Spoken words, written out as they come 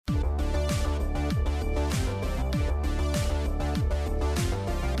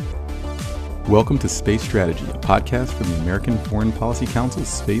Welcome to Space Strategy, a podcast from the American Foreign Policy Council's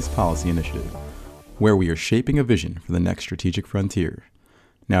Space Policy Initiative, where we are shaping a vision for the next strategic frontier.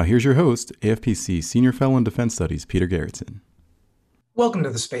 Now here's your host, AFPC Senior Fellow in Defense Studies, Peter Garretson. Welcome to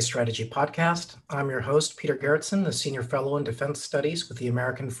the Space Strategy Podcast. I'm your host, Peter Garretson, the Senior Fellow in Defense Studies with the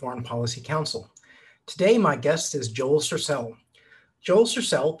American Foreign Policy Council. Today, my guest is Joel Sercel. Joel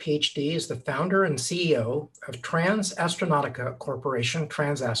Sercel, PhD, is the founder and CEO of Trans-Astronautica Corporation,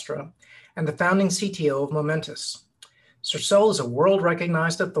 TransAstra, and the founding CTO of Momentus. Sercel is a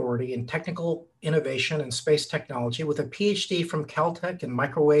world-recognized authority in technical innovation and space technology with a PhD from Caltech in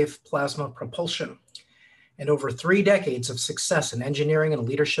microwave plasma propulsion and over 3 decades of success in engineering and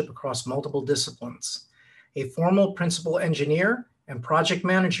leadership across multiple disciplines. A formal principal engineer and project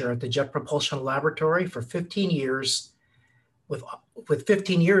manager at the Jet Propulsion Laboratory for 15 years, with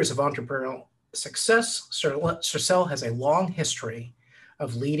 15 years of entrepreneurial success, Sercel has a long history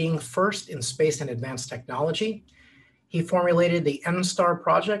of leading first in space and advanced technology. He formulated the NSTAR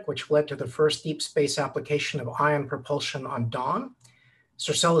project, which led to the first deep space application of ion propulsion on Dawn.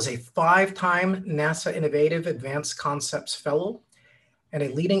 Sercel is a 5-time NASA Innovative Advanced Concepts Fellow and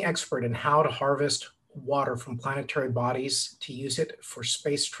a leading expert in how to harvest water from planetary bodies to use it for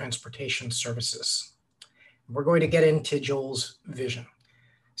space transportation services. We're going to get into Joel's vision.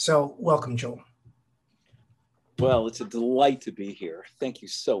 So welcome, Joel. Well, it's a delight to be here. Thank you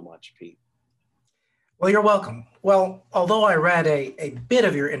so much, Pete. Well, you're welcome. Well, although I read a bit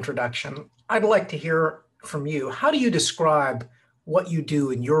of your introduction, I'd like to hear from you. How do you describe what you do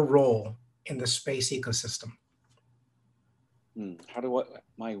in your role in the space ecosystem?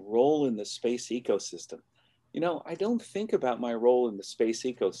 My role in the space ecosystem? You know, I don't think about my role in the space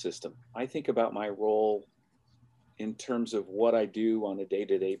ecosystem. I think about my role in terms of what I do on a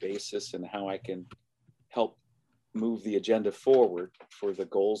day-to-day basis and how I can help move the agenda forward for the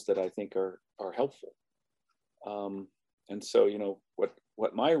goals that I think are helpful. And so, you know, what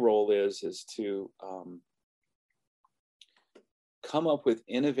my role is to come up with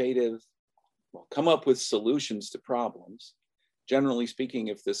solutions to problems. Generally speaking,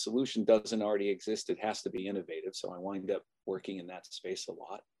 if the solution doesn't already exist, it has to be innovative. So I wind up working in that space a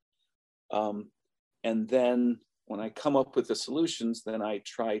lot. And then when I come up with the solutions, then I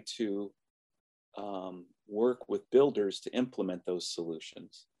try to work with builders to implement those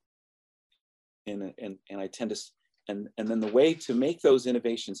solutions. And I tend to, and then the way to make those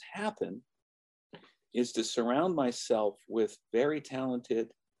innovations happen is to surround myself with very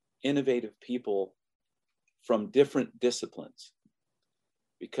talented, innovative people from different disciplines.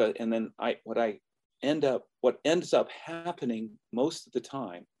 What ends up happening most of the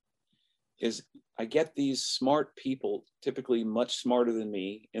time is I get these smart people, typically much smarter than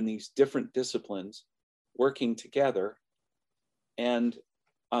me, in these different disciplines working together, and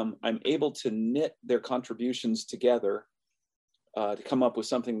I'm able to knit their contributions together to come up with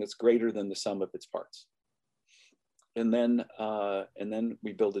something that's greater than the sum of its parts. And then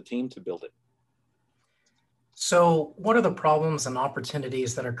we build a team to build it. So what are the problems and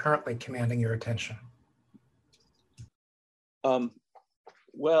opportunities that are currently commanding your attention?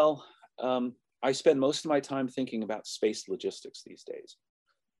 I spend most of my time thinking about space logistics these days.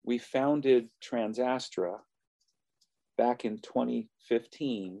 We founded TransAstra back in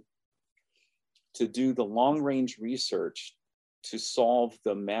 2015 to do the long-range research to solve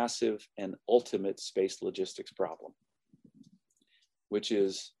the massive and ultimate space logistics problem, which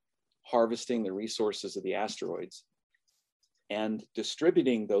is harvesting the resources of the asteroids and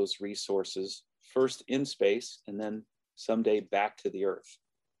distributing those resources first in space and then someday back to the Earth.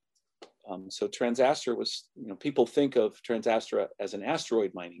 So TransAstra was, people think of TransAstra as an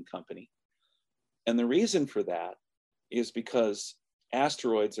asteroid mining company. And the reason for that is because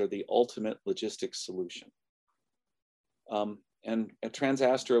asteroids are the ultimate logistics solution. And at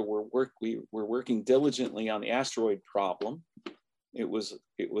TransAstra, we're working diligently on the asteroid problem. It was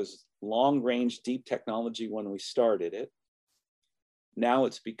long-range deep technology when we started it. Now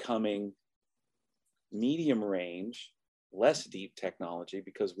it's becoming medium range, less deep technology,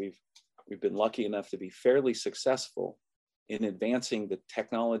 because we've been lucky enough to be fairly successful in advancing the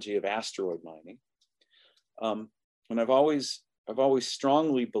technology of asteroid mining. And I've always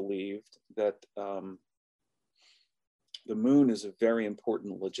strongly believed that the moon is a very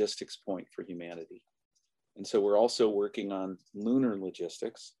important logistics point for humanity. And so we're also working on lunar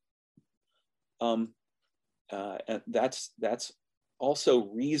logistics. And that's also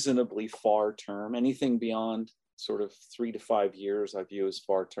reasonably far term. Anything beyond sort of 3 to 5 years I view as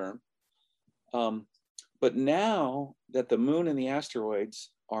far term. But now that the moon and the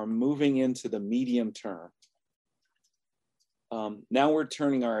asteroids are moving into the medium term, now we're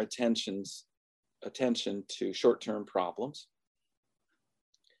turning our attentions attention to short-term problems.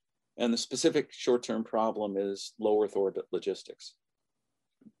 And the specific short-term problem is low Earth orbit logistics.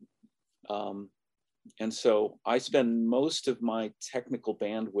 And so I spend most of my technical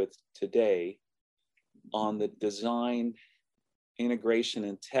bandwidth today on the design, integration,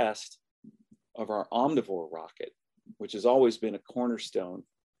 and test of our Omnivore rocket, which has always been a cornerstone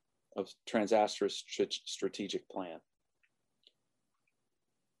of Transastra's strategic plan.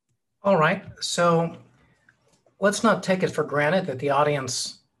 All right, so let's not take it for granted that the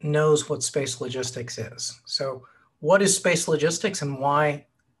audience knows what space logistics is. So what is space logistics and why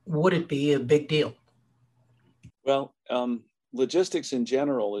would it be a big deal? Well, logistics in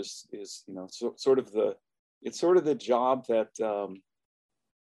general is sort of the job that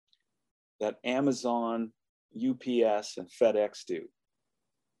that Amazon, UPS, and FedEx do,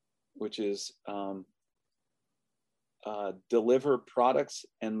 which is deliver products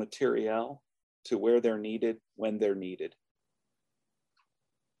and material to where they're needed when they're needed.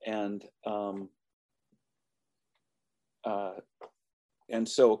 And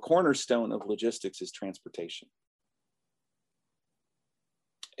so a cornerstone of logistics is transportation.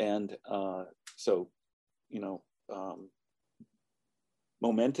 And so,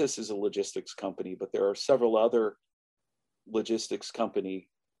 Momentus is a logistics company, but there are several other logistics companies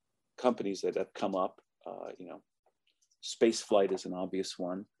that have come up. Spaceflight is an obvious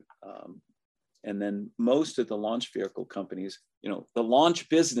one. And then most of the launch vehicle companies, the launch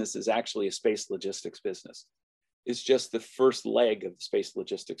business is actually a space logistics business. It's just the first leg of the space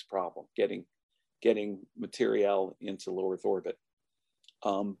logistics problem, getting material into low Earth orbit.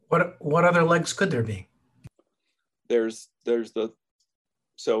 What other legs could there be?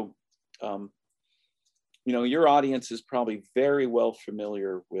 Your audience is probably very well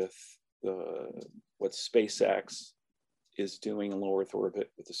familiar with what SpaceX is doing in low Earth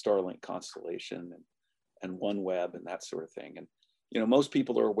orbit with the Starlink constellation and OneWeb and that sort of thing. And most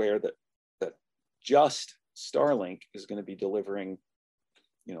people are aware that just Starlink is going to be delivering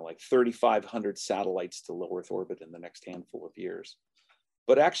like 3,500 satellites to low Earth orbit in the next handful of years.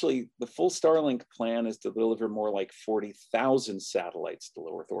 But actually, the full Starlink plan is to deliver more like 40,000 satellites to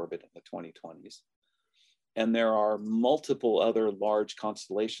low Earth orbit in the 2020s. And there are multiple other large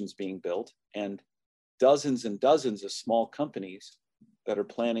constellations being built and dozens and dozens of small companies that are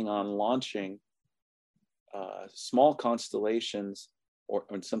planning on launching small constellations or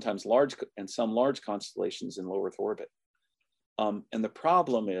sometimes large constellations in low Earth orbit. And the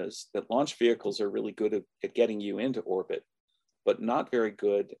problem is that launch vehicles are really good at getting you into orbit, but not very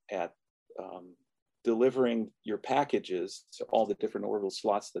good at delivering your packages to all the different orbital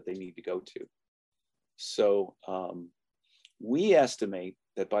slots that they need to go to. So we estimate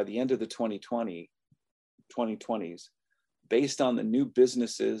that by the end of the 2020s, based on the new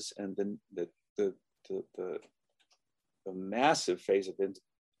businesses and the massive phase of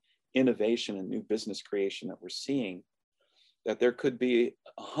innovation and new business creation that we're seeing, that there could be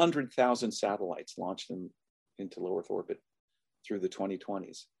 100,000 satellites launched into low Earth orbit through the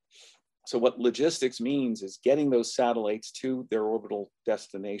 2020s. So what logistics means is getting those satellites to their orbital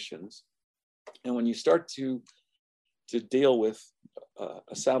destinations. And when you start to deal with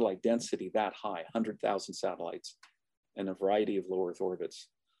a satellite density that high, 100,000 satellites, and a variety of low Earth orbits,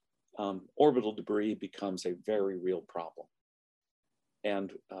 orbital debris becomes a very real problem.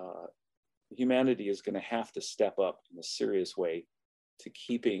 And humanity is going to have to step up in a serious way to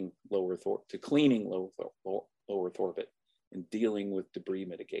cleaning low Earth orbit and dealing with debris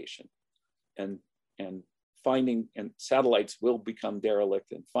mitigation, and satellites will become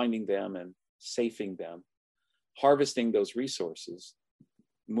derelict, and finding them and safing them, harvesting those resources,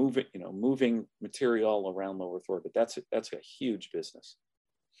 moving material around low Earth orbit. That's a huge business.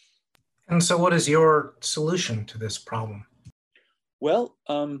 And so what is your solution to this problem? Well,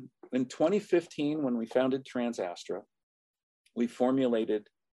 in 2015, when we founded Transastra, we formulated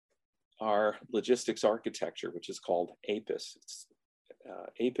our logistics architecture, which is called APIS.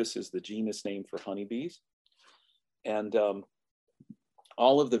 APIS is the genus name for honeybees. And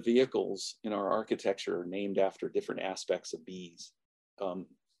all of the vehicles in our architecture are named after different aspects of bees.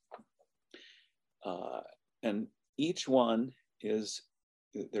 And each one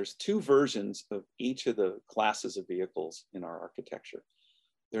there's two versions of each of the classes of vehicles in our architecture.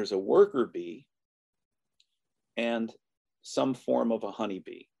 There's a worker bee and some form of a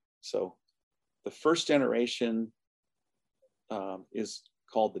honeybee. So the first generation is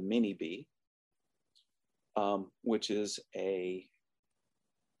called the mini bee, which is a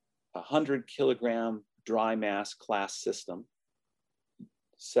 100 kilogram dry mass class system,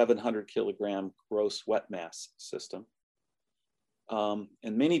 700 kilogram gross wet mass system.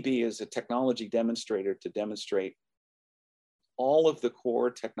 And Mini-B is a technology demonstrator to demonstrate all of the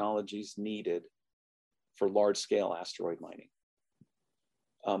core technologies needed for large-scale asteroid mining.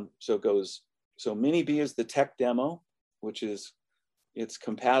 So Mini-B is the tech demo, which is, it's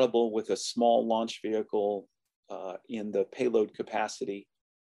compatible with a small launch vehicle in the payload capacity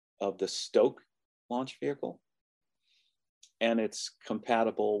of the Stoke launch vehicle. And it's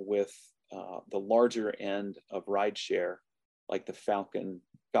compatible with the larger end of rideshare, like the Falcon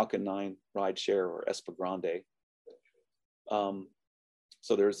 9 rideshare or Espa Grande.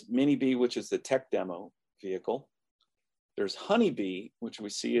 So there's Mini-B, which is the tech demo vehicle. There's Honey-B, which we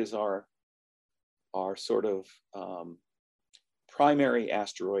see as our sort of primary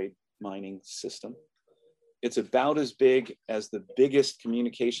asteroid mining system. It's about as big as the biggest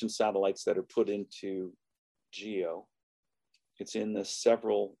communication satellites that are put into GEO. It's in the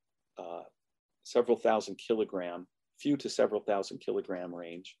several thousand kilogram, few to several thousand kilogram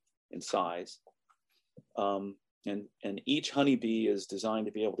range in size. And each Honey-B is designed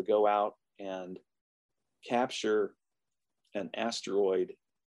to be able to go out and capture an asteroid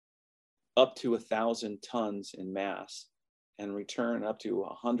up to 1,000 tons in mass and return up to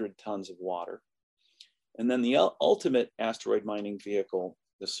 100 tons of water. And then the ultimate asteroid mining vehicle,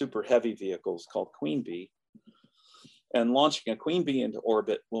 the super heavy vehicle, is called Queen-B. And launching a Queen-B into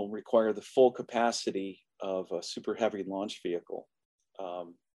orbit will require the full capacity of a super heavy launch vehicle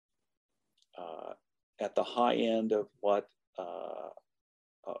at the high end of what a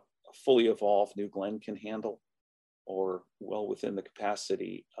fully evolved New Glenn can handle, or well within the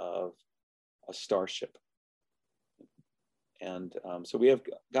capacity of a Starship. And so we have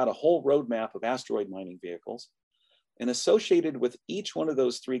got a whole roadmap of asteroid mining vehicles, and associated with each one of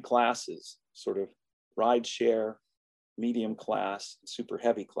those three classes, sort of ride share, medium class, super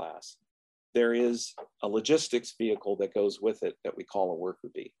heavy class, there is a logistics vehicle that goes with it that we call a worker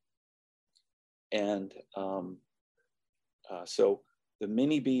bee. And so the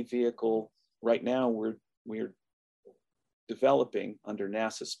Mini-B vehicle, right now we're developing under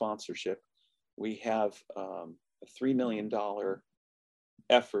NASA sponsorship. We have a $3 million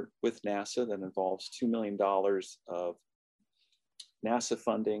effort with NASA that involves $2 million of NASA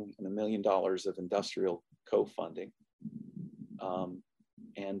funding and $1 million of industrial co-funding.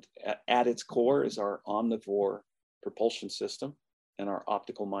 And at its core is our Omnivore propulsion system and our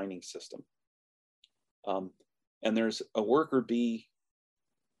optical mining system. And there's a worker bee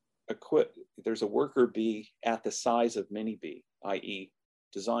there's a worker bee at the size of Mini-B, i.e.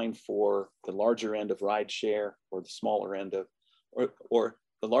 designed for the larger end of rideshare or the smaller end of, or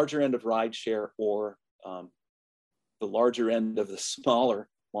the larger end of rideshare or the larger end of the smaller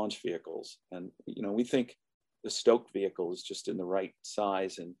launch vehicles. And we think the Stoke vehicle is just in the right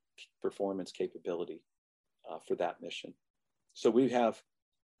size and performance capability for that mission. So we have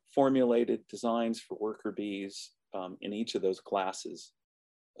formulated designs for worker bees in each of those classes.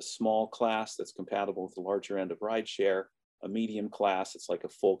 A small class that's compatible with the larger end of rideshare, a medium class, it's like a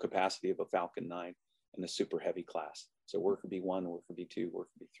full capacity of a Falcon 9, and a super heavy class. So worker bee 1, worker bee 2, worker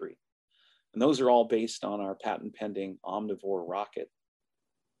bee 3. And those are all based on our patent pending Omnivore rocket,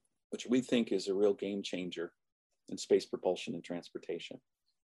 which we think is a real game changer in space propulsion and transportation.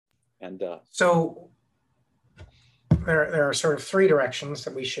 And so there are sort of three directions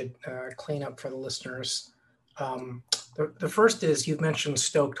that we should clean up for the listeners. The first is, you've mentioned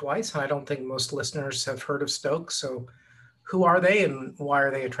Stoke twice, and I don't think most listeners have heard of Stoke. So who are they and why are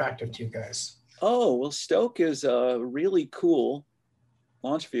they attractive to you guys? Oh, well, Stoke is a really cool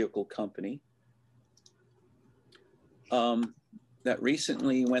launch vehicle company that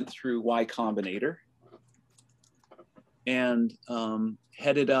recently went through Y Combinator and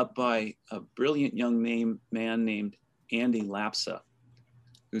headed up by a brilliant young man named Andy Lapsa,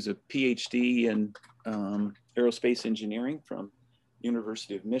 who's a PhD in aerospace engineering from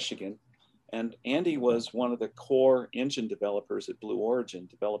University of Michigan. And Andy was one of the core engine developers at Blue Origin,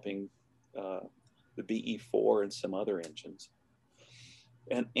 developing the BE-4 and some other engines.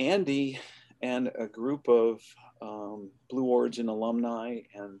 And Andy and a group of Blue Origin alumni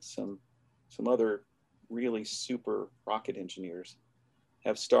and some other really super rocket engineers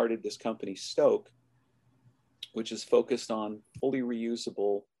have started this company, Stoke, which is focused on fully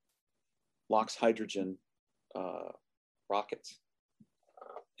reusable LOX hydrogen rockets.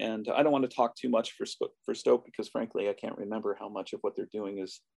 And I don't want to talk too much for Stoke because frankly, I can't remember how much of what they're doing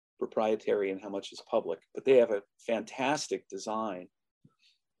is proprietary and how much is public, but they have a fantastic design,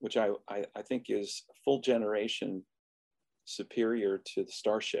 which I think is a full generation superior to the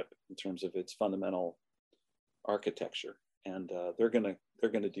Starship in terms of its fundamental architecture. And they're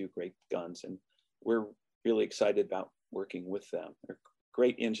gonna do great guns. And we're really excited about working with them. They're a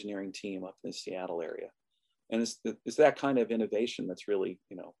great engineering team up in the Seattle area. And it's that kind of innovation that's really,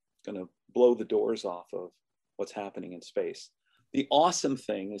 going to blow the doors off of what's happening in space. The awesome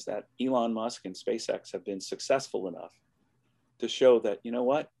thing is that Elon Musk and SpaceX have been successful enough to show that, you know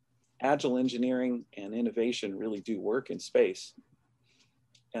what, agile engineering and innovation really do work in space.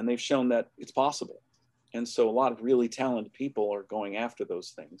 And they've shown that it's possible. And so a lot of really talented people are going after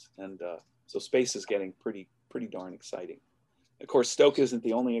those things. And so space is getting pretty darn exciting. Of course, Stoke isn't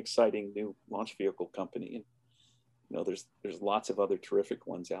the only exciting new launch vehicle company. And, there's lots of other terrific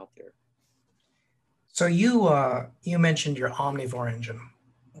ones out there. So you mentioned your Omnivore engine.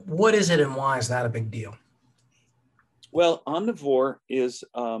 What is it and why is that a big deal? Well, Omnivore is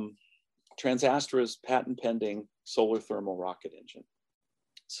Transastra's patent pending solar thermal rocket engine.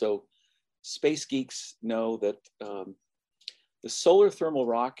 So space geeks know that the solar thermal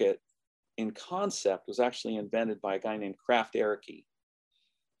rocket in concept was actually invented by a guy named Krafft Ehricke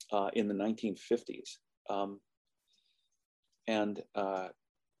in the 1950s.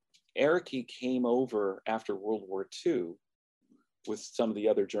 Ehricke came over after World War II with some of the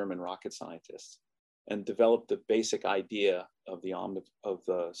other German rocket scientists and developed the basic idea of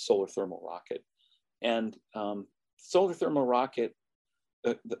the solar thermal rocket. And solar thermal rocket,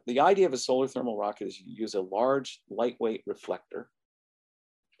 the idea of a solar thermal rocket is you use a large, lightweight reflector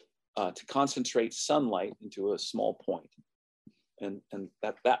to concentrate sunlight into a small point. And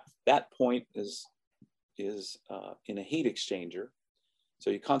that point is in a heat exchanger. So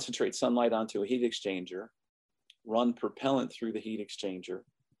you concentrate sunlight onto a heat exchanger, run propellant through the heat exchanger,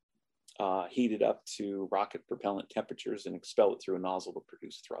 heat it up to rocket propellant temperatures and expel it through a nozzle to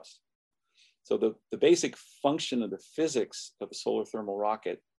produce thrust. So the basic function of the physics of a solar thermal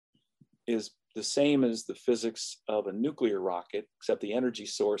rocket is the same as the physics of a nuclear rocket, except the energy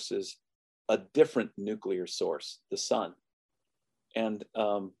source is a different nuclear source, the sun. And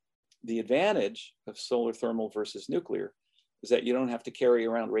the advantage of solar thermal versus nuclear is that you don't have to carry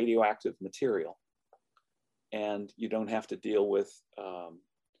around radioactive material, and you don't have to deal with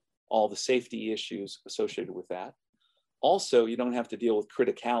all the safety issues associated with that. Also, you don't have to deal with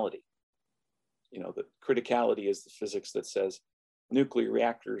criticality. The criticality is the physics that says nuclear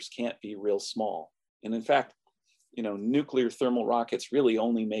reactors can't be real small. And in fact, nuclear thermal rockets really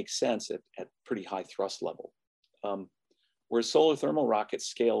only make sense at pretty high thrust level. Whereas solar thermal rockets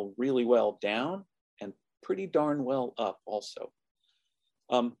scale really well down and pretty darn well up also.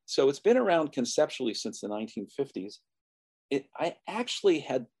 So it's been around conceptually since the 1950s. I actually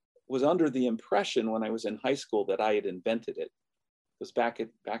was under the impression when I was in high school that I had invented it. Because back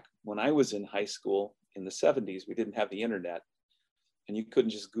when I was in high school in the 70s, we didn't have the internet, and you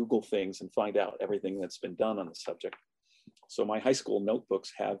couldn't just Google things and find out everything that's been done on the subject. So my high school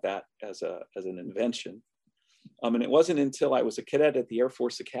notebooks have that as an invention. And it wasn't until I was a cadet at the Air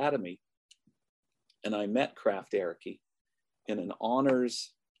Force Academy and I met Krafft Ehricke in an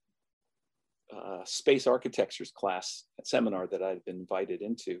honors space architectures class seminar that I'd been invited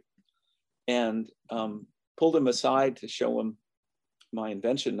into, and pulled him aside to show him my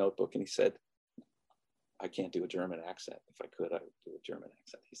invention notebook. And he said, I can't do a German accent. If I could, I would do a German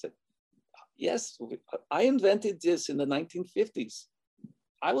accent. He said, yes, I invented this in the 1950s.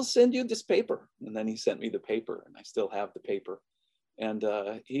 I will send you this paper. And then he sent me the paper, and I still have the paper. And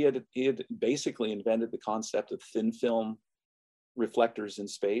he had basically invented the concept of thin film reflectors in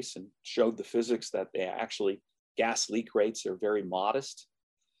space and showed the physics that they actually, gas leak rates are very modest,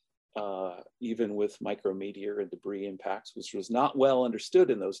 even with micrometeor and debris impacts, which was not well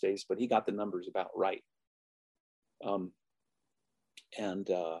understood in those days, but he got the numbers about right.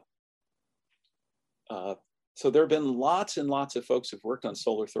 So there have been lots and lots of folks who've worked on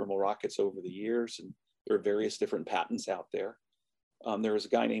solar thermal rockets over the years, and there are various different patents out there. There was a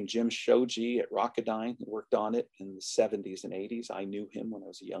guy named Jim Shoji at Rocketdyne who worked on it in the 70s and 80s. I knew him when I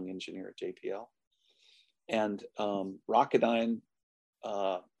was a young engineer at JPL. And Rocketdyne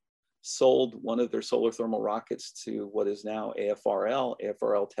sold one of their solar thermal rockets to what is now AFRL.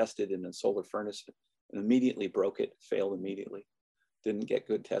 AFRL tested in a solar furnace and immediately broke it, failed immediately. Didn't get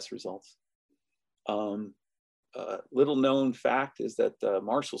good test results. Little known fact is that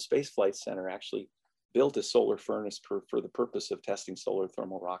Marshall Space Flight Center actually built a solar furnace for the purpose of testing solar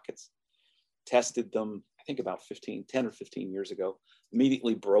thermal rockets. Tested them, I think about 10 or 15 years ago,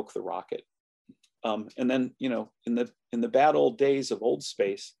 immediately broke the rocket. And then, in the bad old days of old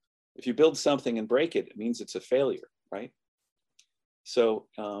space, if you build something and break it, it means it's a failure, right? So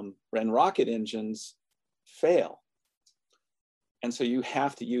when rocket engines fail, and so you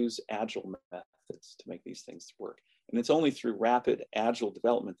have to use agile methods to make these things work. And it's only through rapid, agile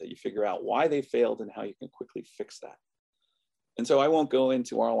development that you figure out why they failed and how you can quickly fix that. And so I won't go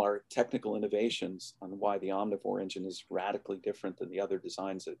into all our technical innovations on why the Omnivore engine is radically different than the other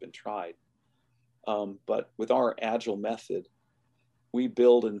designs that have been tried. But with our agile method, we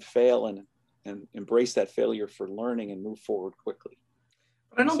build and fail and embrace that failure for learning and move forward quickly.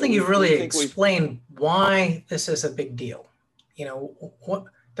 But I don't think you've really explained why this is a big deal. You know,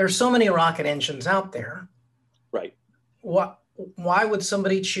 there's so many rocket engines out there. Right. Why would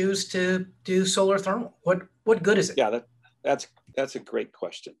somebody choose to do solar thermal? What good is it? Yeah, that's a great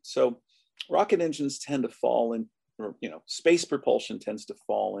question. So rocket engines tend to fall in, or, you know, space propulsion tends to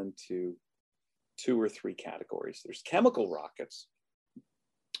fall into 2 or 3 categories. There's chemical rockets,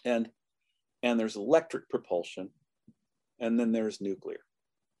 and there's electric propulsion, and then there's nuclear.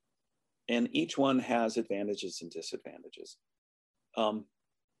 And each one has advantages and disadvantages.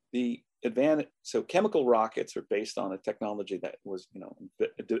 So chemical rockets are based on a technology that was, you know,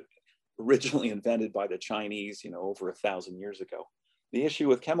 originally invented by the Chinese, you know, over 1,000 years ago. The issue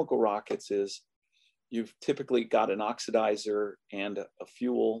with chemical rockets is you've typically got an oxidizer and a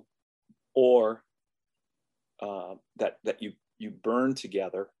fuel, or that you burn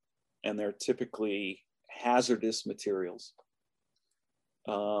together, and they're typically hazardous materials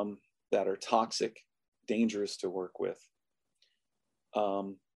that are toxic, dangerous to work with.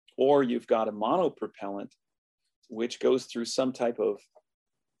 Or you've got a monopropellant, which goes through some type of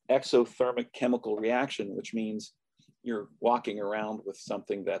exothermic chemical reaction, which means you're walking around with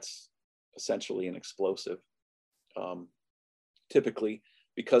something that's essentially an explosive. Typically,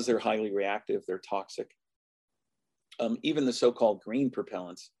 because they're highly reactive, they're toxic. Even the so-called green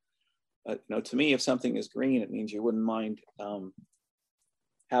propellants, you know, to me, if something is green, it means you wouldn't mind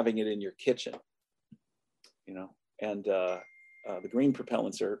having it in your kitchen, you know, and the green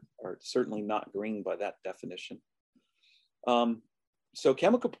propellants are certainly not green by that definition. So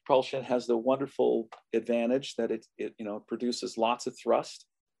chemical propulsion has the wonderful advantage that it you know, produces lots of thrust.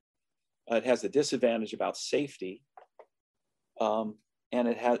 It has the disadvantage about safety, and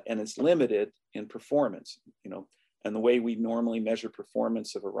it's limited in performance, you know. And the way we normally measure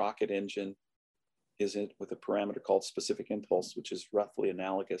performance of a rocket engine is with a parameter called specific impulse, which is roughly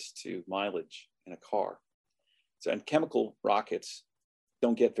analogous to mileage in a car. So, and chemical rockets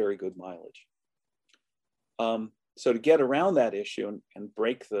don't get very good mileage. So to get around that issue and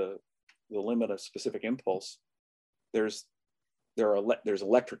break the limit of specific impulse, there's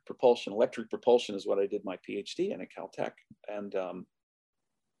electric propulsion. Electric propulsion is what I did my PhD in at Caltech,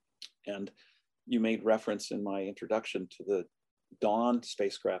 and you made reference in my introduction to the Dawn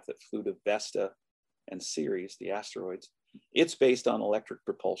spacecraft that flew to Vesta and Ceres, the asteroids. It's based on electric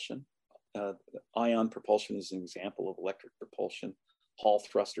propulsion. Ion propulsion is an example of electric propulsion. Hall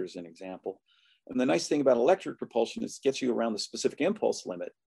thruster is an example. And the nice thing about electric propulsion is it gets you around the specific impulse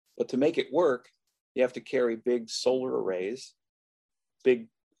limit. But to make it work, you have to carry big solar arrays, big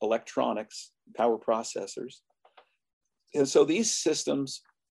electronics, power processors. And so these systems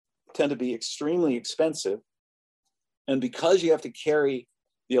tend to be extremely expensive. And because you have to carry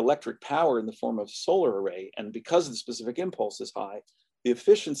the electric power in the form of a solar array, and because the specific impulse is high, the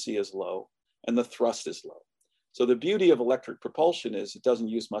efficiency is low and the thrust is low. So the beauty of electric propulsion is it doesn't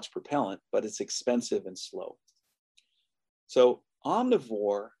use much propellant, but it's expensive and slow. So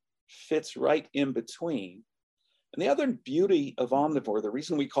Omnivore fits right in between. And the other beauty of Omnivore, the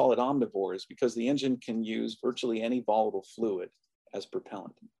reason we call it Omnivore, is because the engine can use virtually any volatile fluid as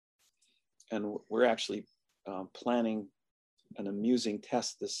propellant. And we're actually planning an amusing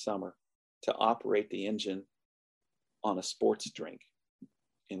test this summer to operate the engine on a sports drink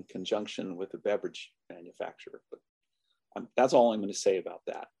in conjunction with a beverage manufacturer. But that's all I'm going to say about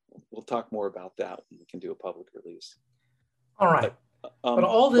that. We'll talk more about that when we can do a public release. All right. But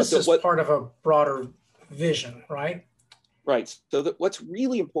all this is part of a broader vision, right? Right. So what's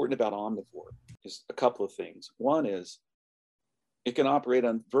really important about Omnivore is a couple of things. One is it can operate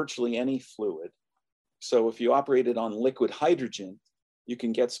on virtually any fluid. So if you operate it on liquid hydrogen, you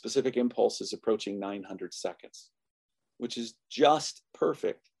can get specific impulses approaching 900 seconds, which is just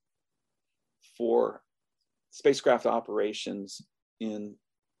perfect for spacecraft operations in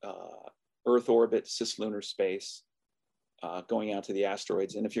Earth orbit, cislunar space, going out to the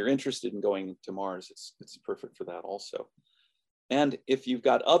asteroids. And if you're interested in going to Mars, it's perfect for that also. And if you've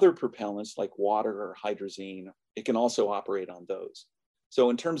got other propellants like water or hydrazine, it can also operate on those. So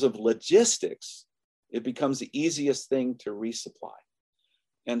in terms of logistics, it becomes the easiest thing to resupply.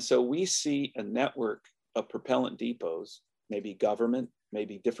 And so we see a network of propellant depots, maybe government,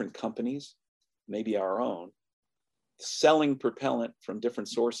 maybe different companies, maybe our own, selling propellant from different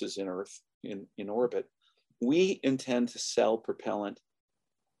sources in Earth, in orbit, we intend to sell propellant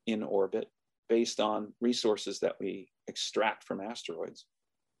in orbit based on resources that we extract from asteroids.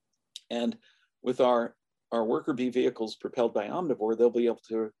 And with our worker bee vehicles propelled by Omnivore, they'll be able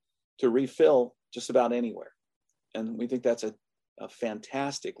to refill just about anywhere. And we think that's a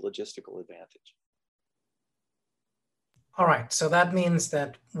fantastic logistical advantage. All right, so that means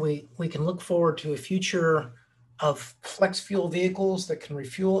that we can look forward to a future of flex fuel vehicles that can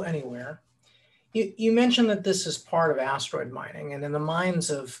refuel anywhere. You mentioned that this is part of asteroid mining, and in the minds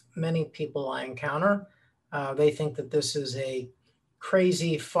of many people I encounter, they think that this is a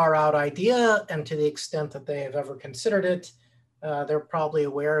crazy, far out idea, and to the extent that they have ever considered it, they're probably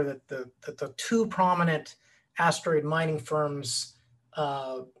aware that the two prominent asteroid mining firms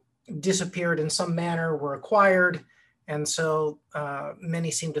disappeared in some manner, were acquired, and so many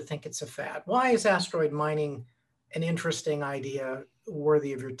seem to think it's a fad. Why is asteroid mining an interesting idea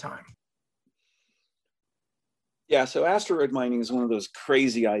worthy of your time? Yeah, so asteroid mining is one of those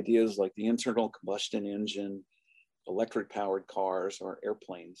crazy ideas like the internal combustion engine, electric powered cars, or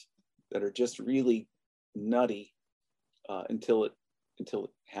airplanes that are just really nutty until it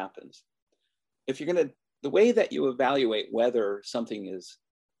happens. If you're going to, the way that you evaluate whether something is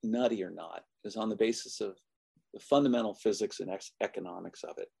nutty or not is on the basis of the fundamental physics and economics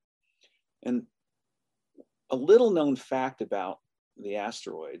of it. And a little known fact about the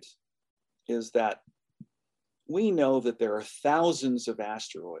asteroids is that we know that there are thousands of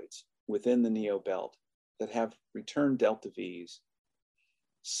asteroids within the NEO belt that have return delta V's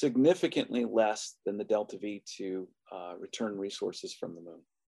significantly less than the delta V to return resources from the moon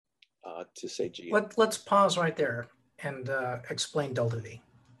to say Geo. Let's pause right there and explain delta V.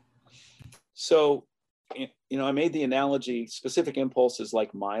 So, you know, I made the analogy, specific impulses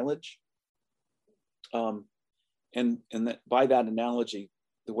like mileage. And that by that analogy,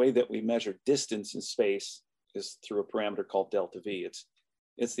 the way that we measure distance in space is through a parameter called delta V.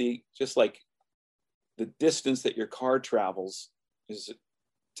 It's just like the distance that your car travels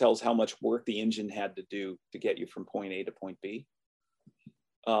tells how much work the engine had to do to get you from point A to point B.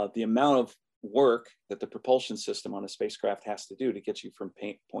 The amount of work that the propulsion system on a spacecraft has to do to get you from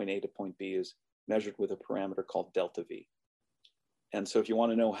point A to point B is measured with a parameter called delta V. And so if you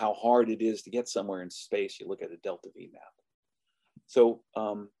want to know how hard it is to get somewhere in space, you look at a delta V map. So,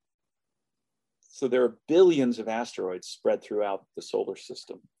 so there are billions of asteroids spread throughout the solar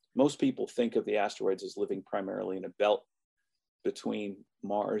system. Most people think of the asteroids as living primarily in a belt between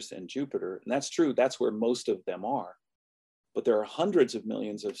Mars and Jupiter. And that's true, that's where most of them are. But there are hundreds of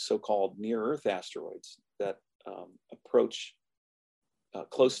millions of so-called near-Earth asteroids that approach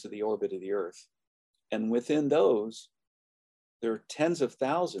close to the orbit of the Earth. And within those, there are tens of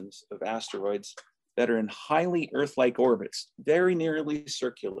thousands of asteroids that are in highly Earth-like orbits, very nearly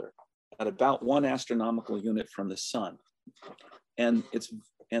circular, at about 1 astronomical unit from the sun. And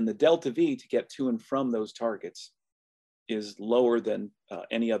the delta V to get to and from those targets is lower than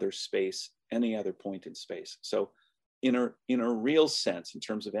any other point in space. So in a real sense, in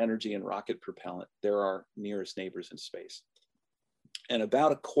terms of energy and rocket propellant, there are nearest neighbors in space. And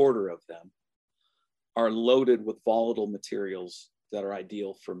about a quarter of them are loaded with volatile materials that are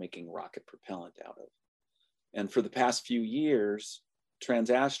ideal for making rocket propellant out of. And for the past few years,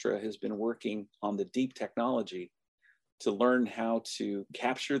 Transastra has been working on the deep technology to learn how to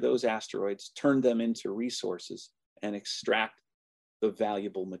capture those asteroids, turn them into resources, and extract the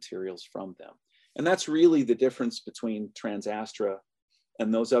valuable materials from them. And that's really the difference between Transastra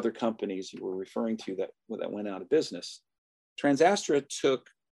and those other companies you were referring to that went out of business. Transastra took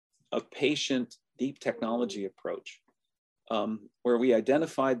a patient, deep technology approach where we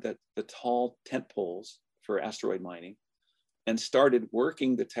identified the tall tent poles for asteroid mining and started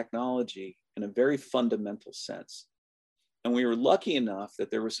working the technology in a very fundamental sense. And we were lucky enough that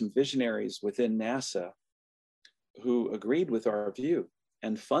there were some visionaries within NASA who agreed with our view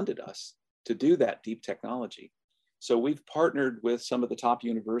and funded us to do that deep technology. So we've partnered with some of the top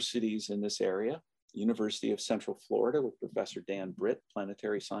universities in this area, University of Central Florida with Professor Dan Britt,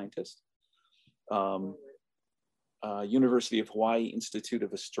 planetary scientist, University of Hawaii Institute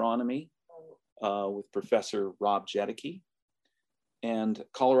of Astronomy with Professor Rob Jedicke, and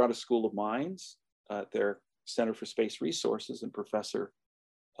Colorado School of Mines, their Center for Space Resources, and Professor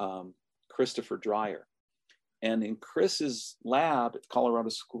Christopher Dreyer. And in Chris's lab at Colorado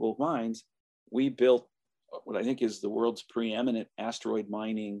School of Mines, we built what I think is the world's preeminent asteroid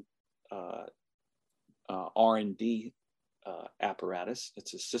mining R&D apparatus.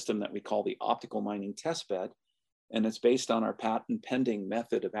 It's a system that we call the optical mining testbed, and it's based on our patent pending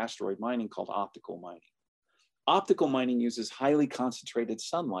method of asteroid mining called optical mining. Optical mining uses highly concentrated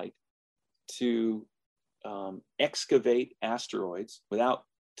sunlight to excavate asteroids without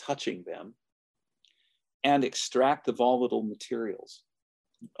touching them and extract the volatile materials.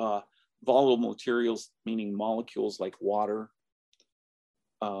 Volatile materials meaning molecules like water,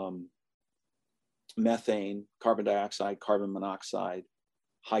 methane, carbon dioxide, carbon monoxide,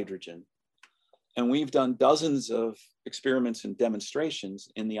 hydrogen. And we've done dozens of experiments and demonstrations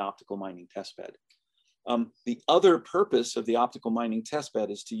in the optical mining testbed. The other purpose of the optical mining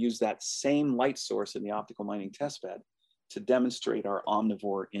testbed is to use that same light source in the optical mining testbed to demonstrate our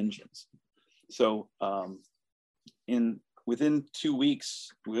omnivore engines. So within 2 weeks,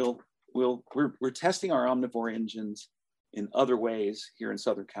 we're testing our omnivore engines in other ways here in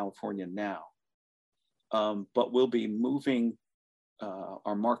Southern California now. But we'll be moving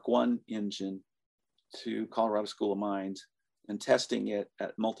our Mark I engine to Colorado School of Mines and testing it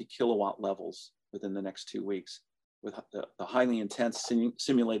at multi-kilowatt levels within the next 2 weeks with the highly intense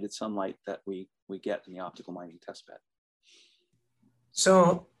simulated sunlight that we get in the optical mining testbed.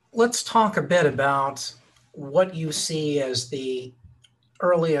 So let's talk a bit about what you see as the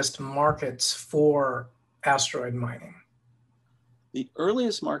earliest markets for asteroid mining. The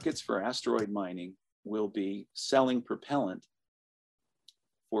earliest markets for asteroid mining will be selling propellant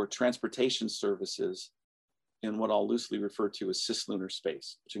for transportation services in what I'll loosely refer to as cislunar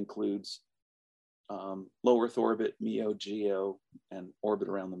space, which includes low Earth orbit, MEO, GEO, and orbit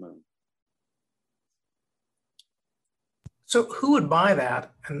around the moon. So who would buy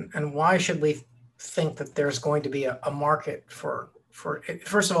that, and why should we think that there's going to be a market for it?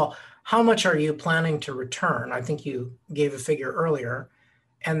 First of all, how much are you planning to return? I think you gave a figure earlier.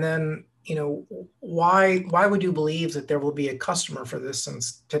 And then, why would you believe that there will be a customer for this,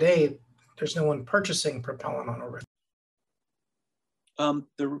 since today there's no one purchasing propellant on orbit?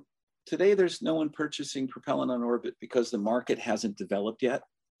 Today there's no one purchasing propellant on orbit because the market hasn't developed yet.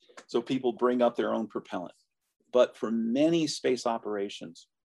 So people bring up their own propellant. But for many space operations,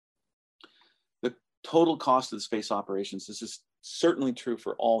 the total cost of the space operations, this is certainly true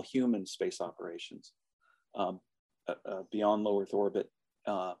for all human space operations beyond low Earth orbit.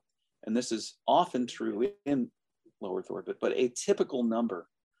 And this is often true in low Earth orbit, but a typical number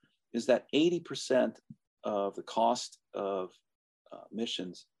is that 80% of the cost of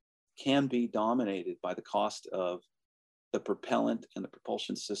missions can be dominated by the cost of the propellant and the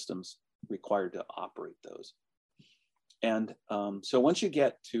propulsion systems required to operate those. And so once you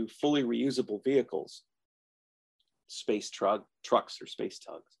get to fully reusable vehicles, space trucks or space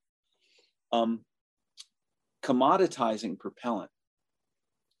tugs, commoditizing propellant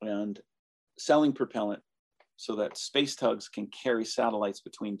and selling propellant so that space tugs can carry satellites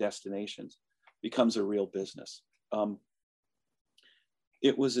between destinations becomes a real business.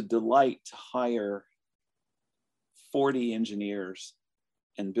 It was a delight to hire 40 engineers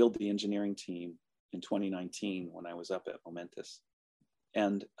and build the engineering team in 2019 when I was up at Momentus.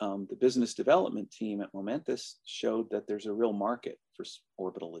 And the business development team at Momentus showed that there's a real market for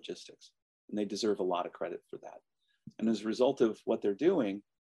orbital logistics, and they deserve a lot of credit for that. And as a result of what they're doing,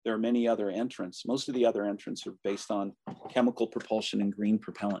 there are many other entrants. Most of the other entrants are based on chemical propulsion and green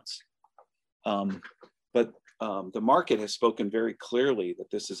propellants. But the market has spoken very clearly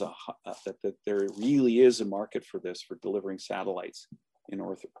that this is that there really is a market for this, for delivering satellites in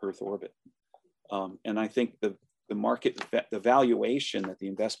Earth orbit. And I think the market, the valuation that the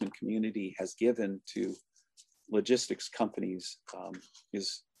investment community has given to logistics companies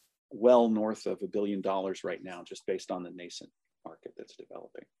is well north of $1 billion right now, just based on the nascent market that's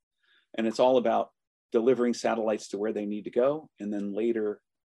developing. And it's all about delivering satellites to where they need to go, and then later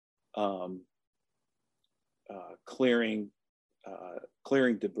clearing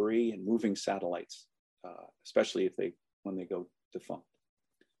debris and moving satellites, especially when they go defunct.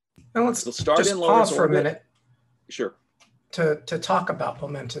 Now let's just pause for a minute. Sure. To talk about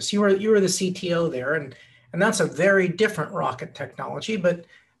Momentus. You were the CTO there, and that's a very different rocket technology, but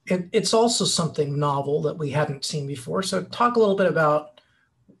it's also something novel that we hadn't seen before. So talk a little bit about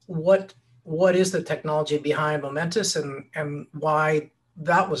what is the technology behind Momentus and why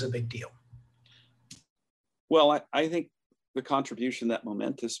that was a big deal. Well, I think the contribution that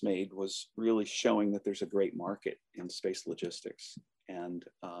Momentus made was really showing that there's a great market in space logistics. And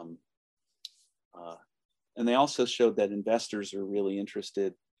they also showed that investors are really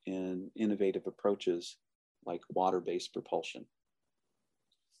interested in innovative approaches like water-based propulsion.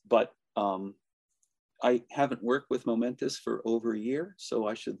 But I haven't worked with Momentus for over a year, so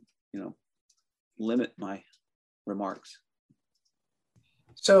I should, limit my remarks.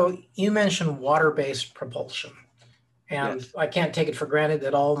 So you mentioned water-based propulsion, and yes. I can't take it for granted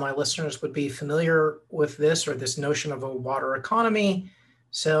that all my listeners would be familiar with this or this notion of a water economy.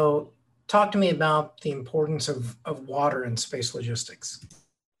 So talk to me about the importance of water in space logistics.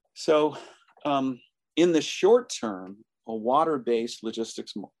 So in the short term, a water-based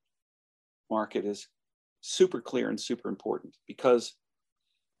logistics market is super clear and super important, because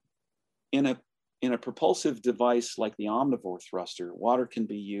in a propulsive device like the Omnivore thruster, water can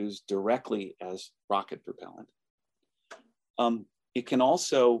be used directly as rocket propellant.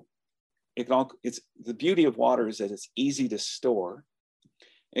 It's the beauty of water is that it's easy to store.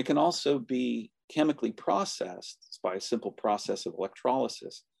 It can also be chemically processed by a simple process of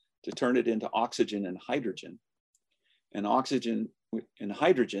electrolysis to turn it into oxygen and hydrogen. And oxygen and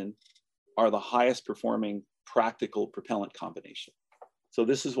hydrogen are the highest performing practical propellant combination. So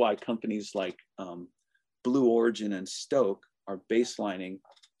this is why companies like Blue Origin and Stoke are baselining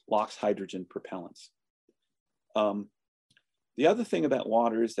LOX hydrogen propellants. The other thing about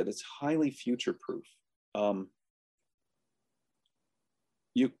water is that it's highly future-proof.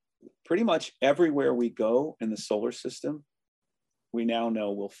 Pretty much everywhere we go in the solar system, we now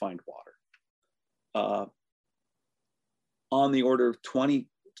know we'll find water. On the order of 25%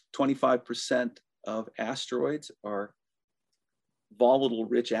 of asteroids are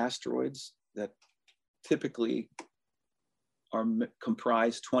volatile-rich asteroids that typically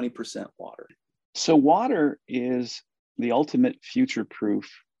comprise 20% water. So water is the ultimate future-proof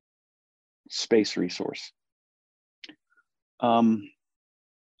space resource.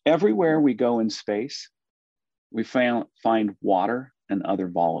 Everywhere we go in space, we find water and other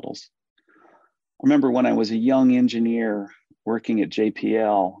volatiles. I remember when I was a young engineer working at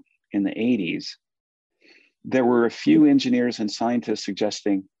JPL in the 80s, there were a few engineers and scientists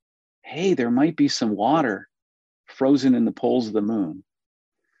suggesting, hey, there might be some water frozen in the poles of the moon.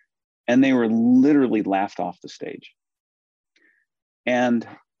 And they were literally laughed off the stage. And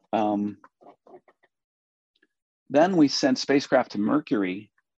then we sent spacecraft to Mercury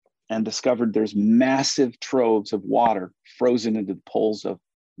and discovered there's massive troves of water frozen into the poles of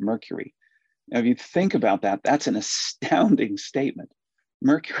Mercury. Now, if you think about that, that's an astounding statement.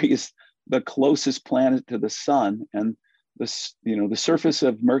 Mercury is the closest planet to the sun, and the surface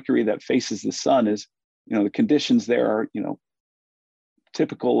of Mercury that faces the sun is, the conditions there are,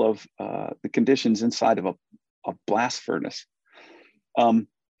 typical of the conditions inside of a blast furnace. But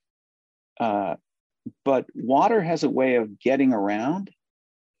water has a way of getting around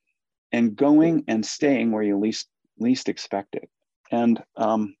and going and staying where you least expect it. And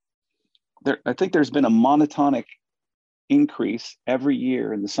I think there's been a monotonic increase every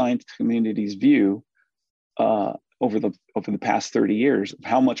year in the science community's view over the past 30 years of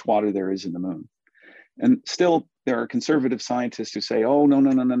how much water there is in the moon. And still, there are conservative scientists who say, oh, no,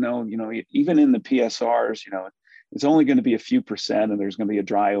 even in the PSRs, it's only going to be a few percent, and there's going to be a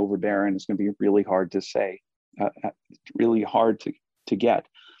dry overbearing, and it's going to be really hard to say, really hard to get.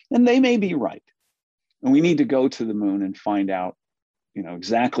 And they may be right. And we need to go to the moon and find out,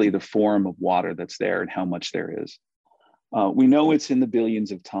 exactly the form of water that's there and how much there is. We know it's in the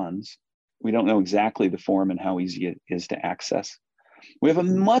billions of tons. We don't know exactly the form and how easy it is to access. We have a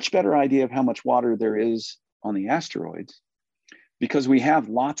much better idea of how much water there is on the asteroids because we have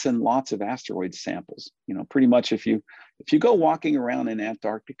lots and lots of asteroid samples. Pretty much if you go walking around in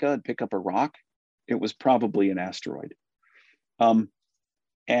Antarctica and pick up a rock, it was probably an asteroid.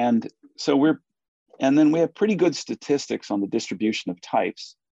 And then we have pretty good statistics on the distribution of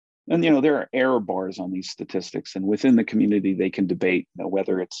types. And there are error bars on these statistics, and within the community they can debate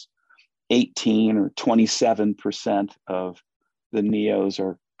whether it's 18 or 27% of the NEOs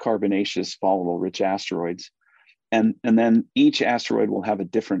are carbonaceous volatile-rich asteroids. And then each asteroid will have a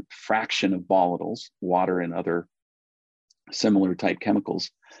different fraction of volatiles, water and other similar type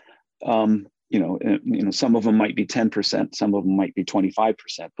chemicals. Some of them might be 10%, some of them might be 25%,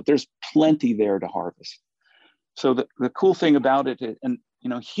 but there's plenty there to harvest. So the cool thing about it, and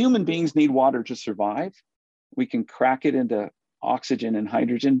human beings need water to survive. We can crack it into oxygen and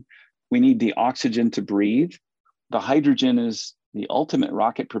hydrogen. We need the oxygen to breathe. The hydrogen is the ultimate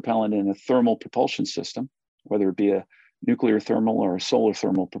rocket propellant in a thermal propulsion system, whether it be a nuclear thermal or a solar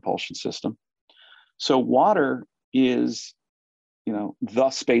thermal propulsion system. So water is, the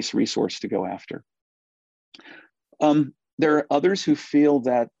space resource to go after. There are others who feel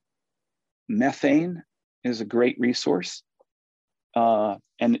that methane is a great resource. And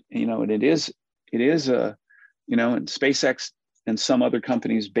it is a, and SpaceX and some other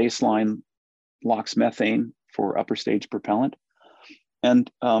companies baseline LOX methane for upper stage propellant. And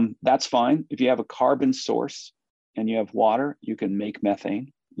that's fine. If you have a carbon source and you have water, you can make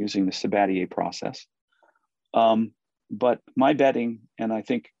methane using the Sabatier process. But my betting, and I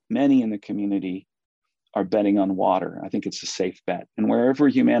think many in the community, are betting on water. I think it's a safe bet. And wherever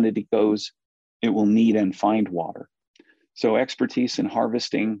humanity goes, it will need and find water. So expertise in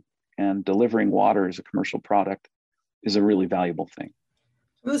harvesting and delivering water as a commercial product is a really valuable thing.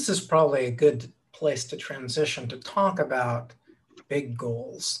 This is probably a good place to transition to talk about big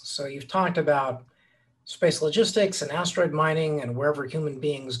goals. So you've talked about space logistics and asteroid mining and wherever human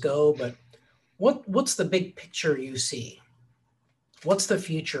beings go, but what's the big picture you see? What's the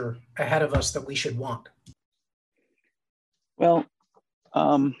future ahead of us that we should want? Well,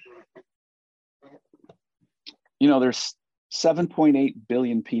 there's 7.8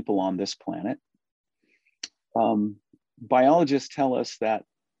 billion people on this planet. Biologists tell us that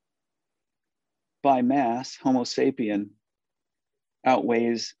by mass, Homo sapien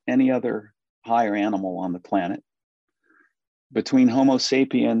outweighs any other higher animal on the planet. Between Homo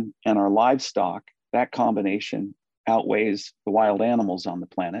sapien and our livestock, that combination outweighs the wild animals on the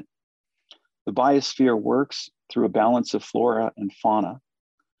planet. The biosphere works through a balance of flora and fauna.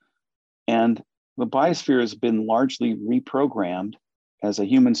 And the biosphere has been largely reprogrammed as a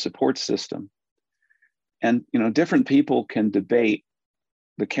human support system. And different people can debate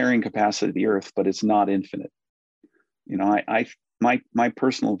the carrying capacity of the Earth, but it's not infinite. My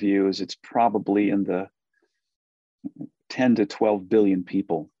personal view is it's probably in the 10 to 12 billion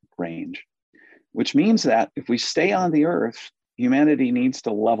people range, which means that if we stay on the Earth, humanity needs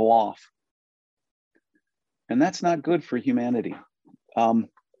to level off. And that's not good for humanity. The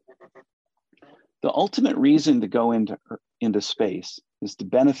ultimate reason to go into space is to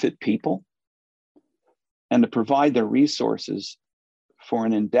benefit people and to provide the resources for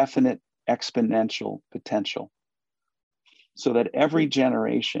an indefinite exponential potential so that every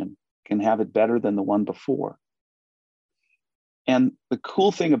generation can have it better than the one before. And the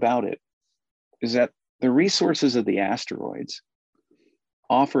cool thing about it is that the resources of the asteroids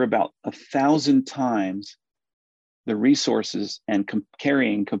offer about 1,000 times the resources and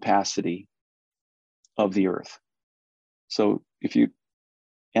carrying capacity of the Earth. So if you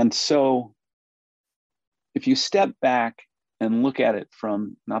step back and look at it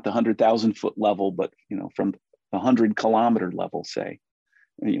from not the 100,000 foot level, but from the 100 kilometer level, say,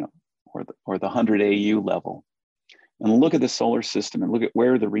 or the 100 AU level, and look at the solar system and look at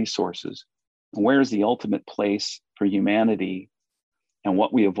where are the resources and where is the ultimate place for humanity and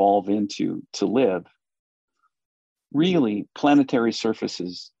what we evolve into to live, really planetary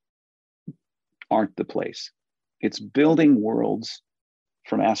surfaces aren't the place. It's building worlds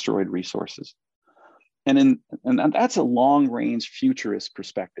from asteroid resources. And that's a long-range futurist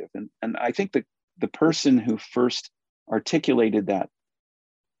perspective. And I think that the person who first articulated that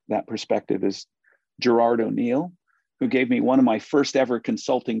perspective is Gerard O'Neill, who gave me one of my first ever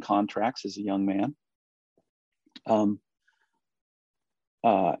consulting contracts as a young man.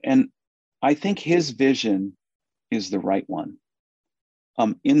 And I think his vision is the right one.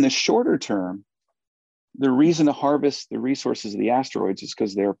 In the shorter term, the reason to harvest the resources of the asteroids is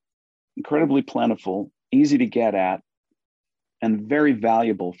because they're incredibly plentiful, easy to get at, and very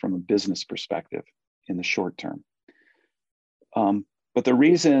valuable from a business perspective in the short term. But the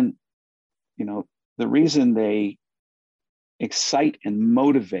reason they excite and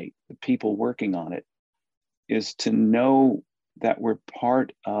motivate the people working on it is to know that we're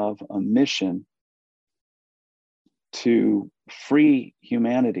part of a mission to free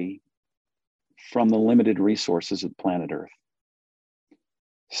humanity from the limited resources of planet Earth.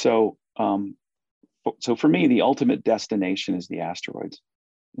 So for me, the ultimate destination is the asteroids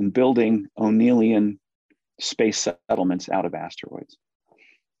and building O'Neillian space settlements out of asteroids.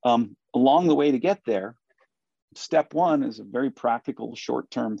 Along the way to get there, step one is a very practical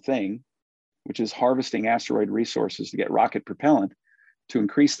short-term thing, which is harvesting asteroid resources to get rocket propellant to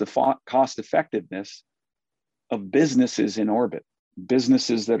increase the cost effectiveness of businesses in orbit,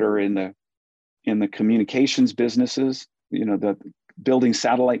 businesses that are in the communications businesses, the building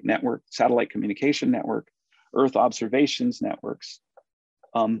satellite communication network, Earth observations networks.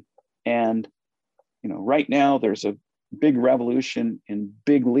 Right now there's a big revolution in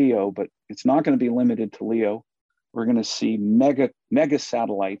big LEO, but it's not going to be limited to LEO. We're going to see mega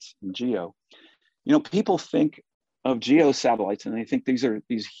satellites in GEO. People think of GEO satellites and they think these are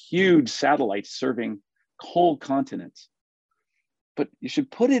these huge satellites serving whole continents. But you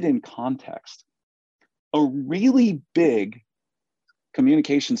should put it in context. A really big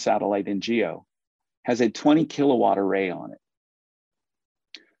communication satellite in GEO has a 20 kilowatt array on it.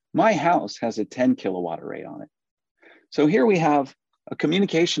 My house has a 10 kilowatt array on it. So here we have a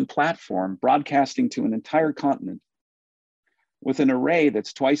communication platform broadcasting to an entire continent with an array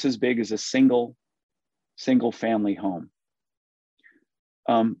that's twice as big as a single family home.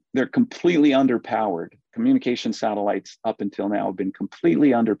 They're completely underpowered. Communication satellites up until now have been completely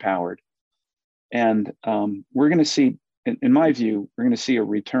underpowered. And we're going to see, in my view, we're going to see a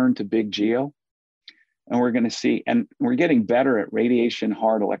return to big geo. And we're going to see, and we're getting better at radiation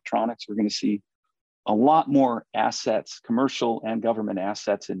hard electronics. We're going to see a lot more assets, commercial and government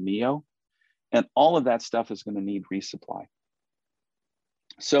assets in MEO. And all of that stuff is going to need resupply.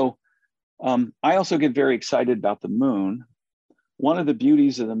 So I also get very excited about the moon. One of the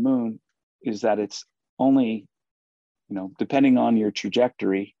beauties of the moon is that it's only, depending on your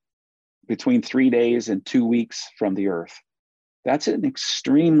trajectory, between 3 days and 2 weeks from the Earth. That's an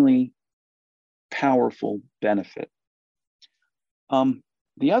extremely powerful benefit.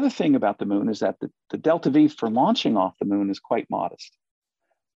 The other thing about the moon is that the delta V for launching off the moon is quite modest.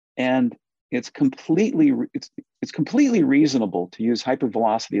 And it's completely reasonable to use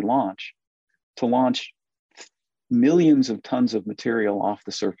hypervelocity launch to launch millions of tons of material off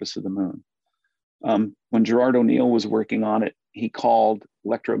the surface of the moon. When Gerard O'Neill was working on it, he called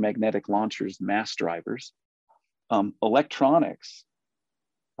electromagnetic launchers mass drivers. Electronics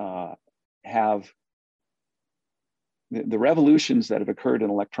have the revolutions that have occurred in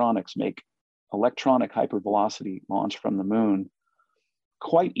electronics make electronic hypervelocity launch from the moon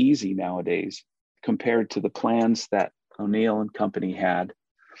quite easy nowadays compared to the plans that O'Neill and company had.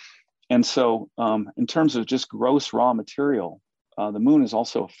 And so in terms of just gross raw material, the moon is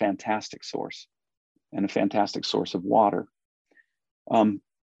also a fantastic source and a fantastic source of water.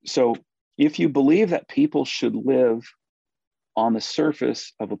 So if you believe that people should live on the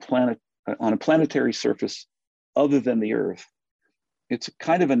surface of a planet, on a planetary surface other than the Earth, it's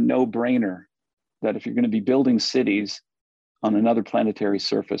kind of a no-brainer that if you're going to be building cities on another planetary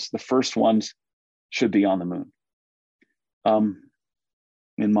surface, the first ones should be on the moon,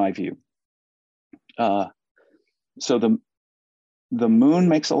 in my view. So the moon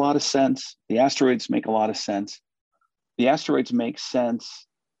makes a lot of sense. The asteroids make a lot of sense. The asteroids make sense,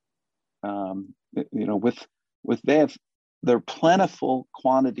 with their plentiful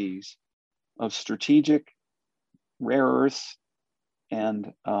quantities of strategic rare earths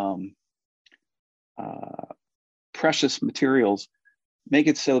and precious materials, make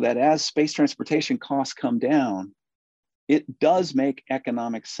it so that as space transportation costs come down, it does make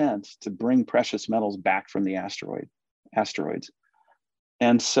economic sense to bring precious metals back from the asteroids.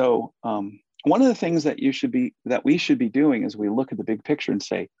 And so one of the things that we should be doing as we look at the big picture and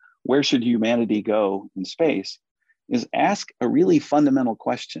say, where should humanity go in space, is ask a really fundamental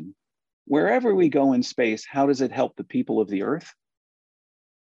question. Wherever we go in space, how does it help the people of the Earth?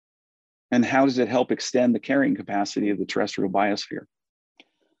 And how does it help extend the carrying capacity of the terrestrial biosphere?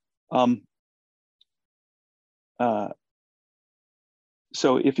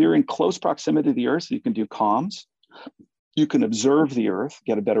 So if you're in close proximity to the Earth, you can do comms. You can observe the Earth,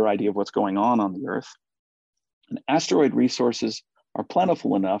 get a better idea of what's going on the Earth. And asteroid resources are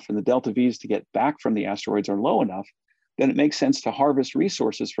plentiful enough, and the delta V's to get back from the asteroids are low enough, then it makes sense to harvest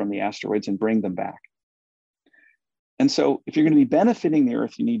resources from the asteroids and bring them back. And so if you're going to be benefiting the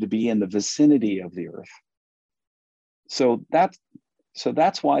Earth, you need to be in the vicinity of the Earth. So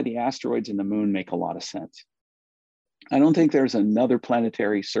that's why the asteroids and the moon make a lot of sense. I don't think there's another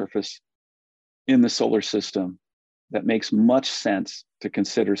planetary surface in the solar system that makes much sense to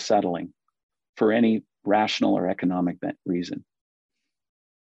consider settling for any rational or economic reason.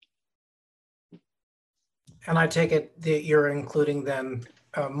 And I take it that you're including then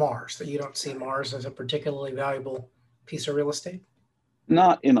Mars, that you don't see Mars as a particularly valuable piece of real estate?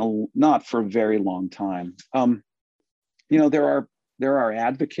 Not for a very long time. There are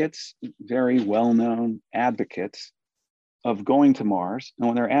advocates, very well-known advocates of going to Mars. And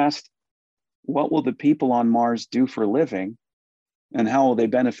when they're asked, what will the people on Mars do for a living and how will they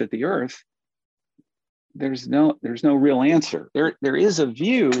benefit the Earth? There's no real answer. There is a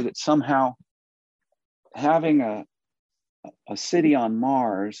view that somehow having a city on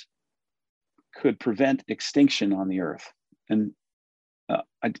Mars could prevent extinction on the Earth. And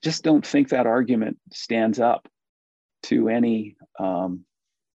I just don't think that argument stands up to any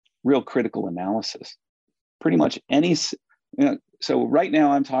real critical analysis. Pretty much any, so right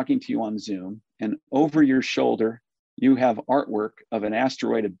now I'm talking to you on Zoom, and over your shoulder, you have artwork of an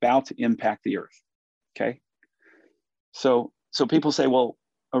asteroid about to impact the Earth, okay? So people say, well,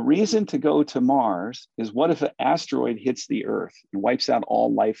 a reason to go to Mars is what if an asteroid hits the Earth and wipes out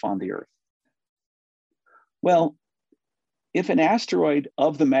all life on the Earth? Well, if an asteroid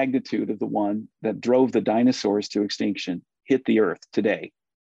of the magnitude of the one that drove the dinosaurs to extinction hit the Earth today,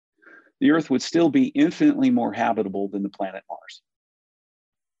 the Earth would still be infinitely more habitable than the planet Mars.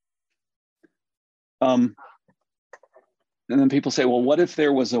 then people say, well, what if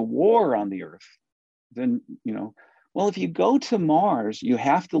there was a war on the Earth? Then, well, if you go to Mars, you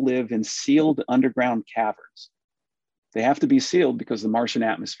have to live in sealed underground caverns. They have to be sealed because the Martian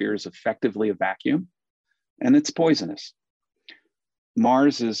atmosphere is effectively a vacuum and it's poisonous.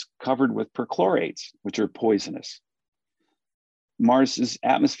 Mars is covered with perchlorates, which are poisonous. Mars's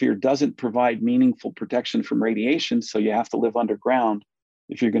atmosphere doesn't provide meaningful protection from radiation, so you have to live underground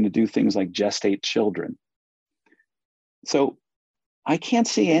if you're going to do things like gestate children. So I can't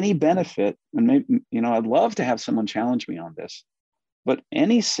see any benefit, and maybe, I'd love to have someone challenge me on this, but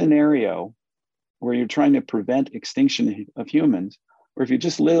any scenario where you're trying to prevent extinction of humans, or if you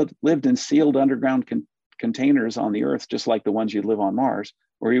just lived in sealed underground containers on the Earth, just like the ones you'd live on Mars,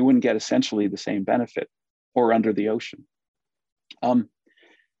 or you wouldn't get essentially the same benefit, or under the ocean.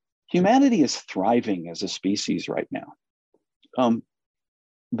 Humanity is thriving as a species right now.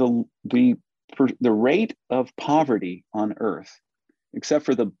 The rate of poverty on Earth, except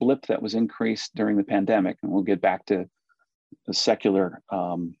for the blip that was increased during the pandemic, and we'll get back to the secular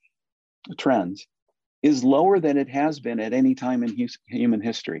trends, is lower than it has been at any time in human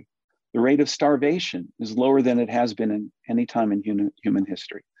history. The rate of starvation is lower than it has been in any time in human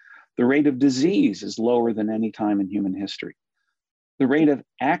history. The rate of disease is lower than any time in human history. The rate of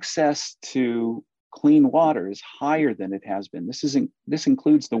access to clean water is higher than it has been. This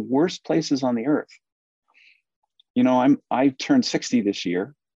includes the worst places on the Earth. I turned 60 this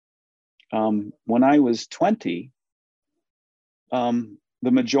year. When I was 20, the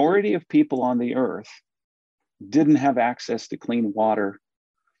majority of people on the Earth didn't have access to clean water,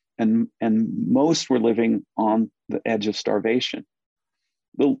 and most were living on the edge of starvation.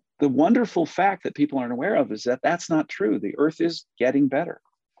 The wonderful fact that people aren't aware of is that that's not true. The Earth is getting better,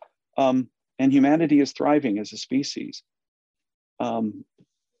 and humanity is thriving as a species.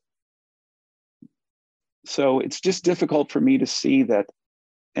 So it's just difficult for me to see that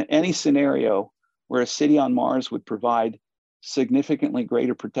any scenario where a city on Mars would provide significantly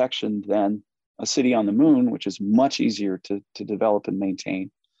greater protection than a city on the moon, which is much easier to develop and maintain,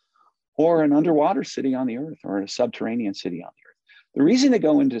 or an underwater city on the Earth, or a subterranean city on the Earth. The reason to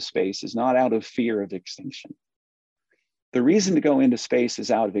go into space is not out of fear of extinction. The reason to go into space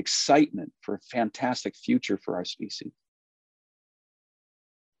is out of excitement for a fantastic future for our species.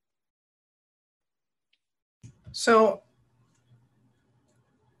 So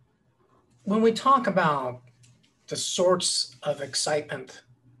when we talk about the sorts of excitement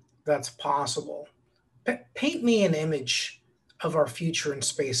that's possible, paint me an image of our future in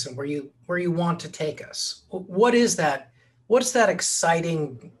space and where you want to take us. What is that? What's that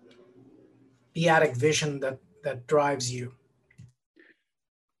exciting, beatic vision that drives you?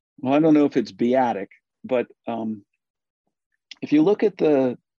 Well, I don't know if it's beatic, but if you look at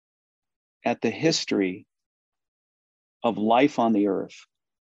the history of life on the Earth,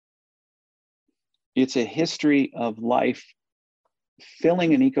 it's a history of life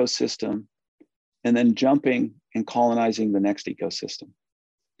filling an ecosystem and then jumping and colonizing the next ecosystem.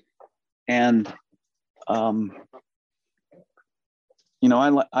 And I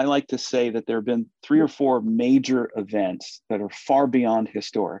like to say that there have been 3 or 4 major events that are far beyond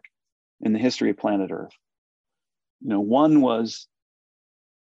historic in the history of planet Earth. One was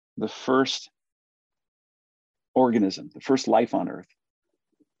the first organism, the first life on Earth.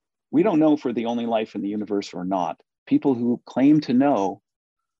 We don't know if we're the only life in the universe or not. People who claim to know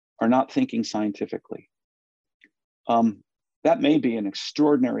are not thinking scientifically. That may be an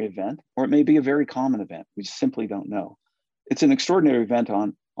extraordinary event, or it may be a very common event. We simply don't know. It's an extraordinary event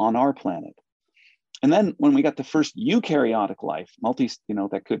on our planet. And then when we got the first eukaryotic life,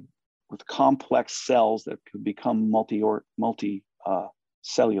 that could, with complex cells that could become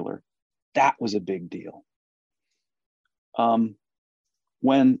multi-cellular, that was a big deal.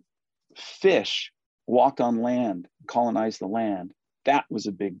 When fish walked on land, colonized the land, that was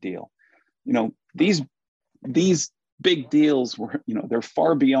a big deal. These big deals were, they're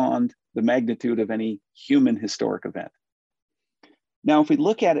far beyond the magnitude of any human historic event. Now, if we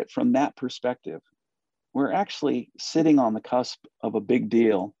look at it from that perspective, we're actually sitting on the cusp of a big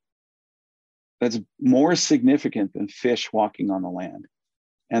deal that's more significant than fish walking on the land.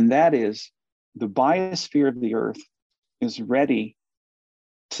 And that is the biosphere of the Earth is ready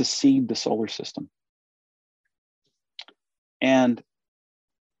to seed the solar system. And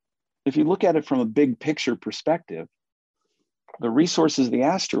if you look at it from a big picture perspective, the resources of the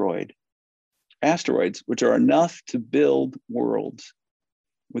asteroids, which are enough to build worlds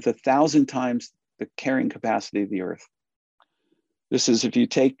with 1,000 times the carrying capacity of the Earth. This is if you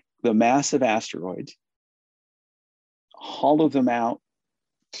take the massive asteroids, hollow them out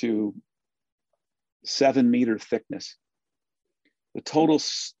to 7-meter thickness, The total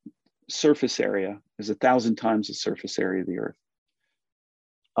surface area is 1,000 times the surface area of the Earth.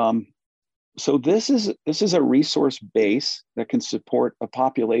 So this is a resource base that can support a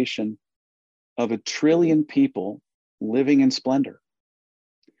population of 1 trillion people living in splendor.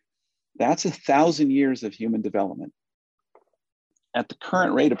 That's 1,000 years of human development. At the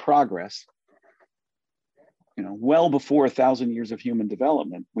current rate of progress, well before 1,000 years of human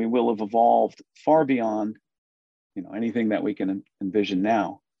development, we will have evolved far beyond, anything that we can envision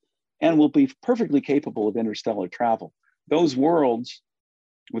now, and will be perfectly capable of interstellar travel. Those worlds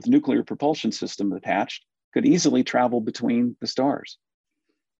with nuclear propulsion system attached could easily travel between the stars.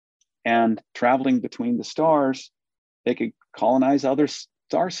 And traveling between the stars, they could colonize other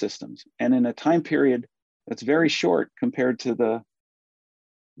star systems. And in a time period that's very short compared to the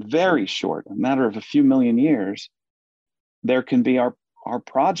very short, a matter of a few million years, there can be our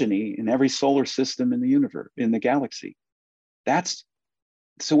progeny in every solar system in the universe, in the galaxy.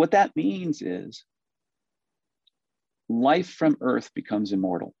 So what that means is life from Earth becomes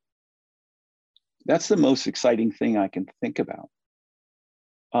immortal. That's the most exciting thing I can think about.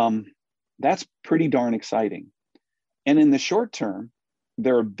 That's pretty darn exciting. And in the short term,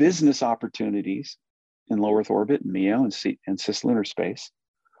 there are business opportunities in low Earth orbit, MEO, and cislunar space.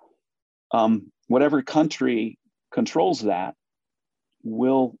 Whatever country controls that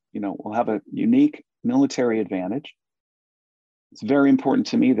will have a unique military advantage. It's very important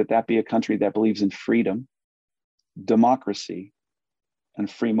to me that be a country that believes in freedom, democracy, and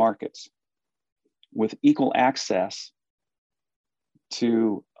free markets with equal access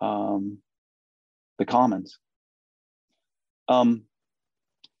to the commons. And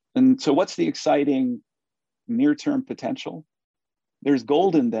so what's the exciting near-term potential? There's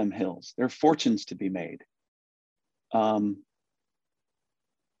gold in them hills. There are fortunes to be made.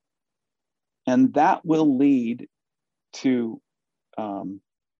 And that will lead to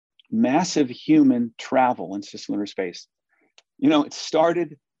massive human travel in cislunar space. It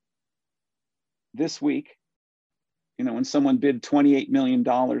started this week, when someone bid $28 million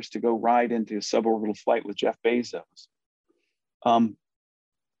to go ride into a suborbital flight with Jeff Bezos.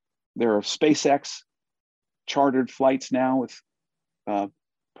 There are SpaceX chartered flights now with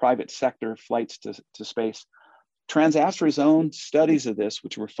private sector flights to space. TransAstra's own studies of this,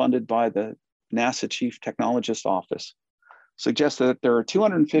 which were funded by the NASA Chief Technologist Office, suggest that there are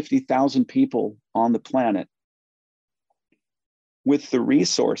 250,000 people on the planet with the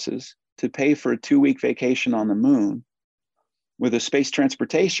resources to pay for a 2-week vacation on the moon with a space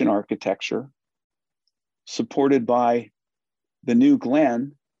transportation architecture supported by the New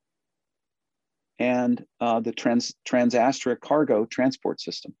Glenn and the TransAstra cargo transport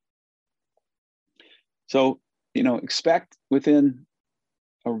system. So, expect within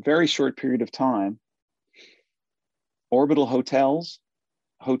a very short period of time, orbital hotels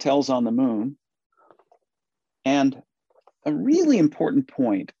on the moon, and a really important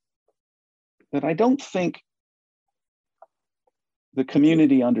point that I don't think the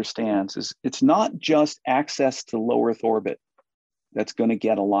community understands is it's not just access to low Earth orbit that's going to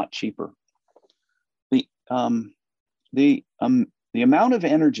get a lot cheaper. The amount of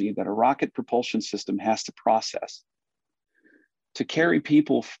energy that a rocket propulsion system has to process to carry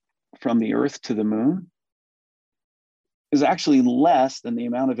people from the Earth to the moon is actually less than the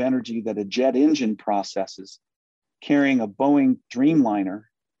amount of energy that a jet engine processes carrying a Boeing Dreamliner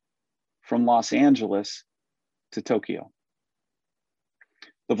from Los Angeles to Tokyo.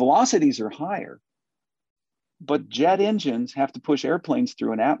 The velocities are higher, but jet engines have to push airplanes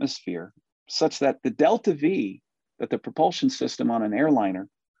through an atmosphere such that the delta V that the propulsion system on an airliner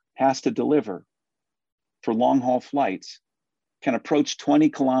has to deliver for long-haul flights can approach 20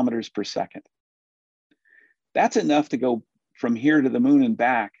 kilometers per second. That's enough to go from here to the moon and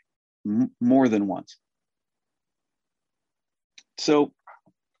back more than once. So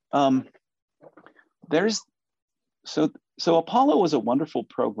so Apollo was a wonderful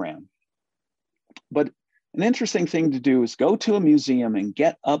program, but an interesting thing to do is go to a museum and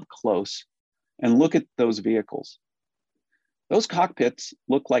get up close and look at those vehicles. Those cockpits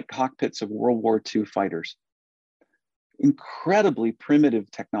look like cockpits of World War II fighters. Incredibly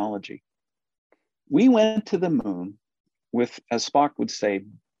primitive technology. We went to the moon with, as Spock would say,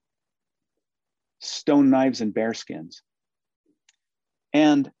 stone knives and bearskins.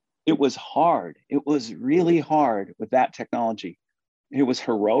 And it was hard. It was really hard with that technology. It was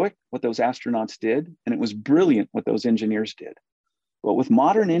heroic what those astronauts did, and it was brilliant what those engineers did. But with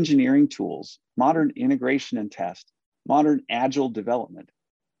modern engineering tools, modern integration and test, modern agile development,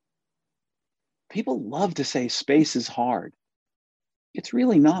 people love to say space is hard. It's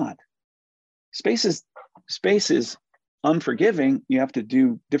really not. Space is unforgiving. You have to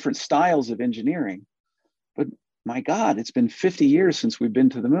do different styles of engineering. But my God, it's been 50 years since we've been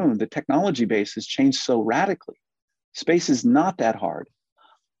to the moon. The technology base has changed so radically. Space is not that hard.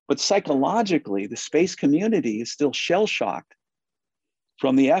 But psychologically, the space community is still shell-shocked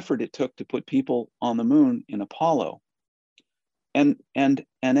from the effort it took to put people on the moon in Apollo. And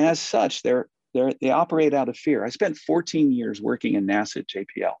as such, they operate out of fear. I spent 14 years working in NASA at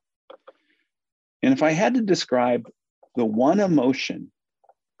JPL. And if I had to describe the one emotion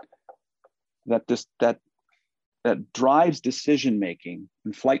that drives decision-making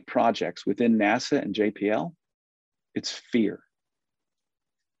in flight projects within NASA and JPL, it's fear.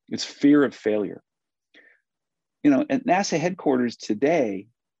 It's fear of failure. At NASA headquarters today,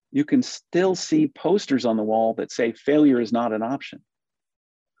 you can still see posters on the wall that say failure is not an option.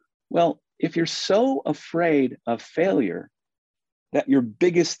 Well, if you're so afraid of failure that your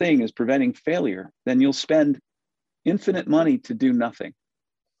biggest thing is preventing failure, then you'll spend infinite money to do nothing,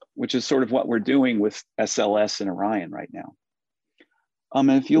 which is sort of what we're doing with SLS and Orion right now. And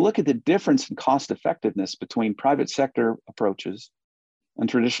if you look at the difference in cost effectiveness between private sector approaches and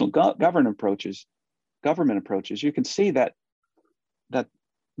traditional government approaches, you can see that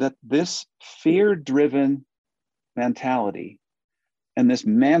this fear-driven mentality and this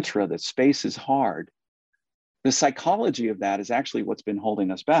mantra that space is hard, the psychology of that is actually what's been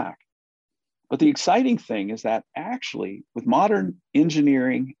holding us back. But the exciting thing is that actually, with modern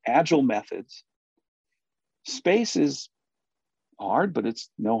engineering, agile methods, space is hard, but it's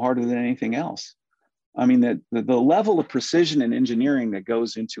no harder than anything else. I mean, the level of precision and engineering that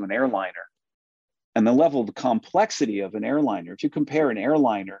goes into an airliner and the level of complexity of an airliner, if you compare an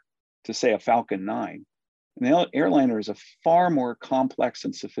airliner to, say, a Falcon 9, the airliner is a far more complex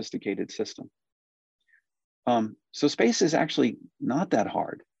and sophisticated system. So space is actually not that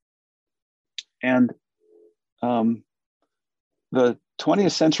hard. And the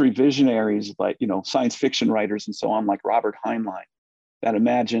 20th century visionaries, like, science fiction writers and so on, like Robert Heinlein, that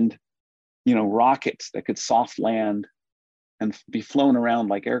imagined, rockets that could soft land and be flown around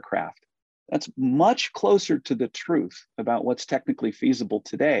like aircraft. That's much closer to the truth about what's technically feasible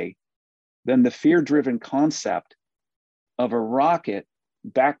today than the fear-driven concept of a rocket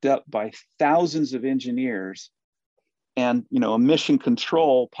backed up by thousands of engineers and, a mission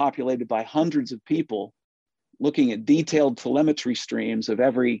control populated by hundreds of people looking at detailed telemetry streams of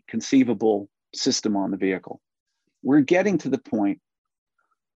every conceivable system on the vehicle. We're getting to the point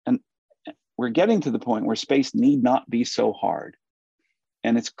where space need not be so hard.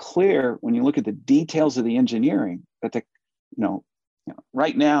 And it's clear when you look at the details of the engineering that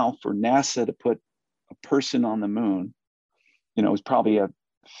right now for NASA to put a person on the moon, is probably a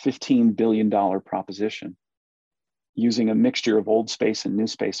 $15 billion proposition using a mixture of old space and new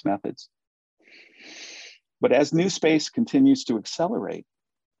space methods. But as new space continues to accelerate,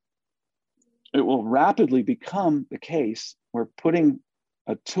 it will rapidly become the case where putting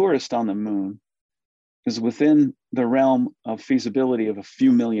a tourist on the moon is within the realm of feasibility of a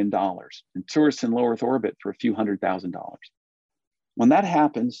few $1 million, and tourists in low Earth orbit for a few $100,000. When that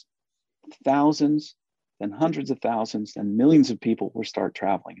happens, thousands and hundreds of thousands and millions of people will start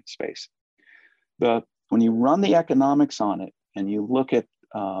traveling in space. When you run the economics on it and you look at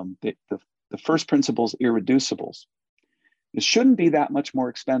the first principles irreducibles, it shouldn't be that much more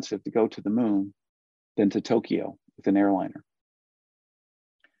expensive to go to the moon than to Tokyo with an airliner.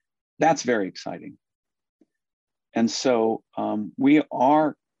 That's very exciting. And so we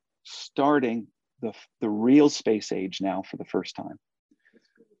are starting the real space age now for the first time.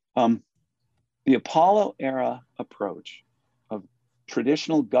 The Apollo era approach of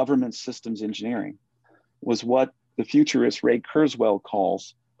traditional government systems engineering was what the futurist Ray Kurzweil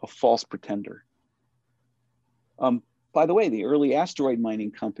calls a false pretender. By the way, the early asteroid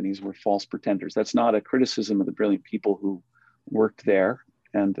mining companies were false pretenders. That's not a criticism of the brilliant people who worked there,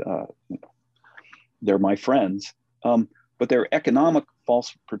 and they're my friends. But they're economic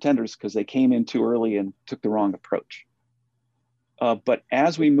false pretenders because they came in too early and took the wrong approach. But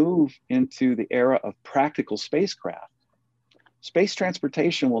as we move into the era of practical spacecraft, space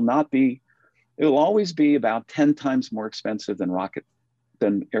transportation it will always be about 10 times more expensive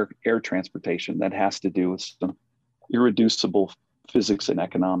than air transportation. That has to do with some irreducible physics and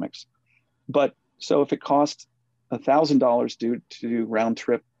economics. But so if it costs $1,000 to do round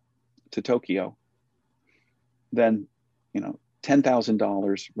trip to Tokyo, then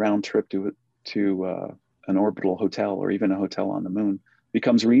 $10,000 round trip to an orbital hotel or even a hotel on the moon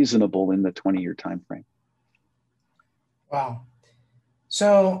becomes reasonable in the 20-year time frame. Wow.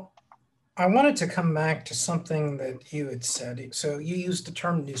 So I wanted to come back to something that you had said. So you used the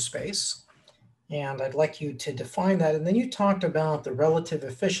term new space. And I'd like you to define that. And then you talked about the relative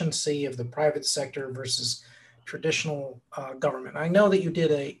efficiency of the private sector versus traditional government. I know that you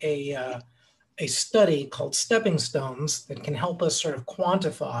did a study called Stepping Stones that can help us sort of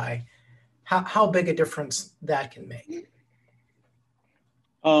quantify how big a difference that can make.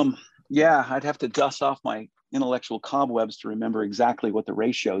 Yeah, I'd have to dust off my intellectual cobwebs to remember exactly what the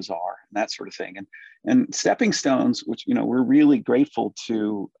ratios are and that sort of thing. And Stepping Stones, which, we're really grateful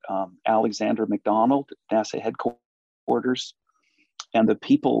to Alexander McDonald at NASA headquarters and the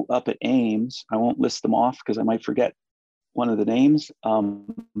people up at Ames. I won't list them off because I might forget one of the names,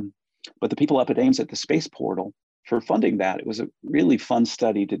 but the people up at Ames at the Space Portal for funding that. It was a really fun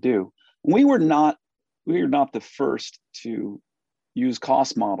study to do. We were not the first to use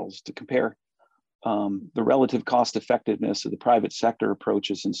cost models to compare the relative cost effectiveness of the private sector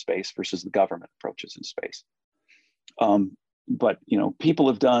approaches in space versus the government approaches in space. But people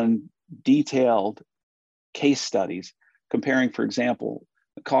have done detailed case studies comparing, for example,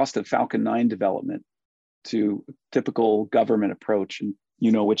 the cost of Falcon 9 development to a typical government approach, and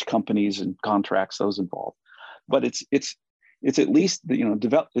which companies and contracts those involve. But it's at least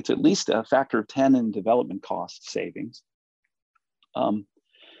it's at least a factor of 10 in development cost savings.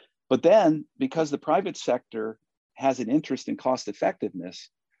 But then, because the private sector has an interest in cost effectiveness,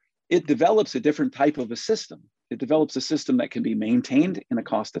 it develops a different type of a system. It develops a system that can be maintained in a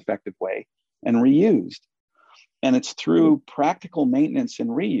cost effective way and reused. And it's through practical maintenance and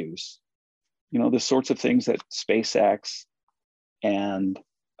reuse, the sorts of things that SpaceX and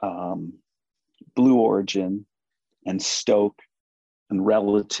Blue Origin and Stoke and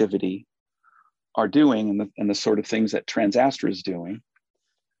Relativity are doing, and the sort of things that Transastra is doing.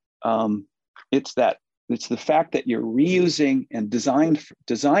 It's the fact that you're reusing and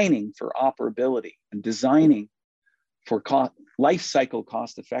designing for operability and designing for life cycle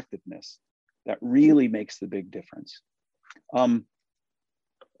cost effectiveness that really makes the big difference.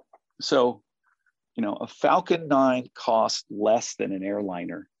 So, a Falcon 9 costs less than an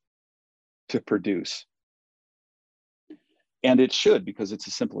airliner to produce. And it should, because it's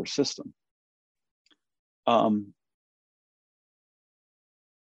a simpler system.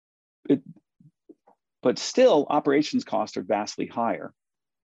 But still, operations costs are vastly higher.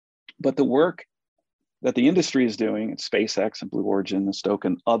 But the work that the industry is doing at SpaceX and Blue Origin and Stoke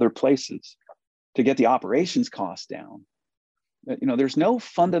and other places to get the operations costs down, there's no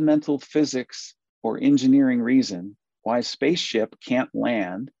fundamental physics or engineering reason why a spaceship can't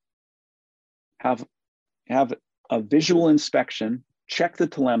land, have a visual inspection, check the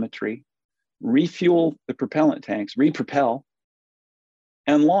telemetry, refuel the propellant tanks, repropel,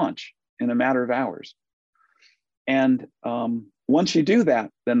 and launch in a matter of hours. And once you do that,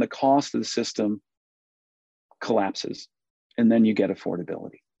 then the cost of the system collapses, and then you get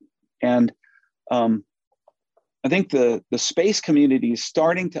affordability. And I think the space community is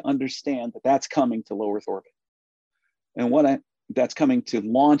starting to understand that that's coming to low Earth orbit, and that's coming to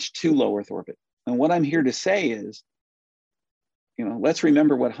launch to low Earth orbit. And what I'm here to say is, let's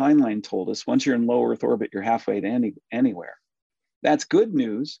remember what Heinlein told us: once you're in low Earth orbit, you're halfway to anywhere. That's good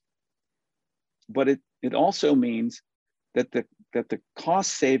news, but it also means that the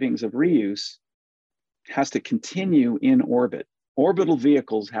cost savings of reuse has to continue in orbit. Orbital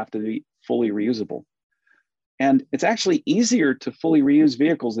vehicles have to be fully reusable. And it's actually easier to fully reuse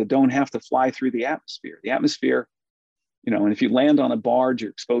vehicles that don't have to fly through the atmosphere. The atmosphere, and if you land on a barge,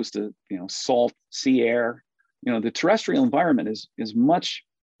 you're exposed to, salt, sea air. The terrestrial environment is much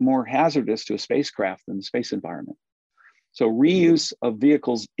more hazardous to a spacecraft than the space environment. So reuse of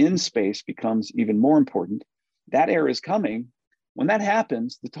vehicles in space becomes even more important. That era is coming. When that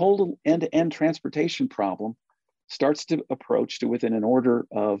happens, the total end-to-end transportation problem starts to approach to within an order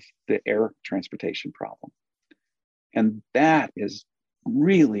of the air transportation problem. And that is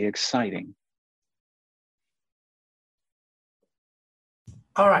really exciting.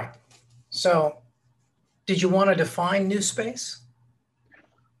 All right. So did you want to define new space?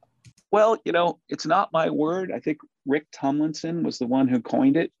 Well, it's not my word. I think Rick Tumlinson was the one who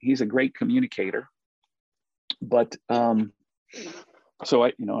coined it. He's a great communicator. But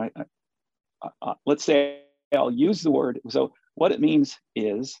so let's say I'll use the word. So what it means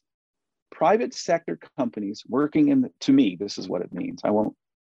is private sector companies working to me, this is what it means. I won't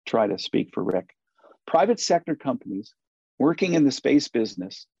try to speak for Rick. Private sector companies working in the space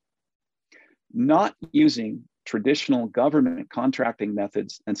business, not using traditional government contracting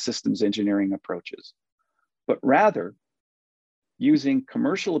methods and systems engineering approaches, but rather using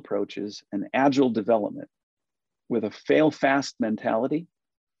commercial approaches and agile development with a fail-fast mentality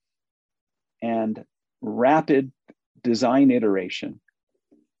and rapid design iteration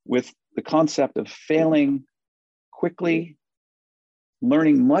with the concept of failing quickly,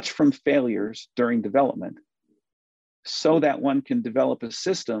 learning much from failures during development, so that one can develop a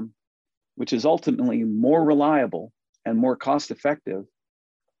system which is ultimately more reliable and more cost-effective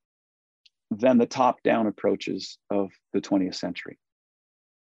than the top-down approaches of the 20th century.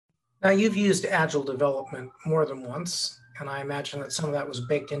 Now, you've used agile development more than once, and I imagine that some of that was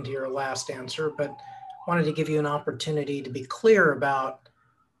baked into your last answer, but wanted to give you an opportunity to be clear about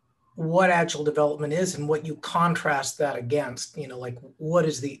what agile development is and what you contrast that against. Like, what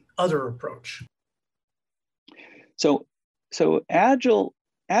is the other approach? So agile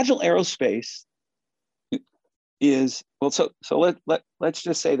aerospace is, well, so let's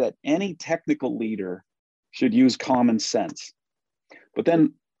just say that any technical leader should use common sense. But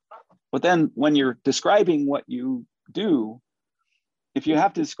then when you're describing what you do, if you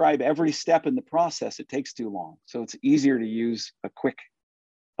have to describe every step in the process, it takes too long. So it's easier to use a quick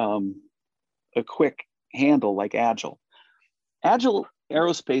handle like agile. Agile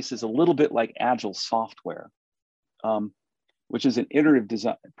aerospace is a little bit like agile software, which is an iterative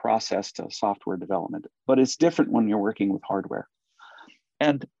design process to software development, but it's different when you're working with hardware.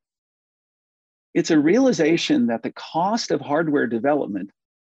 And it's a realization that the cost of hardware development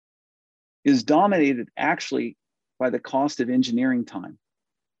is dominated actually by the cost of engineering time.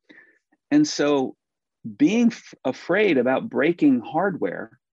 And so being afraid about breaking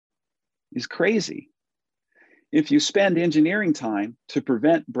hardware is crazy if you spend engineering time to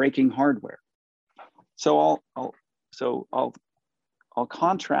prevent breaking hardware. So I'll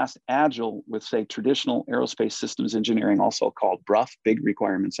contrast agile with, say, traditional aerospace systems engineering, also called BRUF, big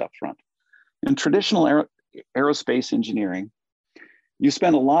requirements up front. In traditional aerospace engineering, you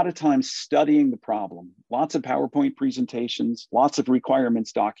spend a lot of time studying the problem, lots of PowerPoint presentations, lots of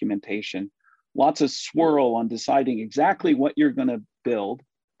requirements documentation, lots of swirl on deciding exactly what you're going to build,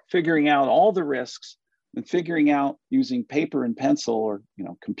 figuring out all the risks, and figuring out using paper and pencil, or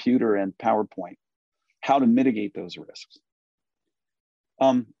computer and PowerPoint, how to mitigate those risks.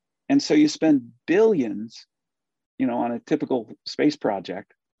 And so you spend billions, on a typical space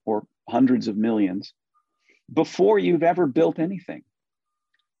project, or hundreds of millions, before you've ever built anything.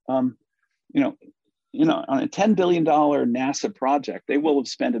 On a $10 billion NASA project, they will have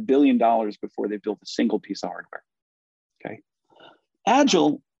spent $1 billion before they built a single piece of hardware. Okay.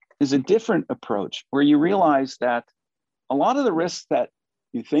 Agile is a different approach where you realize that a lot of the risks that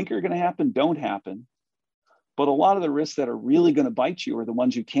you think are going to happen don't happen, but a lot of the risks that are really going to bite you are the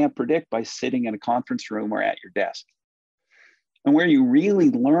ones you can't predict by sitting in a conference room or at your desk. And where you really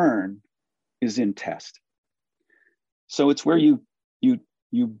learn is in test. So it's where you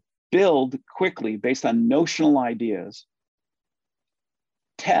build quickly based on notional ideas,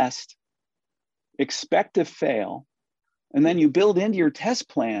 test, expect to fail, and then you build into your test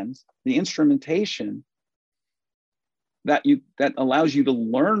plans the instrumentation that allows you to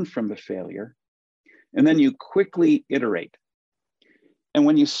learn from the failure, and then you quickly iterate. And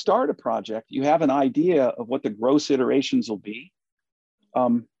when you start a project, you have an idea of what the gross iterations will be.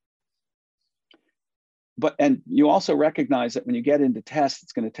 And you also recognize that when you get into test,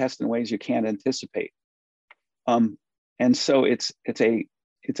 it's going to test in ways you can't anticipate. And so it's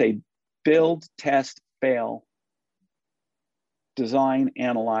a build, test, fail, design,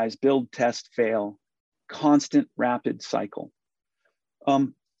 analyze, build, test, fail, constant, rapid cycle. I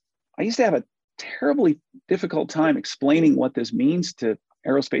used to have a terribly difficult time explaining what this means to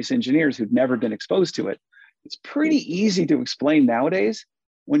aerospace engineers who'd never been exposed to it. It's pretty easy to explain nowadays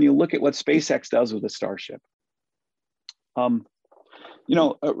when you look at what SpaceX does with a Starship. A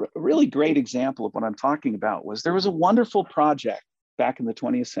really great example of what I'm talking about was there was a wonderful project back in the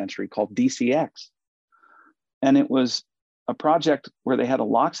 20th century called DCX. And it was a project where they had a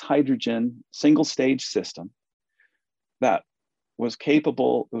LOX hydrogen single stage system that was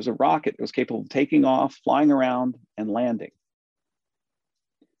capable, it was a rocket that was capable of taking off, flying around, and landing.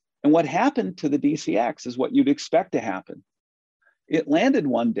 And what happened to the DCX is what you'd expect to happen. It landed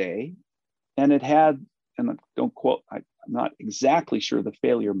one day and it had, and don't quote, I'm not exactly sure the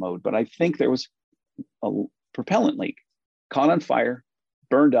failure mode, but I think there was a propellant leak, caught on fire,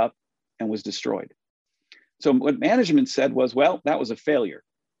 burned up, and was destroyed. So what management said was, well, that was a failure.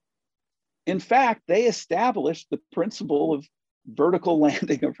 In fact, they established the principle of vertical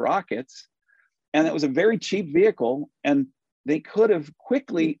landing of rockets, and it was a very cheap vehicle, and they could have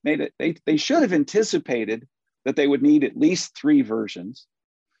quickly made it, they should have anticipated that they would need at least 3 versions,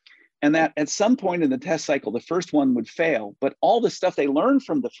 and that at some point in the test cycle, the first one would fail, but all the stuff they learned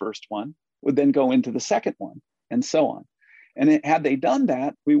from the first one would then go into the second one, and so on. And had they done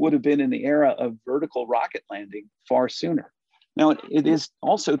that, we would have been in the era of vertical rocket landing far sooner. Now, it is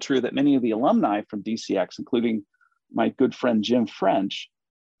also true that many of the alumni from DCX, including my good friend Jim French,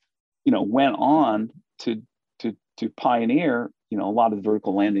 went on to pioneer, a lot of the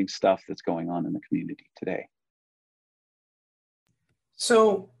vertical landing stuff that's going on in the community today.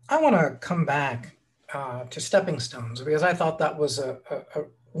 So I want to come back to stepping stones, because I thought that was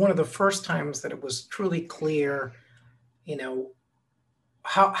one of the first times that it was truly clear,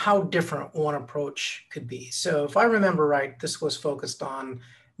 how different one approach could be. So if I remember right, this was focused on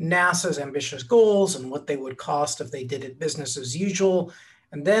NASA's ambitious goals and what they would cost if they did it business as usual,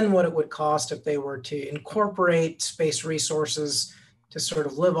 and then what it would cost if they were to incorporate space resources to sort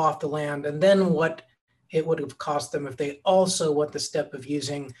of live off the land, and then what it would have cost them if they also went the step of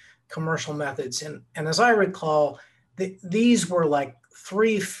using commercial methods. And as I recall, these were like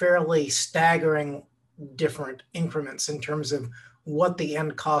three fairly staggering different increments in terms of what the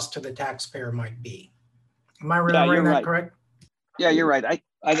end cost to the taxpayer might be. Am I remembering that correct? Yeah, you're right.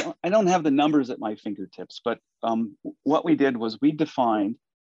 I don't have the numbers at my fingertips, but what we did was we defined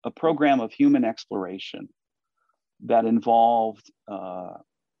a program of human exploration that involved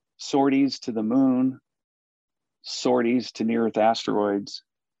sorties to the moon, sorties to near-Earth asteroids,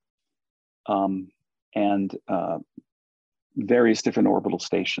 and various different orbital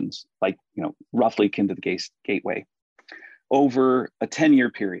stations, like roughly akin to the Gateway, over a 10-year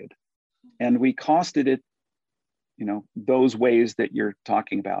period. And we costed it, those ways that you're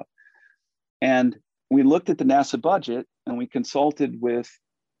talking about. And we looked at the NASA budget and we consulted with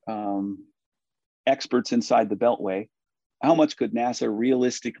experts inside the Beltway. How much could NASA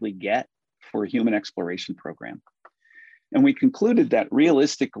realistically get for a human exploration program? And we concluded that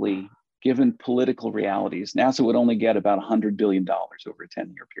realistically, given political realities, NASA would only get about $100 billion over a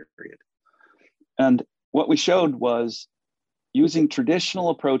 10-year period. And what we showed was, using traditional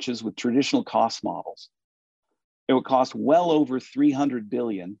approaches with traditional cost models, it would cost well over $300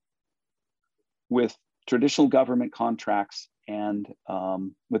 billion with traditional government contracts and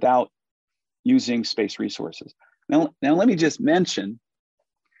without using space resources. Now let me just mention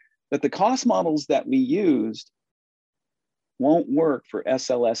that the cost models that we used won't work for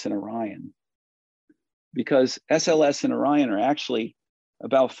SLS and Orion, because SLS and Orion are actually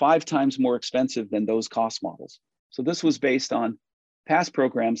about 5 times more expensive than those cost models. So this was based on past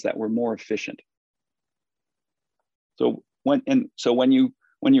programs that were more efficient. So when you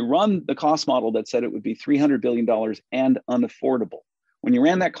run the cost model that said it would be $300 billion and unaffordable, when you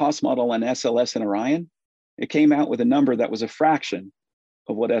ran that cost model on SLS and Orion, it came out with a number that was a fraction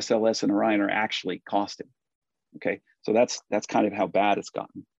of what SLS and Orion are actually costing. Okay, so that's kind of how bad it's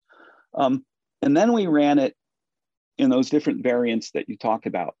gotten. And then we ran it in those different variants that you talked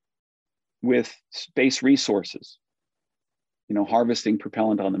about with space resources, harvesting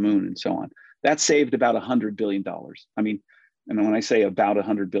propellant on the moon and so on. That saved about $100 billion. I mean, and when I say about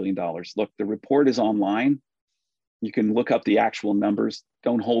 $100 billion, look, the report is online. You can look up the actual numbers.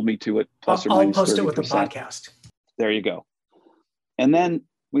 Don't hold me to it. Plus or minus 30%. I'll post it with the podcast. There you go. And then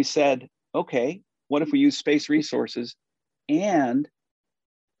we said, okay, what if we use space resources and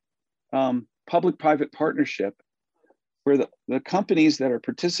public-private partnership, where the companies that are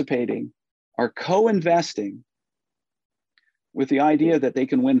participating are co-investing with the idea that they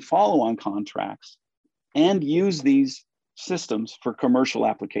can win follow-on contracts and use these systems for commercial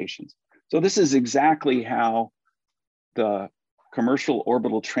applications. So this is exactly how the Commercial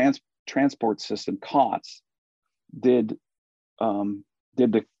Orbital Transport System, COTS, did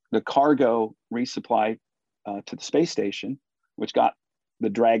the cargo resupply to the space station, which got the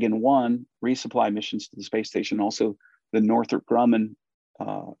Dragon 1 resupply missions to the space station, also the Northrop Grumman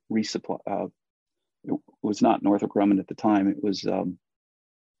resupply. It was not Northrop Grumman at the time. It was, I'm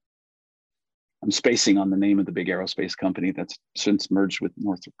spacing on the name of the big aerospace company that's since merged with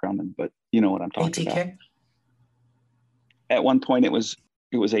Northrop Grumman, but you know what I'm talking ATK? about. At one point it was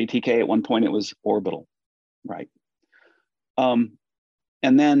ATK, at one point it was Orbital, right? And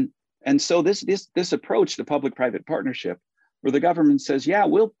so this approach to public-private partnership, where the government says, yeah,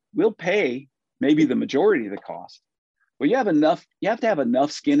 we'll pay maybe the majority of the cost, but you have to have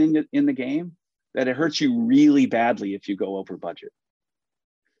enough skin in the game that it hurts you really badly if you go over budget.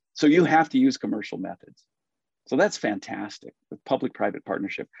 So you have to use commercial methods. So that's fantastic with public-private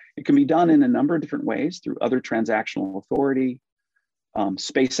partnership. It can be done in a number of different ways, through other transactional authority,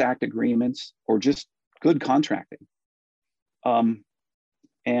 Space Act agreements, or just good contracting. And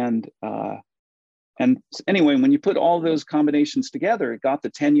anyway, when you put all those combinations together, it got the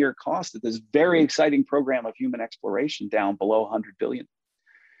 10-year cost of this very exciting program of human exploration down below 100 billion.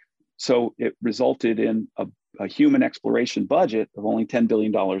 So it resulted in a human exploration budget of only $10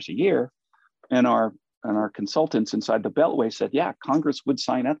 billion a year. And our our consultants inside the Beltway said, yeah, Congress would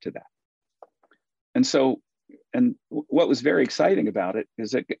sign up to that. And so, and what was very exciting about it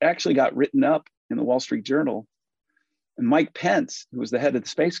is it actually got written up in the Wall Street Journal. And Mike Pence, who was the head of the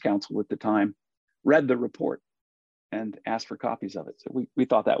Space Council at the time, read the report and asked for copies of it. So we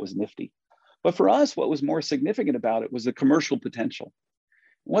thought that was nifty. But for us, what was more significant about it was the commercial potential.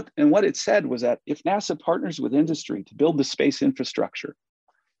 What it said was that if NASA partners with industry to build the space infrastructure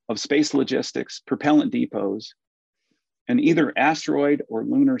of space logistics, propellant depots, and either asteroid or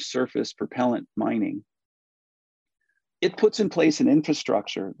lunar surface propellant mining, it puts in place an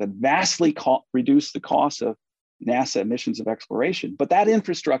infrastructure that vastly reduces the cost of NASA missions of exploration. But that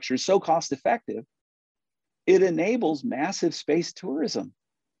infrastructure is so cost effective, it enables massive space tourism,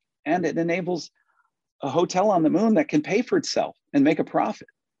 and it enables a hotel on the moon that can pay for itself and make a profit.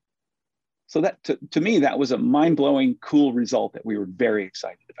 So that, to me, that was a mind-blowing, cool result that we were very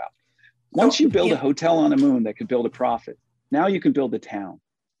excited about. Once you build a hotel on the moon that can build a profit, now you can build a town.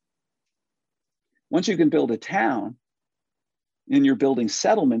 Once you can build a town and you're building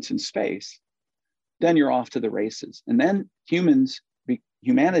settlements in space, then you're off to the races. And then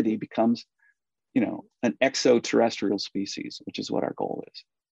humanity becomes, an extraterrestrial species, which is what our goal is.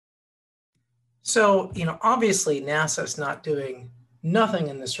 So, obviously NASA is not doing nothing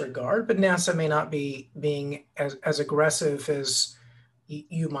in this regard, but NASA may not be being as aggressive as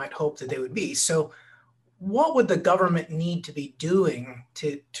you might hope that they would be. So what would the government need to be doing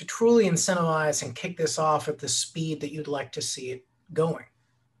to truly incentivize and kick this off at the speed that you'd like to see it going?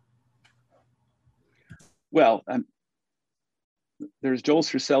 Well, there's Joel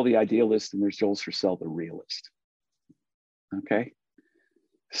Sircel, the idealist, and there's Joel Sircel, the realist. Okay?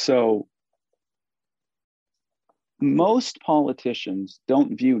 So most politicians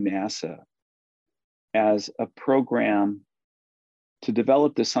don't view NASA as a program to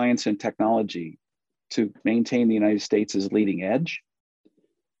develop the science and technology to maintain the United States as leading edge,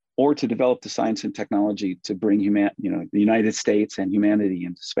 or to develop the science and technology to bring the United States and humanity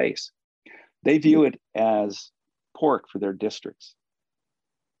into space. They view it as pork for their districts.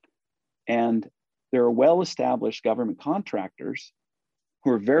 And there are well-established government contractors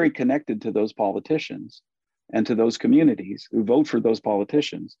who are very connected to those politicians and to those communities who vote for those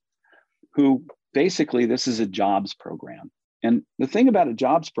politicians, who basically, this is a jobs program. And the thing about a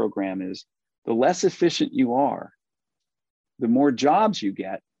jobs program is the less efficient you are, the more jobs you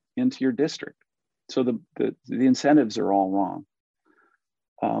get into your district. So the incentives are all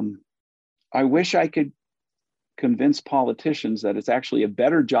wrong. I wish I could convince politicians that it's actually a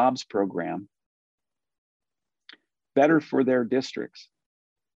better jobs program, better for their districts,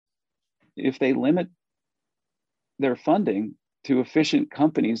 if they limit their funding to efficient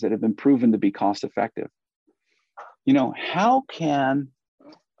companies that have been proven to be cost effective. How can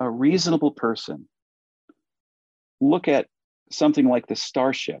a reasonable person look at something like the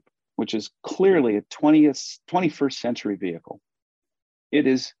Starship, which is clearly a 21st century vehicle? It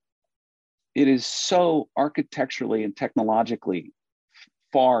is so architecturally and technologically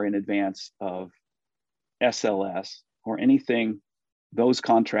far in advance of SLS or anything those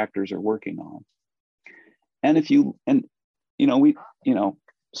contractors are working on. And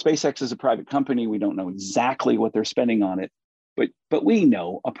SpaceX is a private company. We don't know exactly what they're spending on it, but we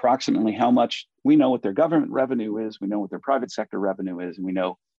know approximately how much. We know what their government revenue is. We know what their private sector revenue is, and we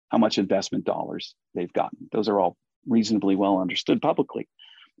know how much investment dollars they've gotten. Those are all reasonably well understood publicly.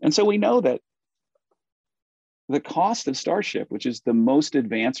 And so we know that the cost of Starship, which is the most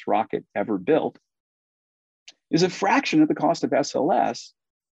advanced rocket ever built, is a fraction of the cost of SLS,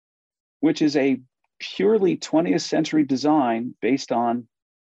 which is a purely 20th century design based on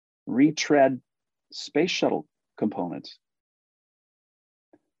retread space shuttle components.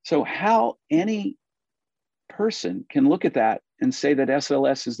 So how any person can look at that and say that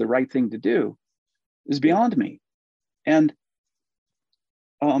SLS is the right thing to do is beyond me. And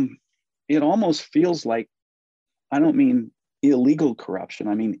it almost feels like, I don't mean illegal corruption,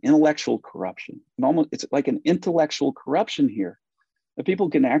 I mean intellectual corruption. It's like an intellectual corruption here, that people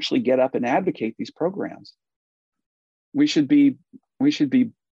can actually get up and advocate these programs. We should be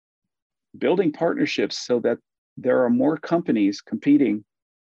building partnerships so that there are more companies competing,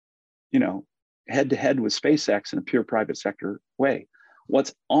 head to head with SpaceX in a pure private sector way.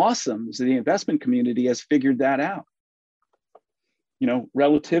 What's awesome is the investment community has figured that out.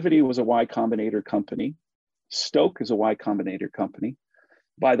 Relativity was a Y Combinator company. Stoke is a Y Combinator company.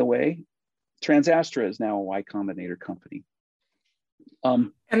 By the way, TransAstra is now a Y Combinator company.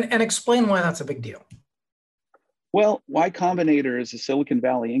 And explain why that's a big deal. Well, Y Combinator is a Silicon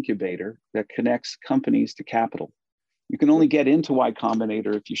Valley incubator that connects companies to capital. You can only get into Y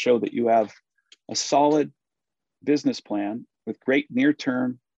Combinator if you show that you have a solid business plan with great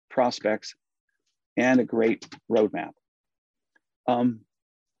near-term prospects and a great roadmap.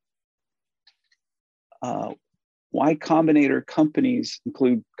 Y Combinator companies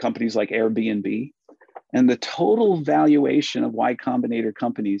include companies like Airbnb, and the total valuation of Y Combinator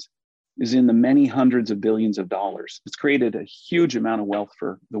companies is in the many hundreds of billions of dollars. It's created a huge amount of wealth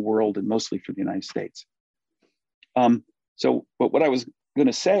for the world and mostly for the United States. But what I was going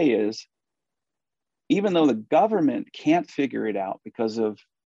to say is, even though the government can't figure it out because of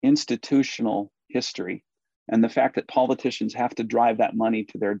institutional history and the fact that politicians have to drive that money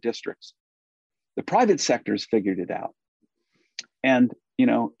to their districts, the private sector's figured it out. And,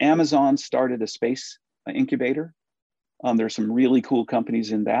 Amazon started a space incubator. There's some really cool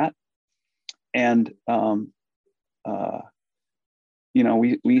companies in that. And,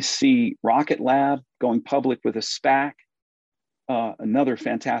 we see Rocket Lab going public with a SPAC, another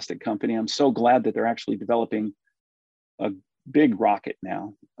fantastic company. I'm so glad that they're actually developing a big rocket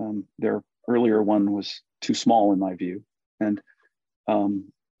now. Their earlier one was too small in my view. And,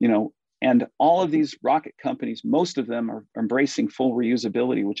 and all of these rocket companies, most of them are embracing full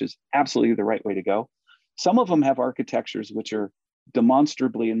reusability, which is absolutely the right way to go. Some of them have architectures which are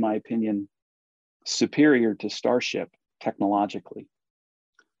demonstrably, in my opinion, superior to Starship technologically.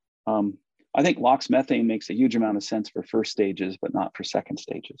 I think LOX methane makes a huge amount of sense for first stages, but not for second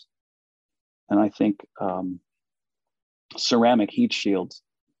stages. And I think ceramic heat shields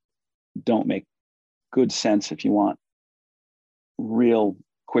don't make good sense if you want real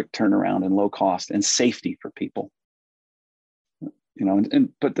quick turnaround and low cost and safety for people.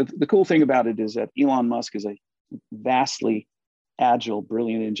 But the cool thing about it is that Elon Musk is a vastly agile,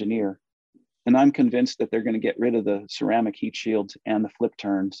 brilliant engineer. And I'm convinced that they're going to get rid of the ceramic heat shields and the flip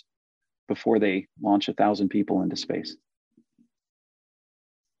turns before they launch 1,000 people into space.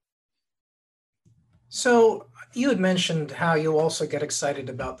 So you had mentioned how you also get excited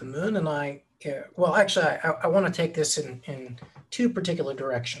about the moon, and I want to take this in two particular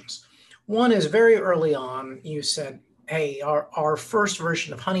directions. One is very early on, you said, hey, our first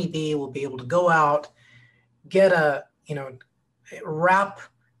version of Honeybee will be able to go out, get wrap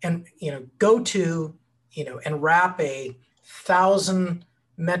and, go to, and wrap 1,000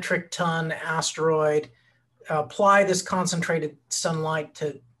 metric ton asteroid, apply this concentrated sunlight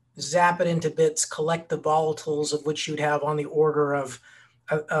to zap it into bits, collect the volatiles of which you'd have on the order of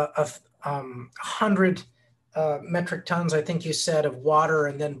 100 metric tons, I think you said, of water,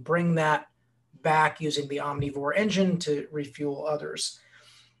 and then bring that back using the Omnivore engine to refuel others.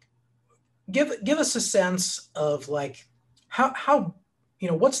 Give us a sense of how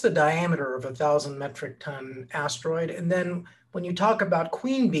what's the diameter of 1,000 metric ton asteroid? And then when you talk about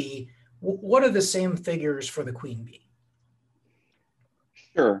Queen Bee, what are the same figures for the Queen Bee?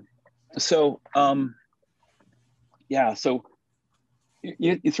 Sure. So, so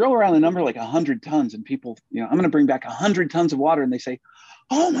you throw around the number like 100 tons and people, I'm going to bring back 100 tons of water, and they say,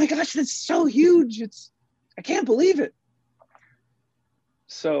 oh my gosh, that's so huge. I can't believe it.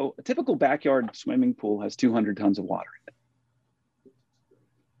 So a typical backyard swimming pool has 200 tons of water in it.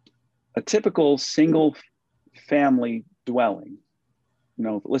 A typical single family dwelling,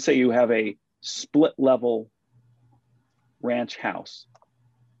 let's say you have a split level ranch house,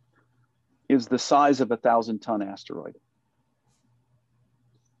 is the size of a 1,000-ton asteroid.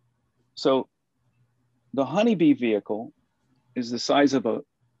 So the Honeybee vehicle is the size of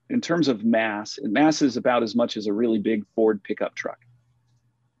in terms of mass, and mass is about as much as a really big Ford pickup truck,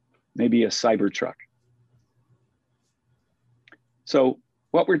 maybe a Cybertruck. So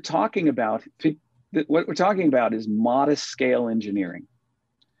what we're talking about is modest scale engineering.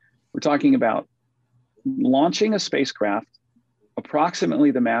 We're talking about launching a spacecraft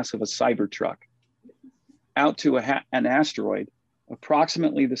approximately the mass of a Cybertruck out to an asteroid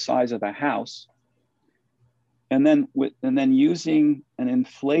approximately the size of a house, and then using an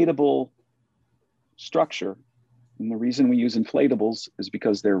inflatable structure. And the reason we use inflatables is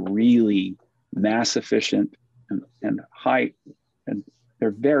because they're really mass efficient and high, and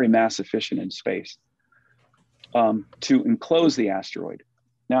they're very mass efficient in space, to enclose the asteroid.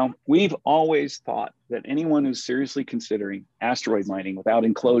 Now, we've always thought that anyone who's seriously considering asteroid mining without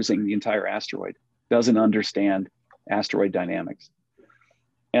enclosing the entire asteroid doesn't understand asteroid dynamics.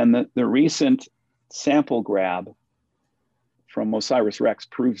 And the recent sample grab from OSIRIS-REx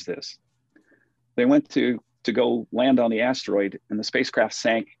proves this. They went to go land on the asteroid, and the spacecraft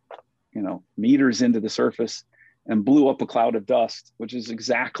sank, meters into the surface and blew up a cloud of dust, which is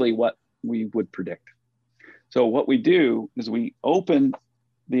exactly what we would predict. So what we do is we open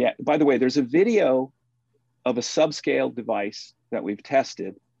by the way, there's a video of a subscale device that we've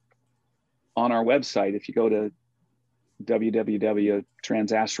tested on our website, if you go to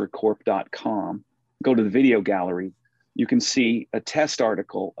www.transastracorp.com, go to the video gallery, you can see a test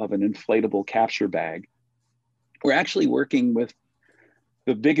article of an inflatable capture bag. We're actually working with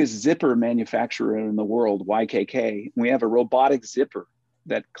the biggest zipper manufacturer in the world, YKK. We have a robotic zipper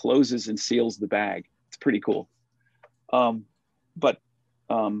that closes and seals the bag. It's pretty cool.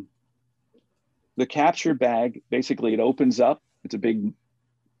 The capture bag, basically it opens up. It's a big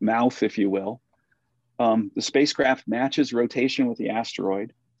mouth, if you will. The spacecraft matches rotation with the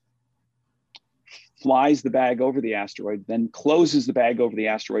asteroid, flies the bag over the asteroid, then closes the bag over the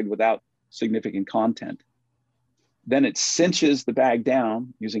asteroid without significant content. Then it cinches the bag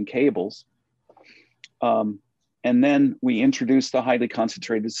down using cables. And then we introduce the highly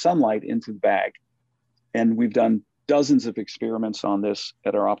concentrated sunlight into the bag. And we've done dozens of experiments on this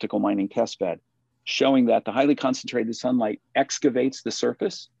at our optical mining testbed, showing that the highly concentrated sunlight excavates the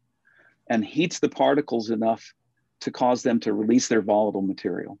surface and heats the particles enough to cause them to release their volatile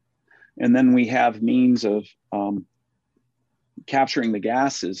material. And then we have means of capturing the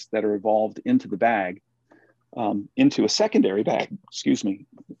gases that are evolved into the bag, into a secondary bag, excuse me.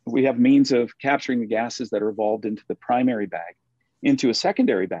 We have means of capturing the gases that are evolved into the primary bag, into a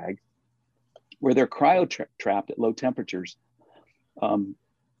secondary bag, where they're cryo-trapped at low temperatures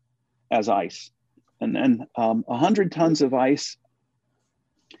as ice. And then 100 tons of ice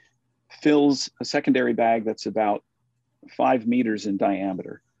fills a secondary bag that's about 5 meters in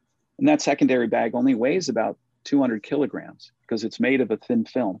diameter. And that secondary bag only weighs about 200 kilograms because it's made of a thin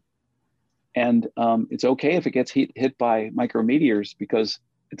film. And it's okay if it gets hit by micrometeors because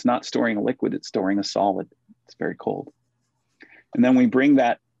it's not storing a liquid, it's storing a solid. It's very cold. And then we bring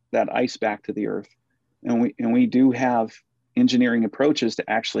that ice back to the Earth. And we do have engineering approaches to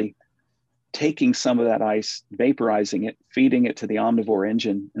actually taking some of that ice, vaporizing it, feeding it to the Omnivore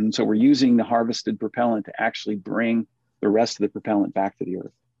engine. And so we're using the harvested propellant to actually bring the rest of the propellant back to the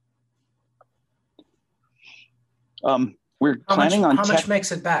Earth. We're planning on— How much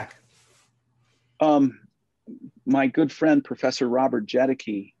makes it back? My good friend, Professor Robert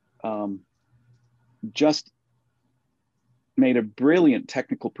Jedicke, just made a brilliant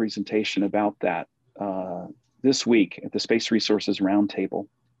technical presentation about that this week at the Space Resources Roundtable,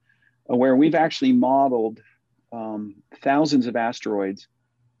 where we've actually modeled thousands of asteroids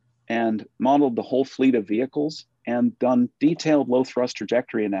and modeled the whole fleet of vehicles and done detailed low thrust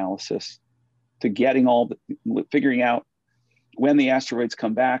trajectory analysis to figuring out when the asteroids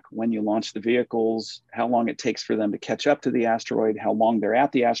come back, when you launch the vehicles, how long it takes for them to catch up to the asteroid, how long they're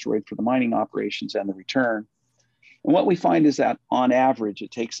at the asteroid for the mining operations and the return. And what we find is that on average,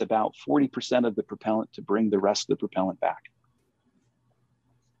 it takes about 40% of the propellant to bring the rest of the propellant back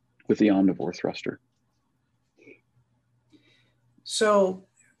with the Omnivore thruster. So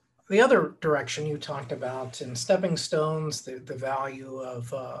the other direction you talked about in Stepping Stones, the value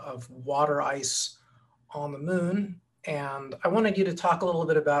of water ice on the moon. And I wanted you to talk a little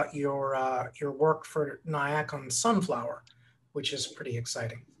bit about your work for NIAC on sunflower, which is pretty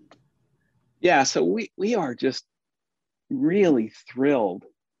exciting. Yeah, so we are just really thrilled.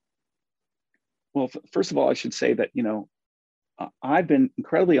 Well, first of all, I should say that, I've been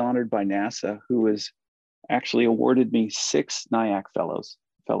incredibly honored by NASA, who has actually awarded me 6 NIAC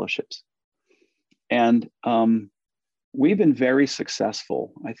fellowships. And we've been very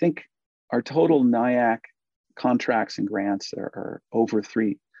successful. I think our total NIAC contracts and grants are over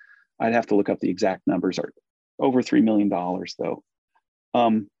I'd have to look up the exact numbers, are over $3 million though.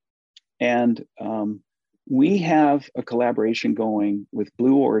 We have a collaboration going with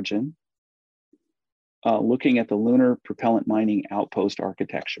Blue Origin, looking at the lunar propellant mining outpost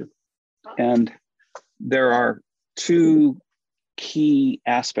architecture. And there are 2 key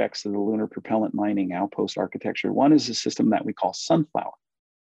aspects of the lunar propellant mining outpost architecture. One is a system that we call Sunflower.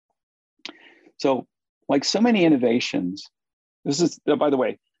 So, like so many innovations, this is, by the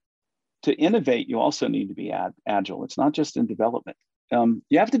way, to innovate, you also need to be agile. It's not just in development.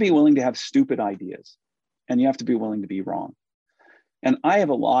 You have to be willing to have stupid ideas, and you have to be willing to be wrong. And I have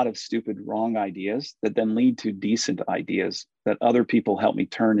a lot of stupid, wrong ideas that then lead to decent ideas that other people help me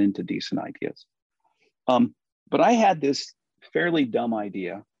turn into decent ideas. But I had this fairly dumb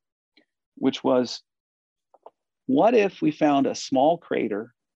idea, which was, what if we found a small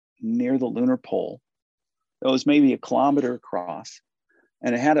crater near the lunar pole that was maybe 1 kilometer across,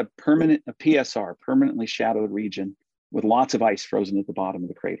 and it had a PSR, permanently shadowed region, with lots of ice frozen at the bottom of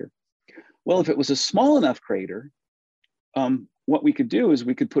the crater. Well, if it was a small enough crater, what we could do is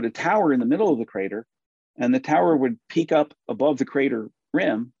we could put a tower in the middle of the crater, and the tower would peak up above the crater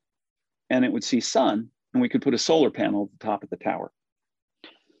rim, and it would see sun, and we could put a solar panel at the top of the tower.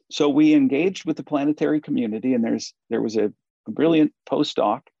 So we engaged with the planetary community, and there was a brilliant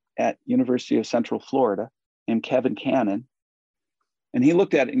postdoc at University of Central Florida named Kevin Cannon. And he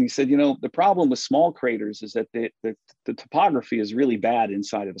looked at it and he said, the problem with small craters is that the topography is really bad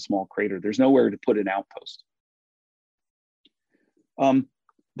inside of a small crater. There's nowhere to put an outpost.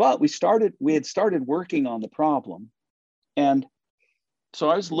 But we had started working on the problem. And so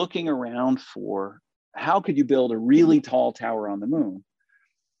I was looking around for how could you build a really tall tower on the moon?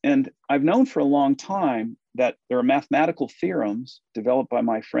 And I've known for a long time that there are mathematical theorems developed by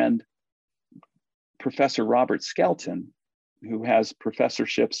my friend, Professor Robert Skelton, who has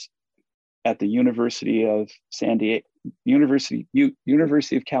professorships at the University of University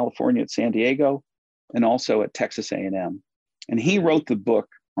of California at San Diego, and also at Texas A&M. And he wrote the book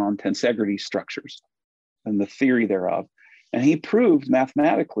on tensegrity structures and the theory thereof. And he proved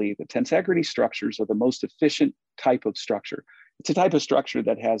mathematically that tensegrity structures are the most efficient type of structure. It's a type of structure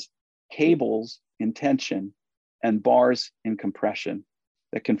that has cables in tension and bars in compression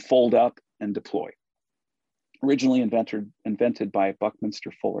that can fold up and deploy. Originally invented by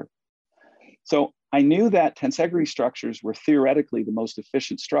Buckminster Fuller. So I knew that tensegrity structures were theoretically the most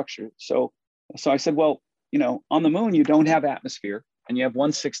efficient structure. So I said, well, on the moon, you don't have atmosphere and you have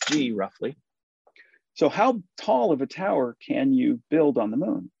 1/6 G roughly. So how tall of a tower can you build on the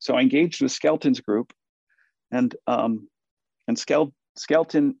moon? So I engaged with Skelton's group, and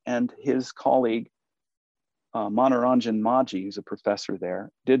Skelton and his colleague, Manoranjan Maji, who's a professor there,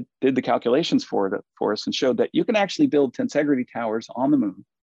 did the calculations for us and showed that you can actually build tensegrity towers on the moon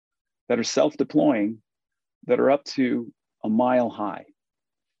that are self-deploying, that are up to 1 mile high.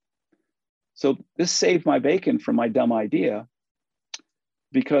 So this saved my bacon from my dumb idea,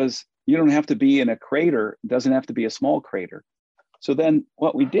 because you don't have to be in a crater. It doesn't have to be a small crater. So then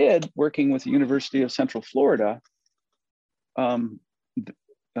what we did, working with the University of Central Florida,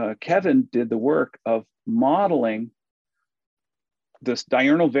 Kevin did the work of modeling this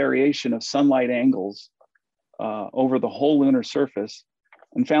diurnal variation of sunlight angles over the whole lunar surface,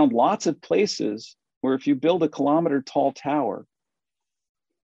 and found lots of places where if you build a kilometer tall tower,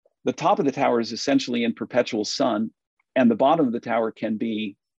 the top of the tower is essentially in perpetual sun, and the bottom of the tower can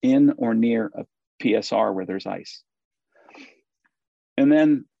be in or near a PSR where there's ice. And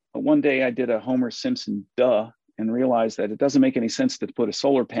then one day I did a Homer Simpson and realized that it doesn't make any sense to put a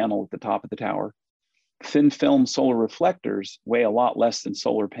solar panel at the top of the tower. Thin film solar reflectors weigh a lot less than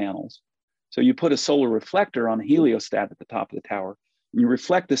solar panels. So you put a solar reflector on a heliostat at the top of the tower, and you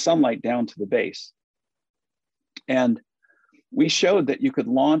reflect the sunlight down to the base. And we showed that you could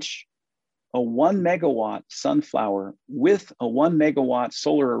launch a 1 megawatt sunflower with a 1 megawatt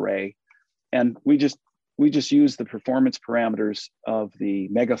solar array. And we just used the performance parameters of the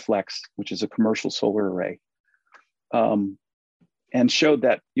Megaflex, which is a commercial solar array, and showed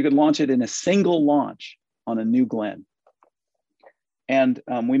that you could launch it in a single launch on a New Glenn. And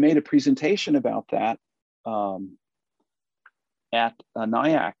we made a presentation about that at a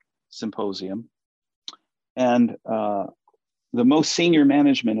NIAC symposium. And the most senior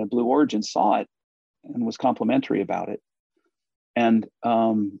management at Blue Origin saw it and was complimentary about it. And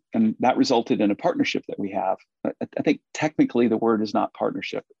that resulted in a partnership that we have. I think technically the word is not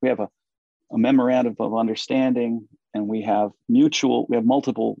partnership. We have a memorandum of understanding, and we have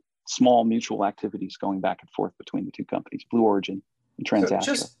multiple small mutual activities going back and forth between the two companies, Blue Origin and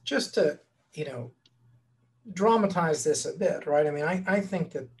Transastra. So just to, dramatize this a bit, right? I mean, I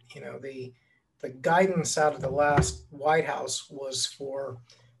think that, the guidance out of the last White House was for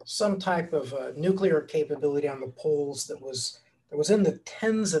some type of nuclear capability on the poles that was in the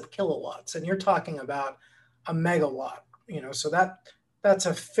tens of kilowatts, and you're talking about a megawatt. So that's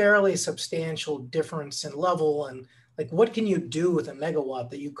a fairly substantial difference in level. And like, what can you do with a megawatt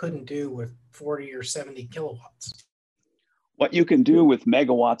that you couldn't do with 40 or 70 kilowatts? What you can do with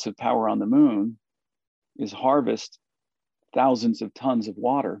megawatts of power on the moon is harvest thousands of tons of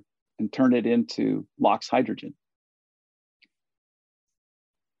water and turn it into LOX hydrogen.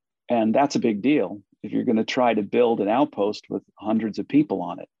 And that's a big deal if you're going to try to build an outpost with hundreds of people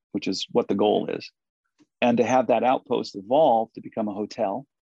on it, which is what the goal is. And to have that outpost evolve to become a hotel,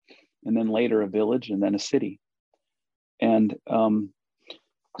 and then later a village, and then a city. And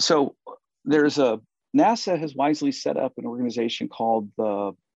so NASA has wisely set up an organization called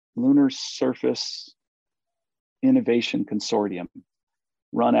the Lunar Surface Innovation Consortium,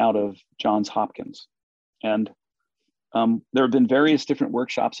 run out of Johns Hopkins. And there have been various different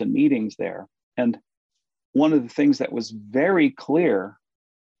workshops and meetings there. And one of the things that was very clear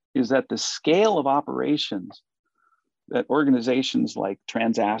is that the scale of operations that organizations like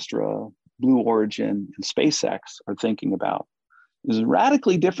Transastra, Blue Origin, and SpaceX are thinking about is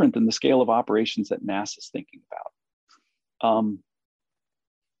radically different than the scale of operations that NASA's thinking about.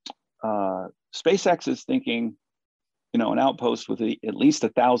 SpaceX is thinking, an outpost with at least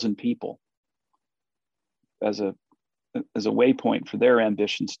 1,000 people as a waypoint for their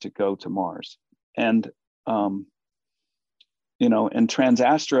ambitions to go to Mars. And and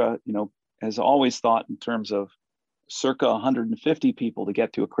Transastra, has always thought in terms of circa 150 people to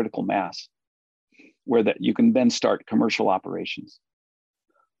get to a critical mass, where that you can then start commercial operations,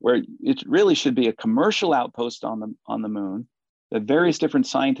 where it really should be a commercial outpost on the moon that various different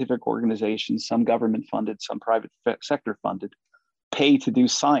scientific organizations, some government funded, some private sector funded, pay to do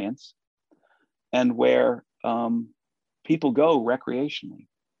science, and where people go recreationally.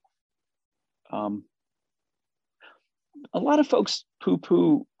 A lot of folks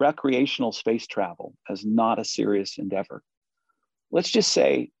poo-poo recreational space travel as not a serious endeavor. Let's just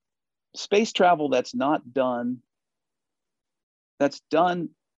say space travel that's done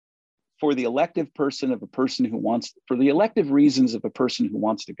for the elective reasons of a person who wants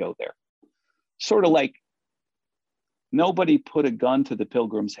to go there. Sort of like nobody put a gun to the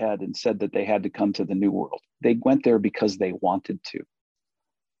pilgrim's head and said that they had to come to the New World. They went there because they wanted to.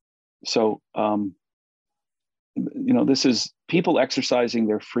 So, this is people exercising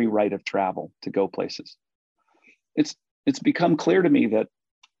their free right of travel to go places. It's become clear to me that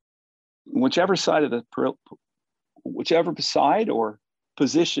whichever side or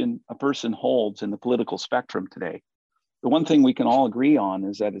position a person holds in the political spectrum today, the one thing we can all agree on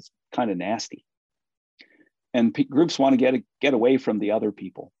is that it's kind of nasty. And groups want to get away from the other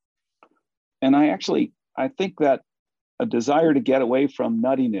people. And I think that a desire to get away from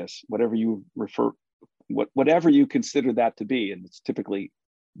nuttiness, whatever you consider that to be, and it's typically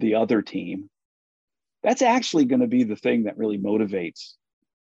the other team, that's actually going to be the thing that really motivates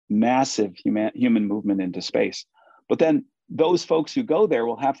massive human movement into space. But then those folks who go there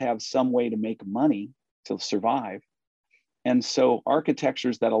will have to have some way to make money to survive. And so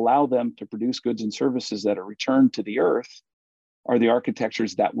architectures that allow them to produce goods and services that are returned to the Earth are the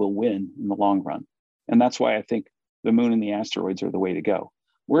architectures that will win in the long run. And that's why I think the moon and the asteroids are the way to go.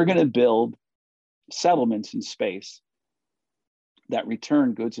 We're going to build settlements in space that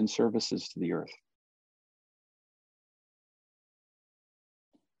return goods and services to the Earth.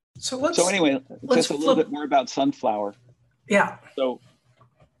 So anyway, just a little bit more about Sunflower. Yeah.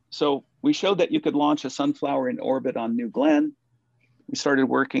 So we showed that you could launch a Sunflower in orbit on New Glenn. We started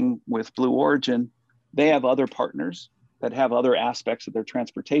working with Blue Origin. They have other partners that have other aspects of their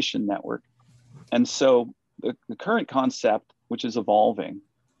transportation network. And so the current concept, which is evolving,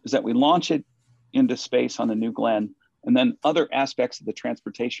 is that we launch it into space on the New Glenn, and then other aspects of the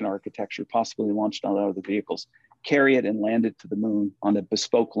transportation architecture, possibly launched on other vehicles, carry it and land it to the moon on a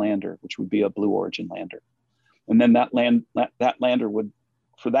bespoke lander, which would be a Blue Origin lander. And then that lander would,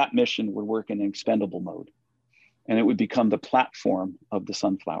 for that mission, would work in an expendable mode, and it would become the platform of the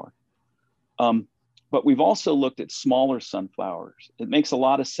Sunflower. But we've also looked at smaller Sunflowers. It makes a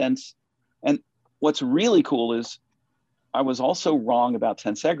lot of sense. And what's really cool is I was also wrong about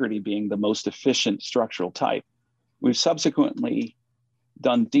tensegrity being the most efficient structural type. We've subsequently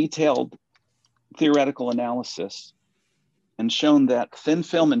done detailed theoretical analysis and shown that thin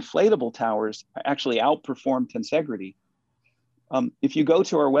film inflatable towers actually outperform tensegrity. If you go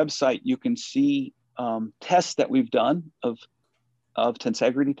to our website, you can see tests that we've done of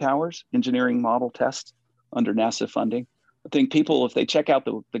tensegrity towers, engineering model tests under NASA funding. I think people, if they check out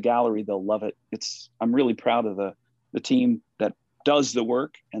the gallery, they'll love it. I'm really proud of the team that does the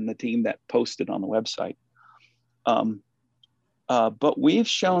work and the team that posted on the website. But we've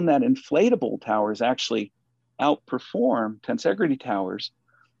shown that inflatable towers actually outperform tensegrity towers,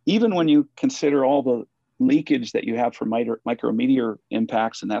 even when you consider all the leakage that you have from micrometeor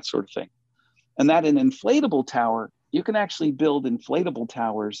impacts and that sort of thing. And that an inflatable tower, you can actually build inflatable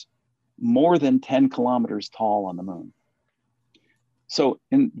towers more than 10 kilometers tall on the moon. So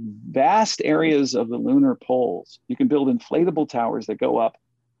in vast areas of the lunar poles, you can build inflatable towers that go up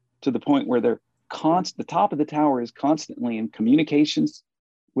to the point where the top of the tower is constantly in communications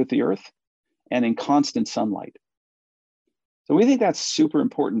with the Earth and in constant sunlight. So we think that's super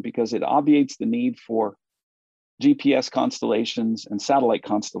important because it obviates the need for GPS constellations and satellite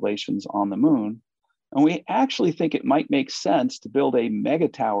constellations on the moon. And we actually think it might make sense to build a mega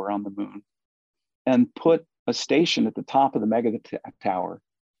tower on the moon and put a station at the top of the mega tower.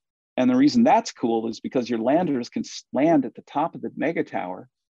 And the reason that's cool is because your landers can land at the top of the mega tower,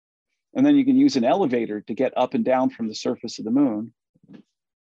 and then you can use an elevator to get up and down from the surface of the moon.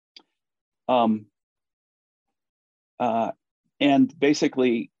 And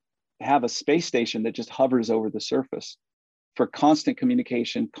basically have a space station that just hovers over the surface for constant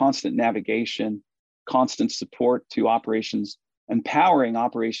communication, constant navigation, constant support to operations, and powering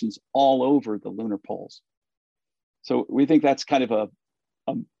operations all over the lunar poles. So we think that's kind of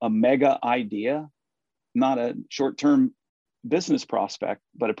a mega idea, not a short-term business prospect,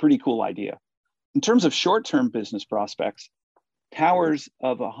 but a pretty cool idea. In terms of short-term business prospects, towers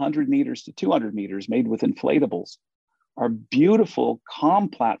of 100 meters to 200 meters made with inflatables are beautiful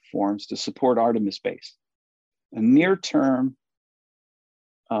comm platforms to support Artemis base. A near-term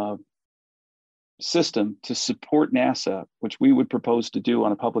system to support NASA, which we would propose to do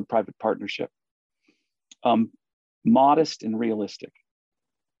on a public-private partnership. Modest and realistic.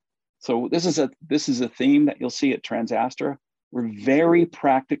 So this is a theme that you'll see at TransAstra. We're very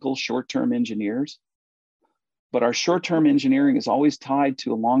practical short-term engineers, but our short-term engineering is always tied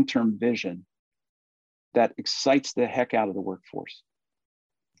to a long-term vision that excites the heck out of the workforce.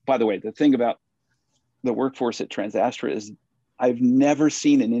 By the way, the thing about the workforce at TransAstra is I've never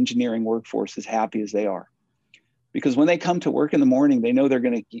seen an engineering workforce as happy as they are. Because when they come to work in the morning, they know they're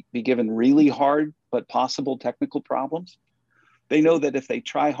going to be given really hard but possible technical problems. They know that if they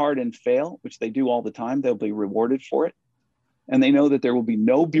try hard and fail, which they do all the time, they'll be rewarded for it. And they know that there will be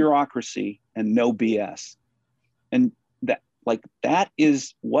no bureaucracy and no BS. And that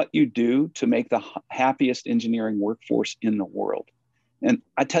is what you do to make the happiest engineering workforce in the world. And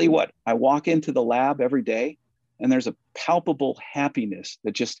I tell you what, I walk into the lab every day and there's a palpable happiness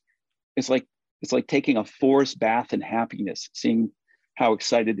that just, it's like taking a forest bath in happiness, seeing how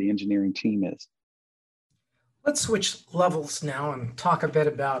excited the engineering team is. Let's switch levels now and talk a bit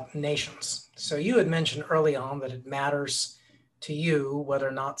about nations. So you had mentioned early on that it matters to you whether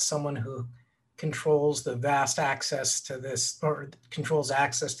or not someone who controls the vast access to this, or controls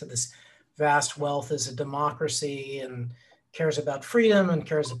access to this vast wealth, is a democracy and cares about freedom and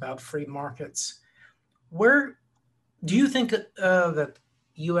cares about free markets. Where do you think that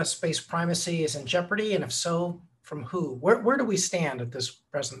U.S. space primacy is in jeopardy? And if so, from who? Where do we stand at this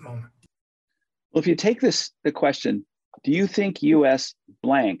present moment? Well, if you take the question, do you think U.S.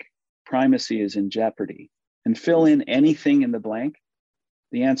 blank primacy is in jeopardy, and fill in anything in the blank,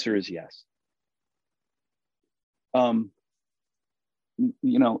 the answer is yes. For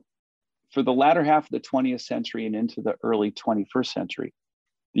the latter half of the 20th century and into the early 21st century,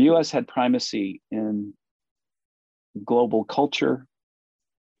 the U.S. had primacy in global culture,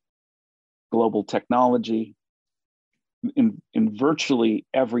 global technology, in virtually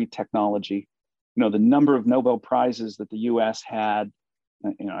every technology. The number of Nobel Prizes that the U.S. had,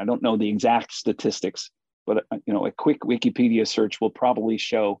 I don't know the exact statistics, but a quick Wikipedia search will probably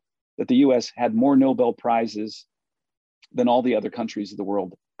show that the U.S. had more Nobel Prizes than all the other countries of the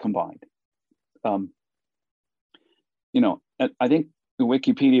world combined. I think the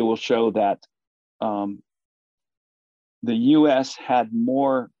Wikipedia will show that the U.S. had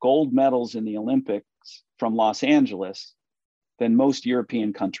more gold medals in the Olympics from Los Angeles than most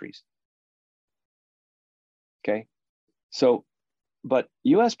European countries. Okay, so, but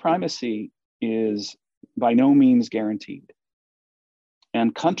U.S. primacy is by no means guaranteed.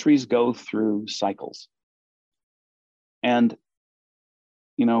 And countries go through cycles. And,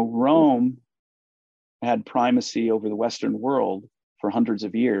 Rome had primacy over the Western world for hundreds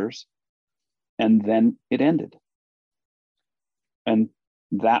of years, and then it ended. And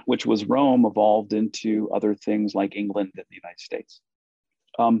that which was Rome evolved into other things like England and the United States.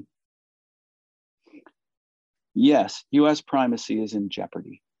 Yes, US primacy is in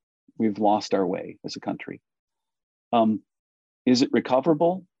jeopardy. We've lost our way as a country. Is it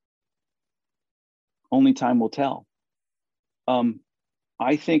recoverable? Only time will tell.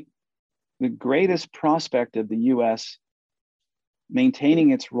 I think the greatest prospect of the US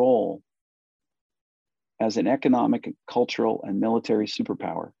maintaining its role as an economic, cultural, and military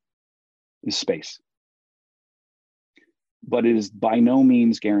superpower is space. But it is by no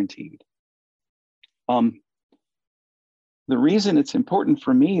means guaranteed. The reason it's important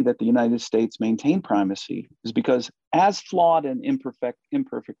for me that the United States maintain primacy is because, as flawed and imperfect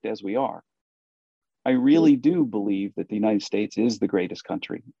as we are, I really do believe that the United States is the greatest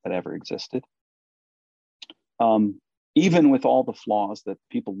country that ever existed. Even with all the flaws that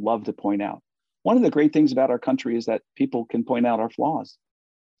people love to point out. One of the great things about our country is that people can point out our flaws.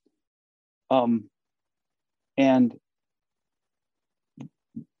 And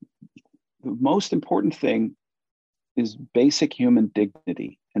the most important thing is basic human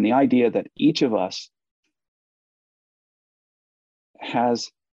dignity, and the idea that each of us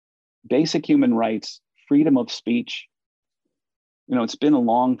has basic human rights, freedom of speech. It's been a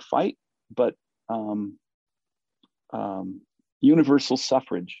long fight, but universal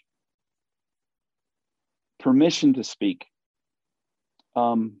suffrage, permission to speak,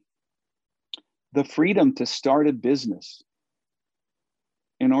 the freedom to start a business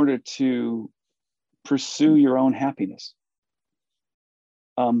in order to pursue your own happiness.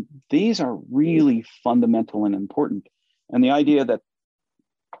 These are really fundamental and important. And the idea that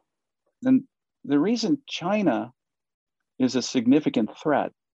then the reason China is a significant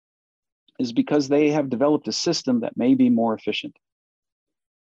threat is because they have developed a system that may be more efficient,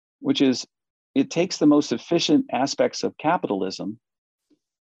 which is it takes the most efficient aspects of capitalism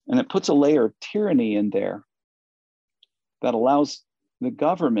and it puts a layer of tyranny in there that allows the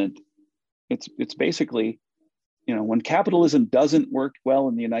government, it's basically, you know, when capitalism doesn't work well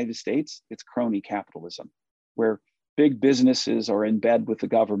in the United States, it's crony capitalism, where big businesses are in bed with the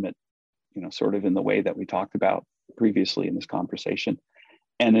government, you know, sort of in the way that we talked about previously in this conversation,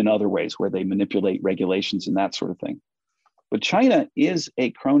 and in other ways where they manipulate regulations and that sort of thing. But China is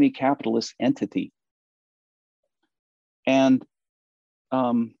a crony capitalist entity. And,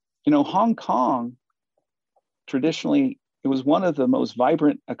 you know, Hong Kong, traditionally, it was one of the most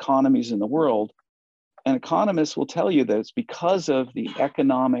vibrant economies in the world. And economists will tell you that it's because of the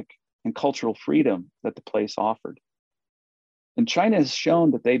economic and cultural freedom that the place offered. And China has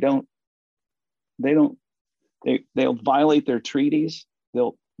shown that they'll violate their treaties.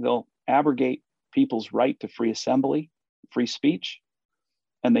 They'll abrogate people's right to free assembly, free speech,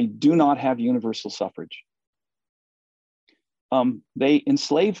 and they do not have universal suffrage. They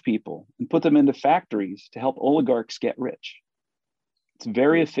enslave people and put them into factories to help oligarchs get rich. It's a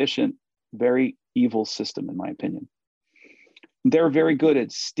very efficient, very evil system, in my opinion. They're very good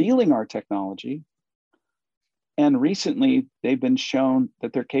at stealing our technology. And recently, they've been shown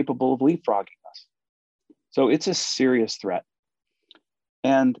that they're capable of leapfrogging us. So it's a serious threat.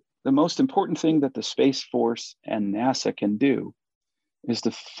 And the most important thing that the Space Force and NASA can do is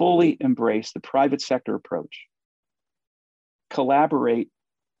to fully embrace the private sector approach, collaborate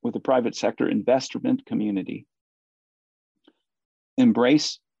with the private sector investment community,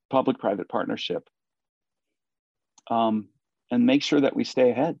 embrace public-private partnership, and make sure that we stay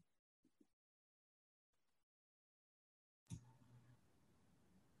ahead.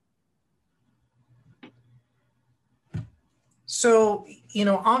 So, you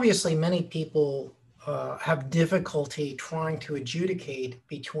know, obviously many people have difficulty trying to adjudicate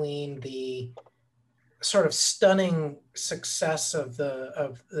between the sort of stunning success of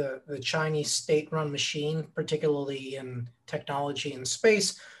the Chinese state-run machine, particularly in technology and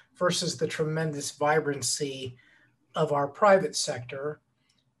space, versus the tremendous vibrancy of our private sector.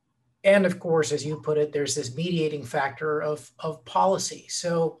 And of course, as you put it, there's this mediating factor of policy.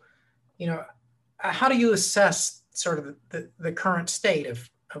 So, you know, how do you assess sort of the current state of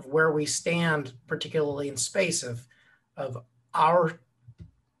where we stand, particularly in space, of our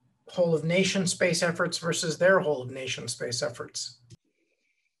whole of nation space efforts versus their whole of nation space efforts?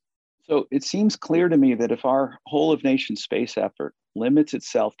 So it seems clear to me that if our whole of nation space effort limits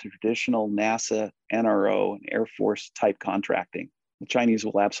itself to traditional NASA, NRO, and Air Force type contracting, the Chinese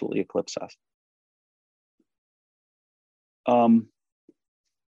will absolutely eclipse us.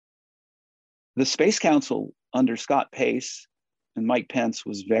 The Space Council under Scott Pace and Mike Pence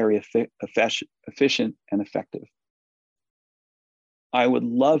was very efficient and effective. I would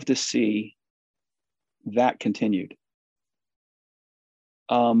love to see that continued.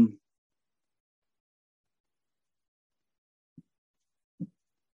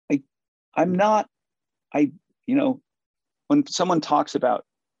 You know, when someone talks about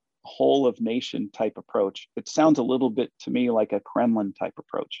whole of nation type approach, it sounds a little bit to me like a Kremlin type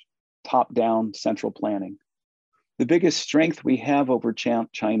approach, top-down central planning. The biggest strength we have over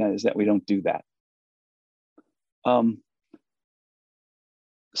China is that we don't do that.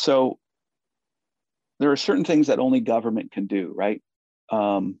 So there are certain things that only government can do, right?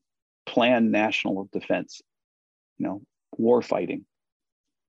 Plan national defense, you know, war fighting,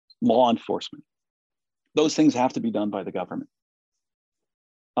 law enforcement. Those things have to be done by the government.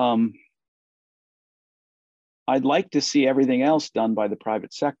 I'd like to see everything else done by the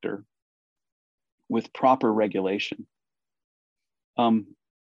private sector with proper regulation.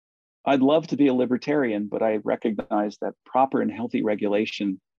 I'd love to be a libertarian, but I recognize that proper and healthy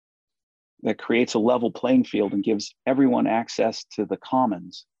regulation that creates a level playing field and gives everyone access to the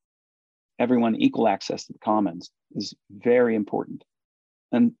commons, everyone equal access to the commons, is very important.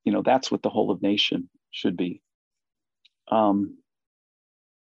 And you know, that's what the whole of nation should be.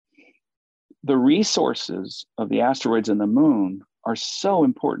 The resources of the asteroids and the moon are so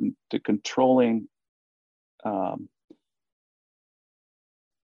important to controlling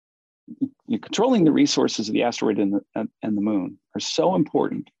controlling the resources of the asteroid and the moon are so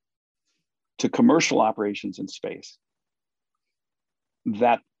important to commercial operations in space.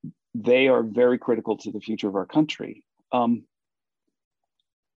 that they are very critical to the future of our country. The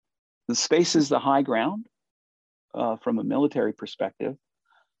space is the high ground from a military perspective.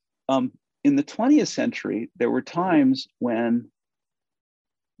 In the 20th century, there were times when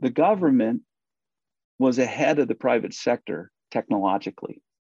the government was ahead of the private sector technologically,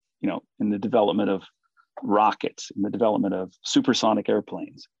 in the development of rockets, in the development of supersonic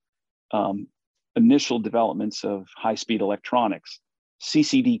airplanes, initial developments of high-speed electronics,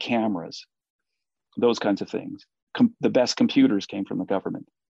 CCD cameras, those kinds of things. The best computers came from the government.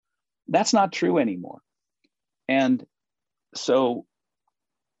 That's not true anymore. And so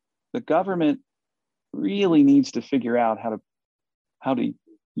the government really needs to figure out how to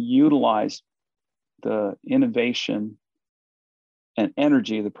utilize the innovation and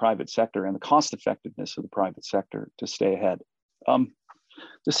energy of the private sector and the cost effectiveness of the private sector to stay ahead.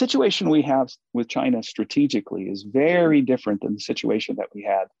 The situation we have with China strategically is very different than the situation that we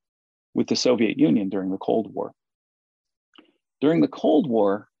had with the Soviet Union during the Cold War. During the Cold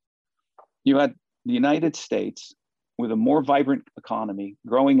War, you had the United States with a more vibrant economy,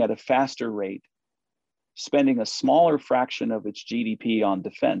 growing at a faster rate, spending a smaller fraction of its GDP on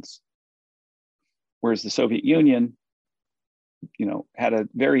defense, whereas the Soviet Union, had a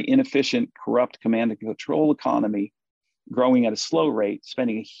very inefficient, corrupt command and control economy, growing at a slow rate,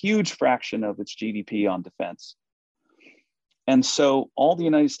 spending a huge fraction of its GDP on defense. And so all the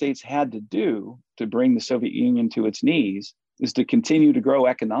United States had to do to bring the Soviet Union to its knees is to continue to grow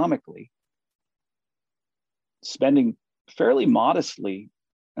economically, spending fairly modestly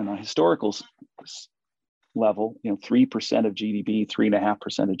on a historical level, 3% of GDP,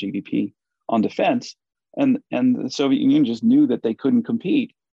 3.5% of GDP on defense. And the Soviet Union just knew that they couldn't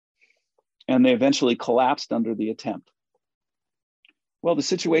compete. And they eventually collapsed under the attempt. Well, the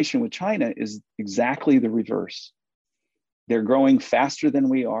situation with China is exactly the reverse. They're growing faster than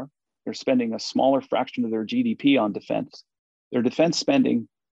we are. They're spending a smaller fraction of their GDP on defense. Their defense spending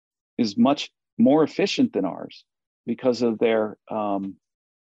is much more efficient than ours because of their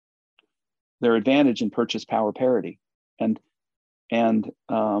advantage in purchase power parity.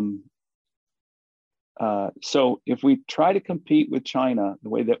 So if we try to compete with China the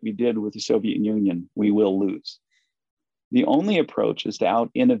way that we did with the Soviet Union, we will lose. The only approach is to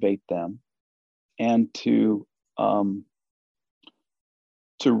out-innovate them and to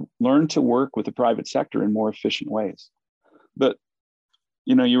learn to work with the private sector in more efficient ways. But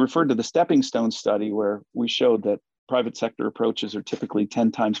you referred to the Stepping Stone study where we showed that private sector approaches are typically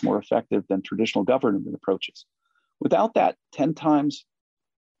 10 times more effective than traditional government approaches. Without that 10 times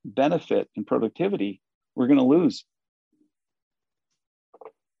benefit in productivity, we're going to lose.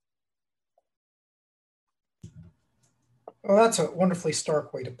 Well, that's a wonderfully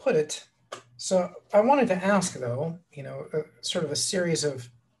stark way to put it. So I wanted to ask, though, sort of a series of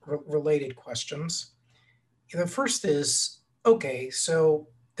related questions. The first is, okay, so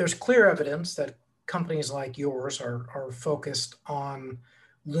there's clear evidence that companies like yours are focused on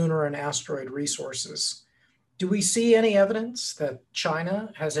lunar and asteroid resources. Do we see any evidence that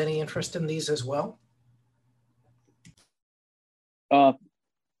China has any interest in these as well?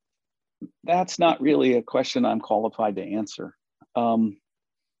 That's not really a question I'm qualified to answer.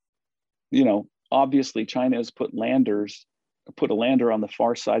 Obviously China has put a lander on the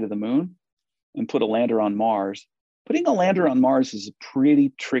far side of the moon and put a lander on Mars. Putting a lander on Mars is a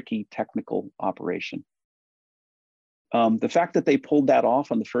pretty tricky technical operation. The fact that they pulled that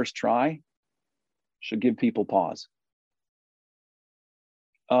off on the first try should give people pause.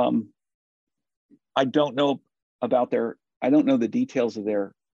 I don't know the details of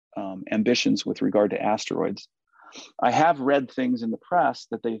their ambitions with regard to asteroids. I have read things in the press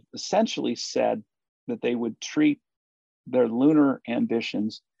that they essentially said that they would treat their lunar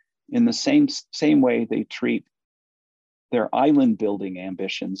ambitions in the same way they treat their island building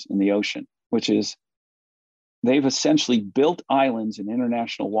ambitions in the ocean, which is they've essentially built islands in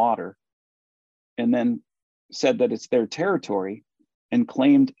international water and then said that it's their territory and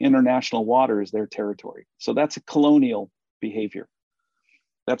claimed international water as their territory. So that's a colonial behavior.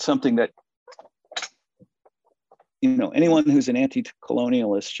 That's something that, anyone who's an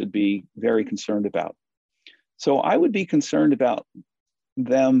anti-colonialist should be very concerned about. So I would be concerned about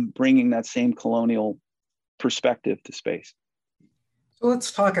them bringing that same colonial perspective to space. So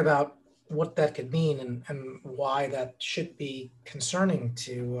let's talk about what that could mean and why that should be concerning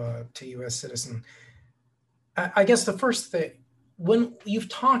to U.S. citizen. I guess the first thing, when you've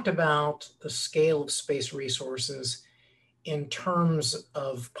talked about the scale of space resources in terms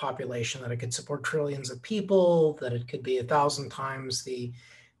of population, that it could support trillions of people, that it could be 1,000 times the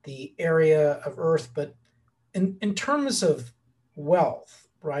area of Earth, but in terms of wealth,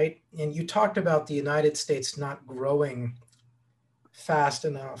 right? And you talked about the United States not growing fast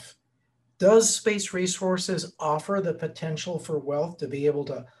enough. Does space resources offer the potential for wealth to be able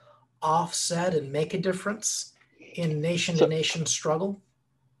to offset and make a difference in nation to nation struggle?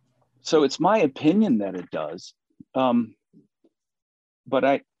 So it's my opinion that it does.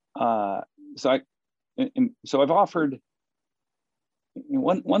 But so I've offered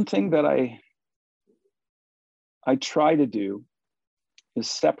one thing that I try to do is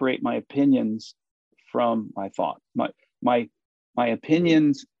separate my opinions from my thought. My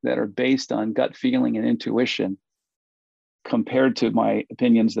opinions that are based on gut feeling and intuition compared to my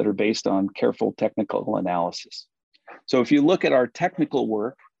opinions that are based on careful technical analysis. So if you look at our technical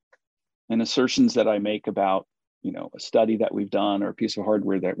work and assertions that I make about, a study that we've done or a piece of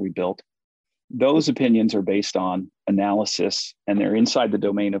hardware that we built, those opinions are based on analysis and they're inside the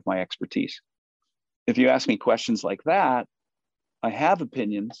domain of my expertise. If you ask me questions like that, I have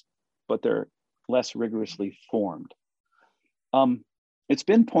opinions, but they're less rigorously formed. It's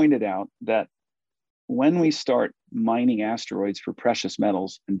been pointed out that when we start mining asteroids for precious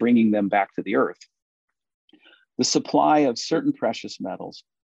metals and bringing them back to the Earth, the supply of certain precious metals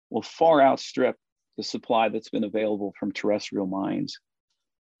will far outstrip the supply that's been available from terrestrial mines.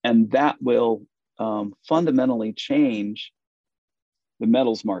 And that will fundamentally change the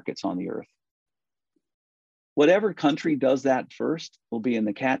metals markets on the Earth. Whatever country does that first will be in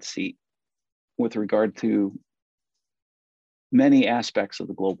the cat seat with regard to many aspects of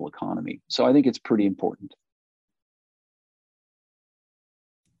the global economy. So I think it's pretty important.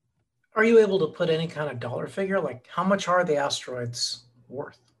 Are you able to put any kind of dollar figure? Like, how much are the asteroids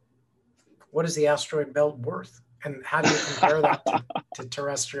worth? What is the asteroid belt worth? And how do you compare that to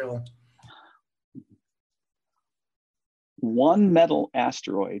terrestrial? One metal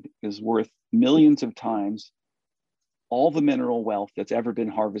asteroid is worth millions of times all the mineral wealth that's ever been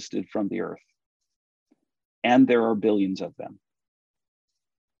harvested from the Earth. And there are billions of them.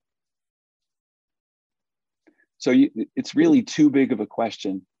 So it's really too big of a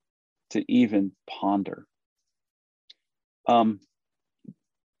question to even ponder.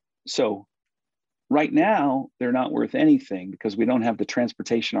 So right now, they're not worth anything because we don't have the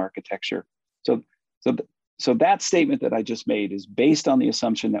transportation architecture. So that statement that I just made is based on the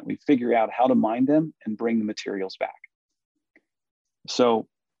assumption that we figure out how to mine them and bring the materials back. So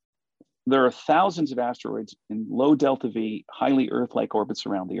there are thousands of asteroids in low delta V, highly Earth-like orbits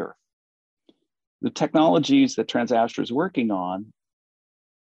around the Earth. The technologies that TransAstra is working on,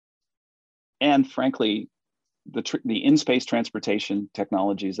 and frankly, the in-space transportation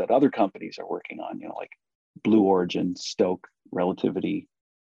technologies that other companies are working on, like Blue Origin, Stoke, Relativity,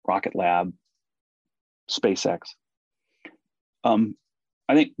 Rocket Lab, SpaceX.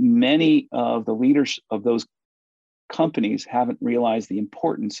 I think many of the leaders of those companies haven't realized the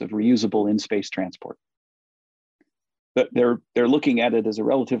importance of reusable in-space transport. But they're looking at it as a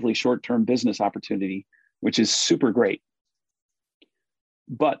relatively short-term business opportunity, which is super great.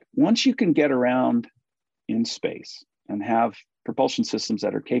 But once you can get around in space and have propulsion systems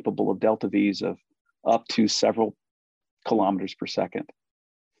that are capable of delta Vs of up to several kilometers per second,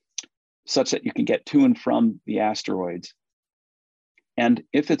 such that you can get to and from the asteroids. And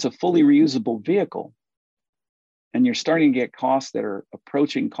if it's a fully reusable vehicle, and you're starting to get costs that are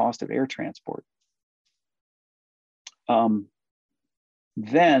approaching cost of air transport,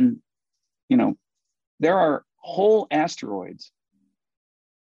 then, there are whole asteroids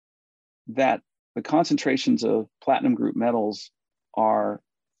that the concentrations of platinum group metals are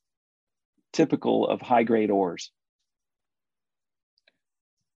typical of high-grade ores.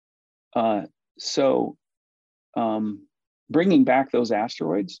 So bringing back those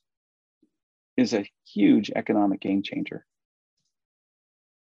asteroids is a huge economic game changer.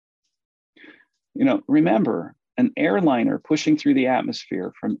 Remember, an airliner pushing through the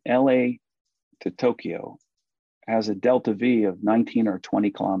atmosphere from LA to Tokyo has a delta V of 19 or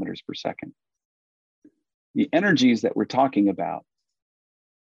 20 kilometers per second. The energies that we're talking about,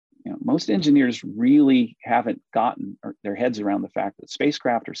 most engineers really haven't gotten their heads around the fact that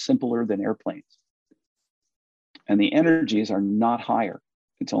spacecraft are simpler than airplanes. And the energies are not higher.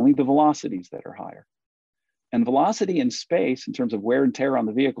 It's only the velocities that are higher. And velocity in space, in terms of wear and tear on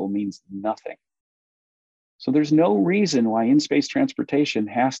the vehicle, means nothing. So there's no reason why in-space transportation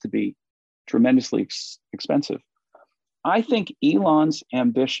has to be tremendously expensive. I think Elon's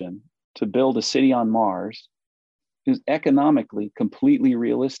ambition to build a city on Mars is economically completely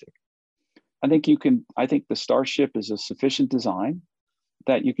realistic. I think the Starship is a sufficient design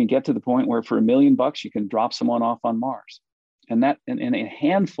that you can get to the point where for $1 million, you can drop someone off on Mars. And that in a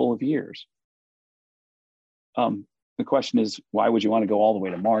handful of years. The the question is, why would you want to go all the way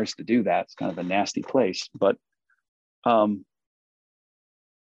to Mars to do that? It's kind of a nasty place. But if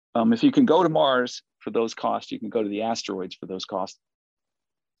you can go to Mars for those costs, you can go to the asteroids for those costs.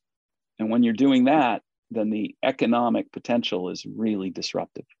 And when you're doing that, then the economic potential is really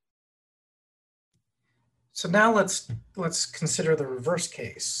disruptive. So now let's consider the reverse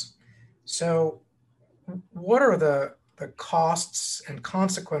case. So what are the costs and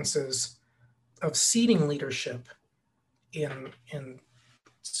consequences of ceding leadership in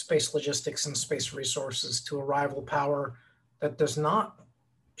space logistics and space resources to a rival power that does not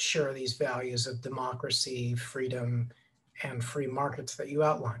share these values of democracy, freedom, and free markets that you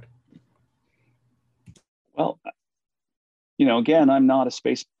outlined? Well, again,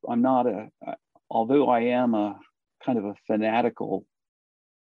 although I am a kind of a fanatical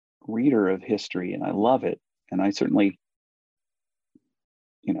reader of history and I love it, and I certainly,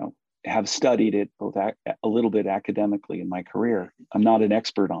 have studied it both a little bit academically in my career. I'm not an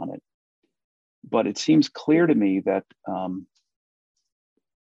expert on it, but it seems clear to me that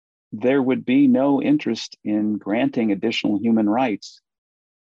there would be no interest in granting additional human rights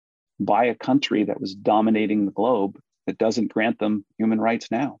by a country that was dominating the globe that doesn't grant them human rights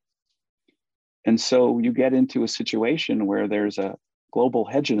now. And so you get into a situation where there's a global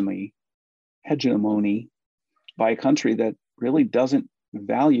hegemony by a country that really doesn't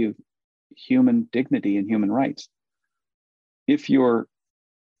value human dignity and human rights. If you're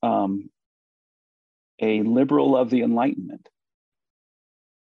a liberal of the Enlightenment,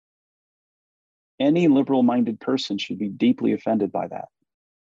 any liberal-minded person should be deeply offended by that.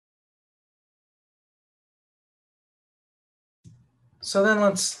 So then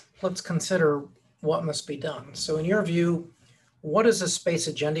let's consider what must be done. So in your view, what is a space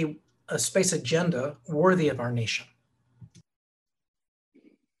agenda worthy of our nation?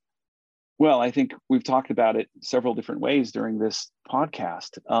 Well, I think we've talked about it several different ways during this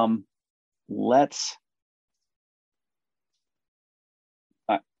podcast.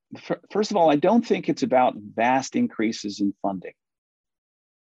 First of all, I don't think it's about vast increases in funding.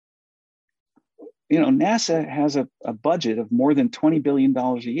 NASA has a budget of more than $20 billion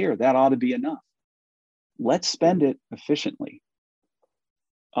a year. That ought to be enough. Let's spend it efficiently.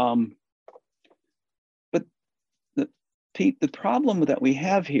 But Pete, the problem that we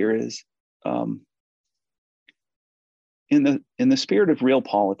have here is in the spirit of real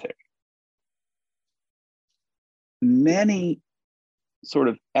politics, many sort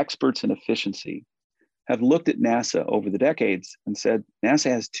of experts in efficiency have looked at NASA over the decades and said, NASA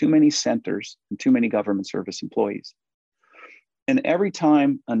has too many centers and too many government service employees. And every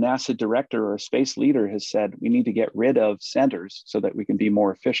time a NASA director or a space leader has said, we need to get rid of centers so that we can be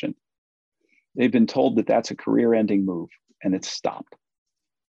more efficient, they've been told that that's a career-ending move, and it's stopped.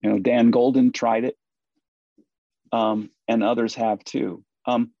 Dan Golden tried it, and others have too.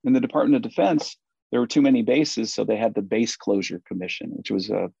 In the Department of Defense, there were too many bases, so they had the Base Closure Commission, which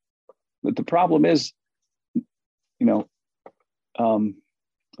was but the problem is, the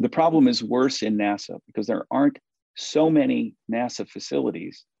problem is worse in NASA because there aren't so many NASA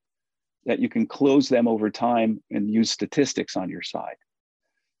facilities that you can close them over time and use statistics on your side.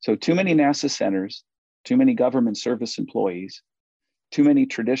 So too many NASA centers, too many government service employees, too many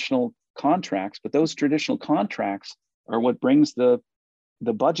traditional contracts, but those traditional contracts are what brings the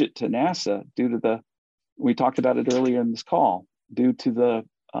budget to NASA due to we talked about it earlier in this call, due to the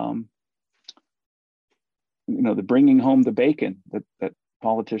bringing home the bacon that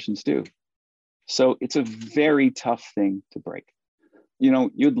politicians do. So it's a very tough thing to break.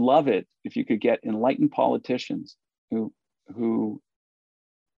 You'd love it if you could get enlightened politicians who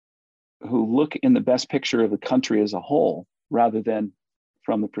look in the best picture of the country as a whole, rather than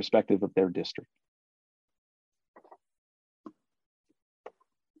from the perspective of their district.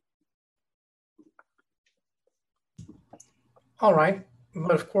 All right.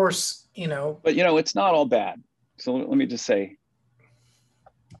 But of course, But it's not all bad. So let me just say,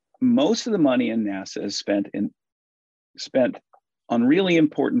 most of the money in NASA is spent on really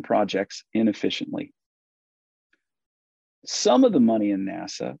important projects inefficiently. Some of the money in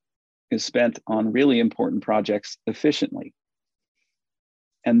NASA is spent on really important projects efficiently.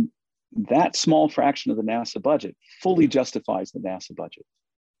 And that small fraction of the NASA budget fully justifies the NASA budget.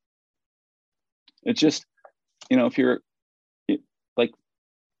 It's just, if you're like,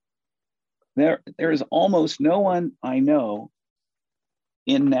 there is almost no one I know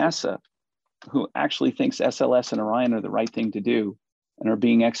in NASA who actually thinks SLS and Orion are the right thing to do and are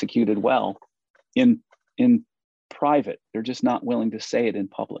being executed well in private. They're just not willing to say it in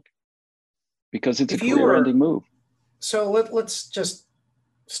public because it's a career-ending move. So let's just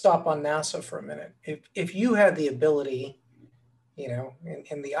stop on NASA for a minute. If you had the ability,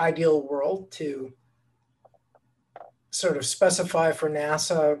 in the ideal world, to sort of specify for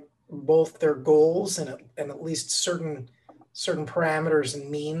NASA both their goals and at least certain parameters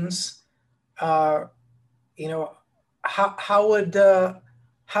and means, how would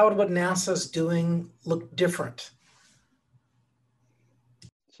what NASA's doing look different?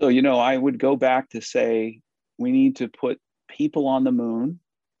 So, I would go back to say we need to put people on the moon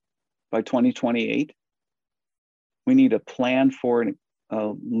by 2028. We need a plan for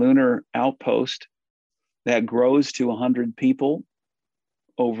a lunar outpost that grows to 100 people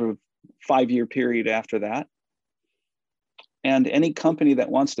over a 5-year period after that. And any company that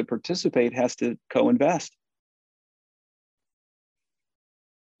wants to participate has to co-invest.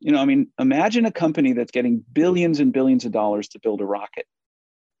 Imagine a company that's getting billions and billions of dollars to build a rocket,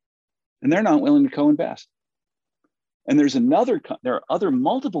 and they're not willing to co-invest. And there are other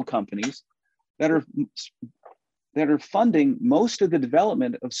multiple companies that are funding most of the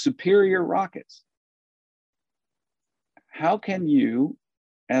development of superior rockets. How can you,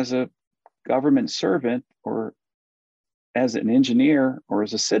 as a government servant or as an engineer or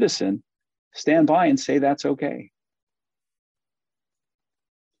as a citizen, stand by and say that's okay?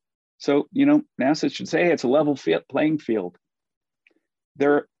 So, NASA should say it's a level playing field.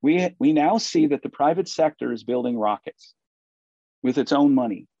 We now see that the private sector is building rockets with its own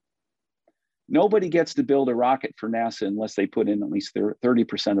money. Nobody gets to build a rocket for NASA unless they put in at least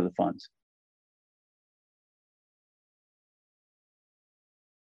 30% of the funds.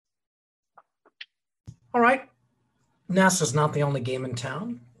 All right. NASA's not the only game in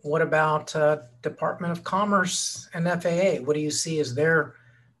town. What about Department of Commerce and FAA? What do you see as their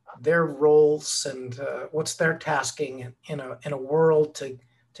roles, and what's their tasking in a world to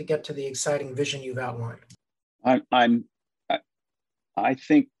get to the exciting vision you've outlined? My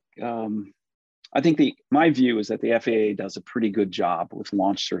view is that the FAA does a pretty good job with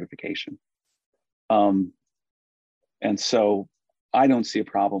launch certification. And so I don't see a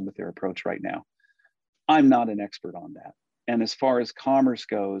problem with their approach right now. I'm not an expert on that. And as far as commerce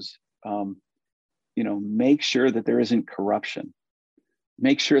goes, make sure that there isn't corruption.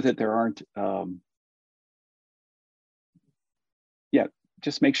 Make sure that there aren't,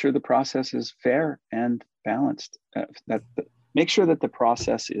 just make sure the process is fair and balanced. Make sure that the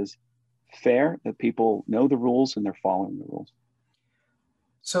process is fair, that people know the rules and they're following the rules.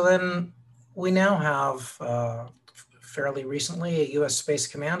 So then we now have fairly recently a U.S. Space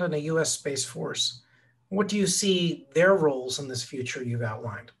Command and a U.S. Space Force. What do you see their roles in this future you've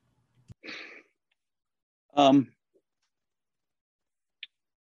outlined?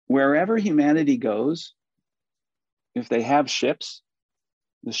 Wherever humanity goes, if they have ships,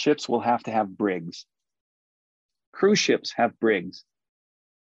 the ships will have to have brigs. Cruise ships have brigs.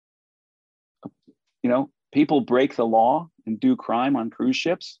 People break the law and do crime on cruise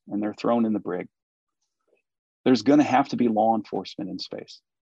ships, and they're thrown in the brig. There's going to have to be law enforcement in space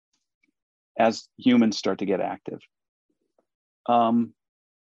as humans start to get active.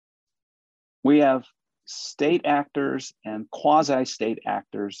 We have state actors and quasi-state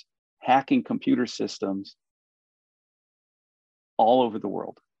actors hacking computer systems all over the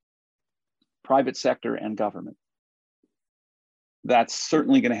world, private sector and government. That's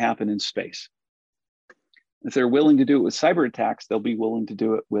certainly going to happen in space. If they're willing to do it with cyber attacks, they'll be willing to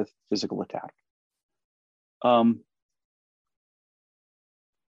do it with physical attack.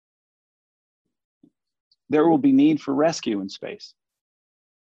 There will be need for rescue in space.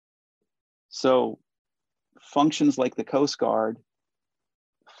 So functions like the Coast Guard,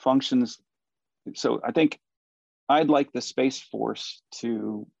 so I think I'd like the Space Force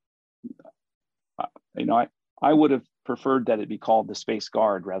to, I would have preferred that it be called the Space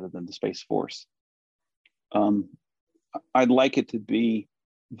Guard rather than the Space Force. I'd like it to be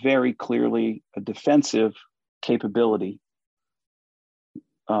very clearly a defensive capability,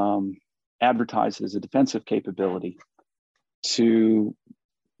 advertised as a defensive capability, to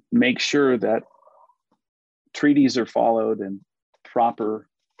make sure that treaties are followed and proper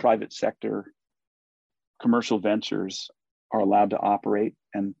private sector commercial ventures are allowed to operate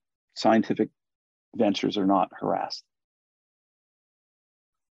and scientific ventures are not harassed.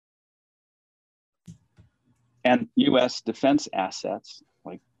 And US defense assets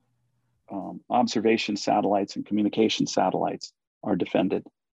like observation satellites and communication satellites are defended.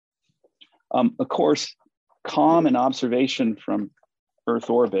 Of course, comm and observation from Earth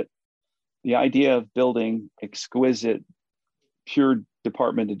orbit, the idea of building exquisite, pure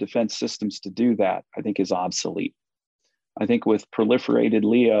Department of Defense systems to do that, I think is obsolete. I think with proliferated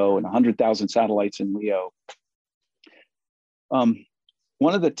LEO and 100,000 satellites in LEO,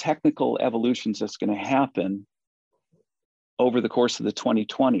 one of the technical evolutions that's going to happen over the course of the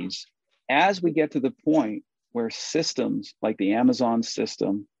 2020s, as we get to the point where systems like the Amazon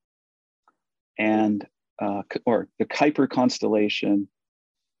system and or the Kuiper constellation,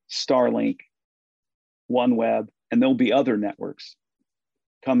 Starlink, OneWeb, and there'll be other networks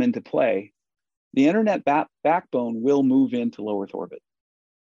come into play, the internet backbone will move into low Earth orbit.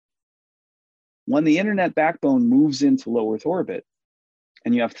 When the internet backbone moves into low Earth orbit,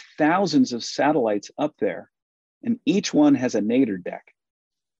 and you have thousands of satellites up there, and each one has a nadir deck,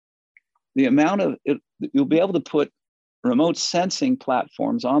 the amount of you'll be able to put remote sensing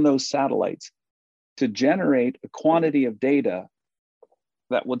platforms on those satellites to generate a quantity of data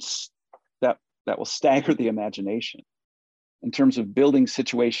that will stagger the imagination in terms of building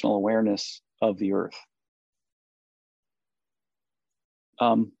situational awareness of the Earth.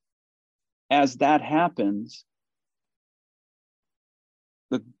 As that happens,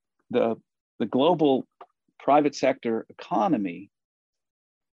 the global private sector economy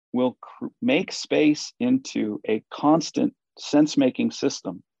will make space into a constant sense-making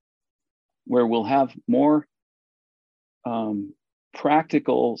system where we'll have more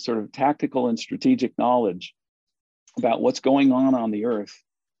practical, sort of tactical and strategic knowledge about what's going on the Earth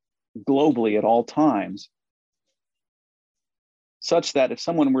globally at all times, such that if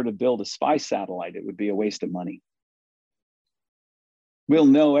someone were to build a spy satellite, it would be a waste of money. We'll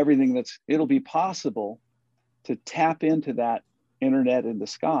know everything it'll be possible to tap into that internet in the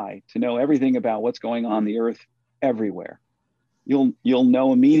sky to know everything about what's going on the Earth everywhere. You'll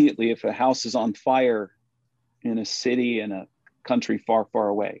know immediately if a house is on fire in a city in a country far, far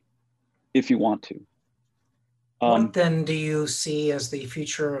away, if you want to. What then do you see as the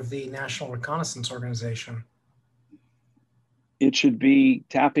future of the National Reconnaissance Organization? It should be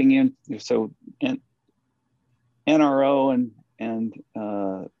tapping in, so NRO and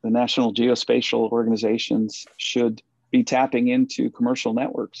the National Geospatial Organizations should be tapping into commercial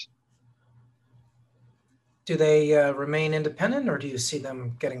networks. Do they remain independent, or do you see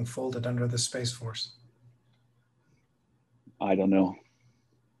them getting folded under the Space Force? I don't know.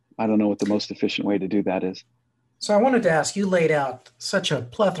 I don't know what the most efficient way to do that is. So I wanted to ask, you laid out such a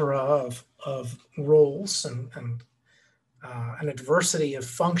plethora of roles and a diversity of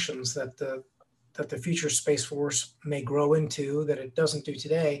functions that the future Space Force may grow into that it doesn't do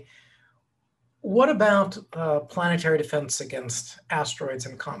today. What about planetary defense against asteroids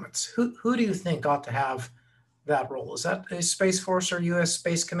and comets? Who do you think ought to have that role? Is that a Space Force or U.S.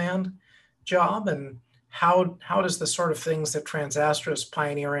 Space Command job? And how does the sort of things that Transastra is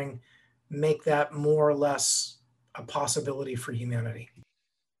pioneering make that more or less a possibility for humanity?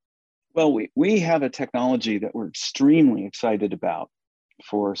 Well, we have a technology that we're extremely excited about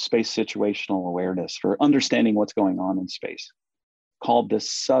for space situational awareness, for understanding what's going on in space, called the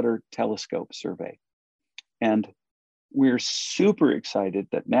Sutter Telescope Survey. And we're super excited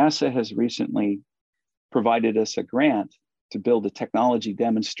that NASA has recently provided us a grant to build a technology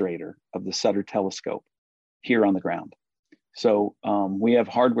demonstrator of the Sutter Telescope here on the ground. So we have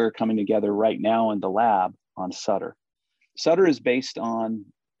hardware coming together right now in the lab on Sutter. Sutter is based on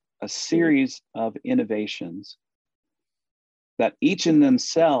a series of innovations that each in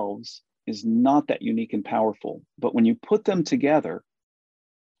themselves is not that unique and powerful, but when you put them together,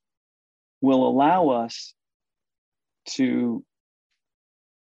 will allow us to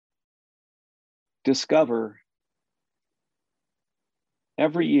discover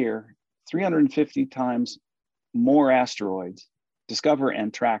every year 350 times more asteroids, discover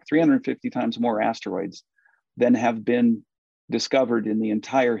and track 350 times more asteroids than have been discovered in the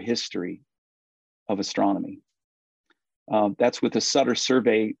entire history of astronomy. That's with the Sutter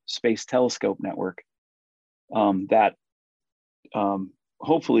Survey Space Telescope Network. That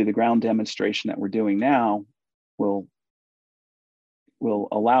hopefully the ground demonstration that we're doing now will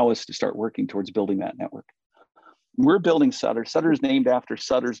allow us to start working towards building that network. We're building Sutter. Sutter is named after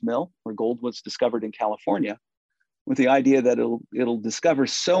Sutter's Mill, where gold was discovered in California, with the idea that it'll discover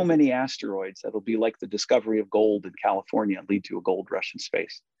so many asteroids that it'll be like the discovery of gold in California and lead to a gold rush in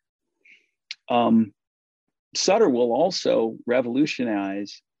space. Sutter will also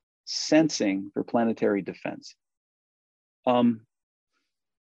revolutionize sensing for planetary defense.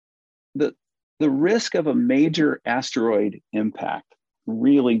 The risk of a major asteroid impact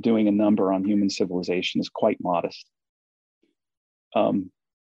really doing a number on human civilization is quite modest. The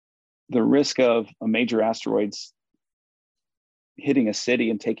risk of a major asteroids hitting a city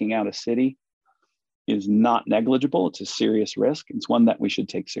and taking out a city is not negligible. It's a serious risk. It's one that we should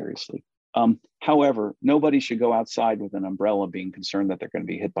take seriously. However, nobody should go outside with an umbrella being concerned that they're going to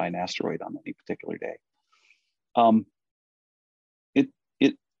be hit by an asteroid on any particular day.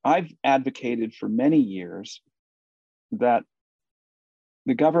 I've advocated for many years that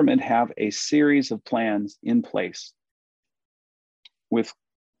the government have a series of plans in place with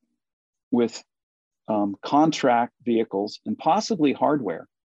contract vehicles and possibly hardware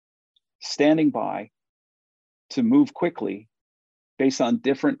standing by to move quickly based on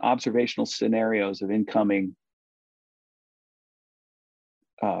different observational scenarios of incoming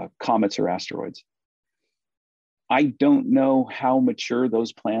comets or asteroids. I don't know how mature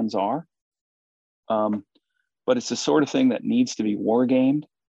those plans are, but it's the sort of thing that needs to be wargamed.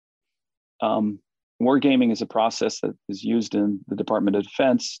 Wargaming is a process that is used in the Department of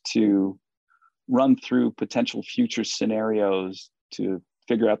Defense to run through potential future scenarios to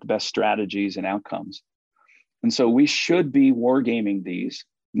figure out the best strategies and outcomes. And so we should be wargaming these.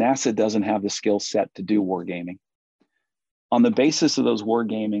 NASA doesn't have the skill set to do wargaming. On the basis of those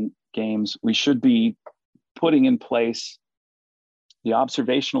wargaming games, we should be putting in place the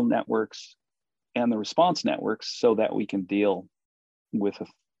observational networks and the response networks so that we can deal with an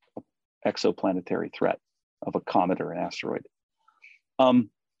exoplanetary threat of a comet or an asteroid.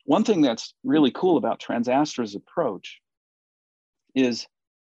 One thing that's really cool about Transastra's approach is,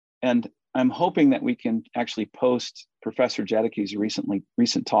 and I'm hoping that we can actually post Professor Jedicke's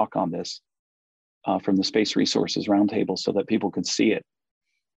recent talk on this from the Space Resources Roundtable so that people can see it.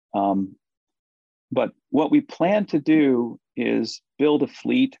 But what we plan to do is build a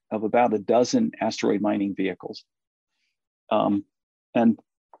fleet of about a dozen asteroid mining vehicles. And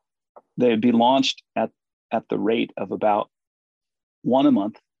they'd be launched at the rate of about one a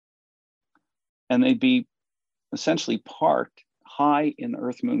month. And they'd be essentially parked high in the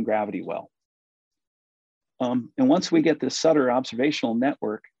Earth-Moon gravity well. And once we get the Sutter observational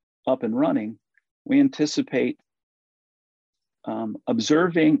network up and running, we anticipate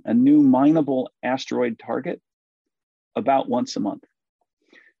observing a new mineable asteroid target about once a month.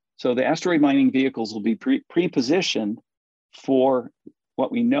 So the asteroid mining vehicles will be pre-positioned for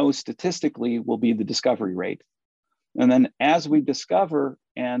what we know statistically will be the discovery rate. And then as we discover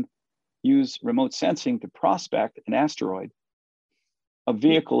and use remote sensing to prospect an asteroid, a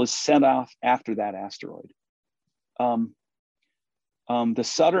vehicle is sent off after that asteroid. The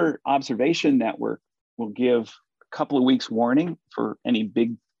Sutter observation network will give a couple of weeks warning for any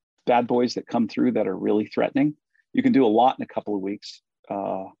big bad boys that come through that are really threatening. You can do a lot in a couple of weeks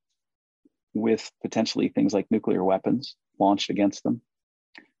with potentially things like nuclear weapons launched against them.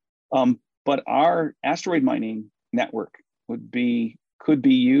 But our asteroid mining network could be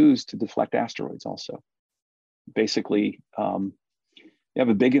used to deflect asteroids also. Basically, you have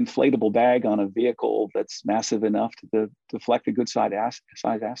a big inflatable bag on a vehicle that's massive enough to deflect a good size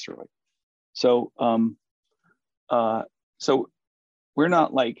asteroid. So, so we're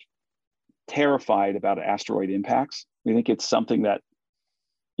not like terrified about asteroid impacts. We think it's something that,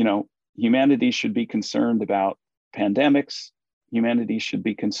 humanity should be concerned about. Pandemics, humanity should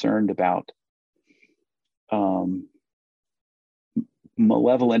be concerned about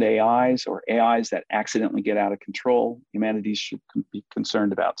malevolent AIs or AIs that accidentally get out of control. Humanity should be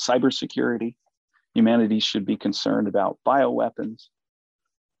concerned about cybersecurity. Humanity should be concerned about bioweapons.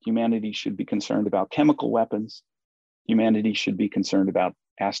 Humanity should be concerned about chemical weapons. Humanity should be concerned about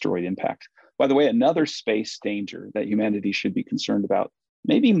asteroid impacts. By the way, another space danger that humanity should be concerned about,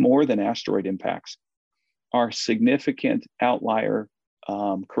 maybe more than asteroid impacts, are significant outlier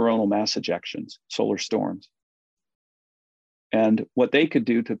coronal mass ejections, solar storms. And what they could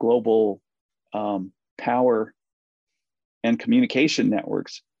do to global power and communication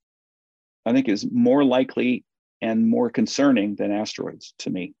networks, I think, is more likely and more concerning than asteroids to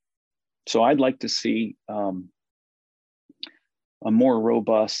me. So I'd like to see a more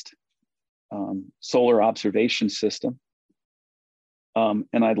robust solar observation system.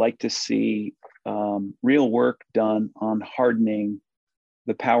 And I'd like to see real work done on hardening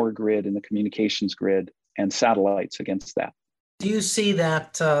the power grid and the communications grid and satellites against that. Do you see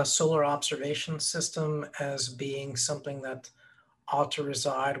that solar observation system as being something that ought to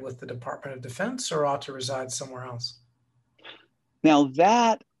reside with the Department of Defense or ought to reside somewhere else? Now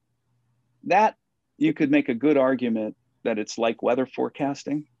that you could make a good argument that it's like weather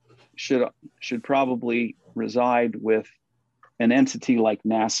forecasting, should probably reside with an entity like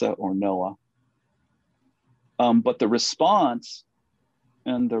NASA or NOAA. But the response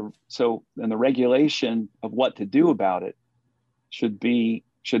and the regulation of what to do about it should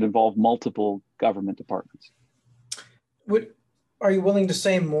involve multiple government departments. Are you willing to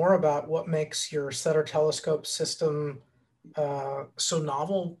say more about what makes your Sutter telescope system so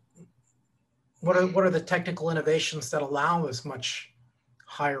novel? What are the technical innovations that allow this much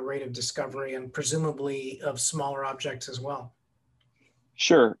higher rate of discovery and presumably of smaller objects as well?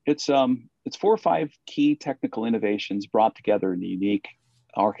 Sure. It's 4 or 5 key technical innovations brought together in a unique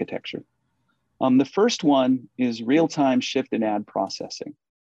architecture. The first one is real-time shift and add processing.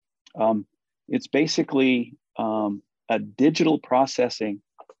 It's basically a digital processing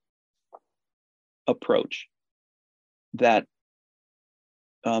approach that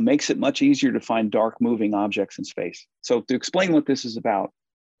makes it much easier to find dark moving objects in space. So to explain what this is about,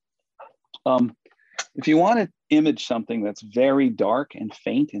 if you want to image something that's very dark and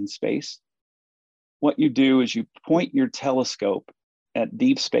faint in space, what you do is you point your telescope at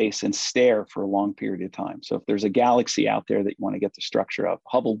deep space and stare for a long period of time. So if there's a galaxy out there that you want to get the structure of,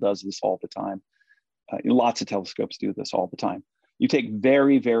 Hubble does this all the time. Lots of telescopes do this all the time. You take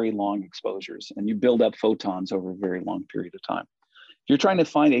very, very long exposures and you build up photons over a very long period of time. If you're trying to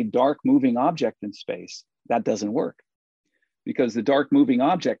find a dark moving object in space, that doesn't work, because the dark moving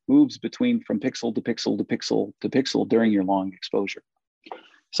object moves from pixel to pixel to pixel to pixel during your long exposure.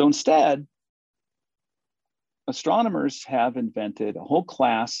 So instead, astronomers have invented a whole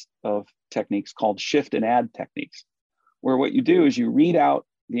class of techniques called shift and add techniques, where what you do is you read out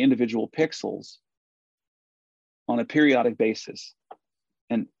the individual pixels on a periodic basis.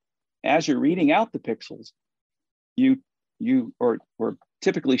 And as you're reading out the pixels, or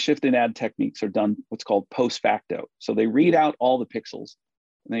typically shift and add techniques are done what's called post facto. So they read out all the pixels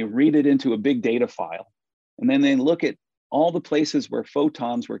and they read it into a big data file. And then they look at all the places where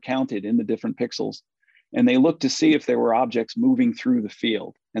photons were counted in the different pixels. And they look to see if there were objects moving through the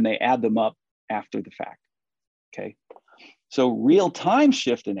field, and they add them up after the fact, okay? So real-time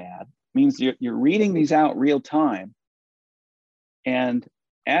shift and add means you're reading these out real time. And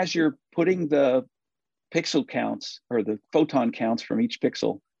as you're putting the pixel counts or the photon counts from each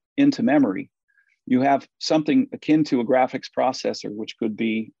pixel into memory, you have something akin to a graphics processor, which could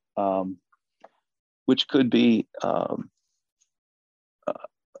be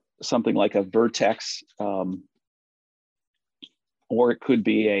something like a Vertex, or it could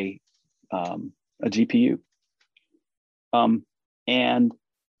be a GPU. And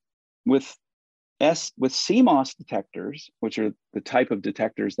with CMOS detectors, which are the type of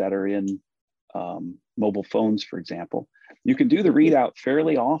detectors that are in mobile phones, for example, you can do the readout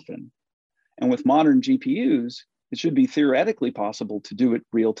fairly often. And with modern GPUs, it should be theoretically possible to do it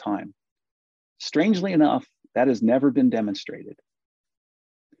real time. Strangely enough, that has never been demonstrated.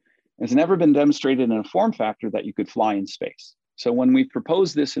 It's never been demonstrated in a form factor that you could fly in space. So when we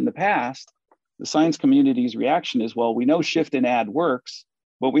proposed this in the past, the science community's reaction is, well, we know shift and add works,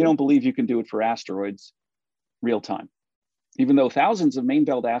 but we don't believe you can do it for asteroids real time, even though thousands of main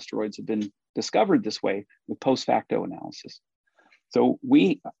belt asteroids have been discovered this way with post facto analysis. So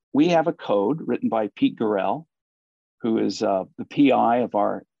we have a code written by Pete Gorell, who is the PI of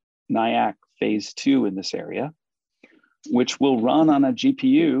our NIAC phase 2 in this area, which will run on a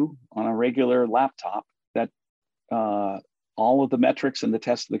GPU on a regular laptop that all of the metrics and the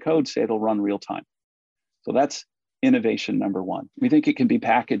test of the code say it'll run real time. So that's innovation number one. We think it can be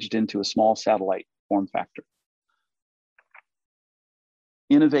packaged into a small satellite form factor.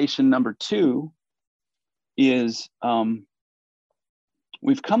 Innovation number two is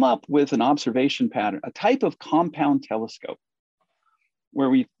we've come up with an observation pattern, a type of compound telescope,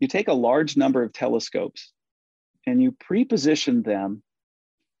 where you take a large number of telescopes and you pre-position them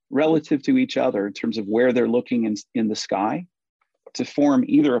relative to each other in terms of where they're looking in the sky to form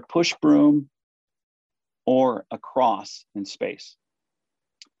either a push broom or a cross in space.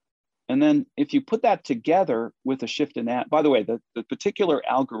 And then if you put that together with a shift and add, by the way, the particular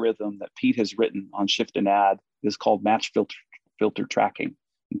algorithm that Pete has written on shift and add is called match filter tracking.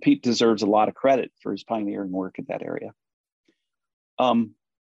 And Pete deserves a lot of credit for his pioneering work in that area.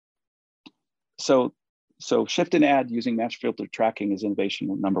 So shift and add using match filter tracking is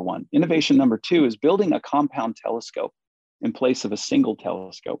innovation number one. Innovation number two is building a compound telescope in place of a single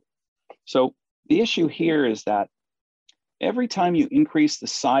telescope. So the issue here is that every time you increase the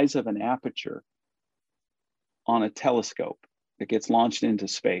size of an aperture on a telescope that gets launched into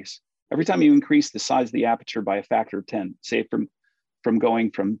space, every time you increase the size of the aperture by a factor of 10, say from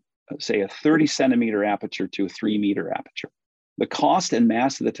going from, say, a 30 centimeter aperture to a 3 meter aperture, the cost and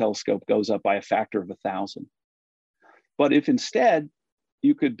mass of the telescope goes up by a factor of 1,000. But if instead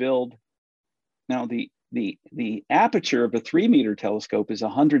you could build, now the aperture of a 3 meter telescope is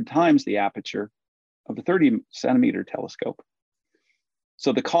 100 times the aperture of a 30 centimeter telescope.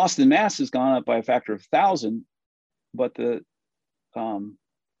 So the cost and mass has gone up by a factor of 1,000, but the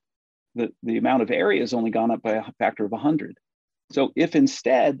amount of area has only gone up by a factor of 100. So if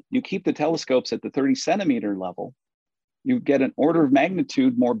instead you keep the telescopes at the 30 centimeter level, you get an order of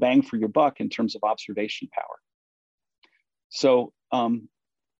magnitude more bang for your buck in terms of observation power. So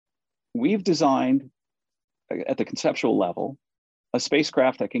we've designed at the conceptual level a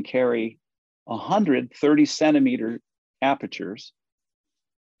spacecraft that can carry 130 centimeter apertures,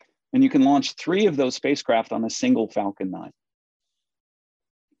 and you can launch 3 of those spacecraft on a single Falcon 9.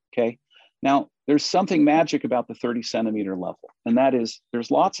 Okay, now there's something magic about the 30 centimeter level, and that is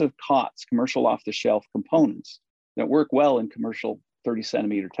there's lots of COTS, commercial off-the-shelf components, that work well in commercial 30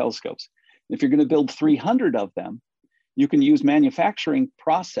 centimeter telescopes. If you're going to build 300 of them, you can use manufacturing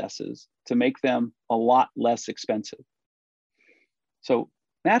processes to make them a lot less expensive. So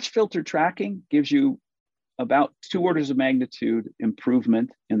match filter tracking gives you about 2 orders of magnitude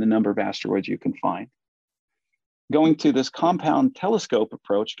improvement in the number of asteroids you can find. Going to this compound telescope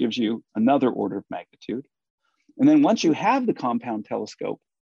approach gives you another order of magnitude. And then once you have the compound telescope,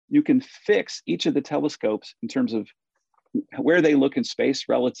 you can fix each of the telescopes in terms of where they look in space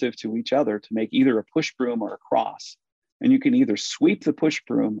relative to each other to make either a push broom or a cross. And you can either sweep the push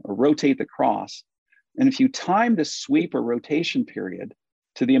broom or rotate the cross. And if you time the sweep or rotation period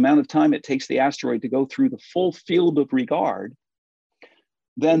to the amount of time it takes the asteroid to go through the full field of regard,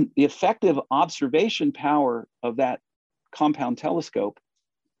 then the effective observation power of that compound telescope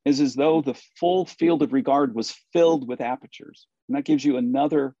is as though the full field of regard was filled with apertures. And that gives you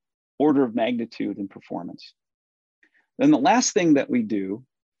another order of magnitude in performance. Then the last thing that we do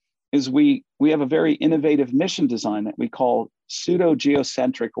is we have a very innovative mission design that we call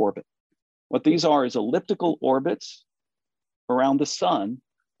pseudo-geocentric orbit. What these are is elliptical orbits around the sun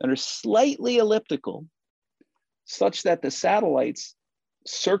that are slightly elliptical, such that the satellites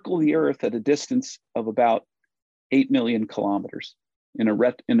circle the Earth at a distance of about 8 million kilometers in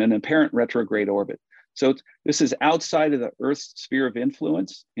an apparent retrograde orbit. So this is outside of the Earth's sphere of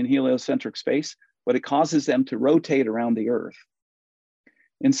influence in heliocentric space, but it causes them to rotate around the Earth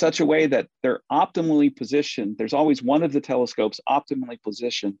in such a way that they're optimally positioned. There's always one of the telescopes optimally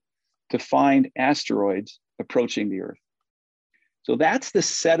positioned to find asteroids approaching the Earth. So that's the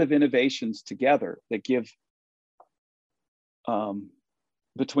set of innovations together that give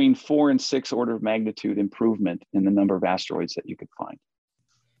between 4 and 6 order of magnitude improvement in the number of asteroids that you could find.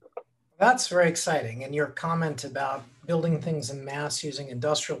 That's very exciting. And your comment about building things in mass using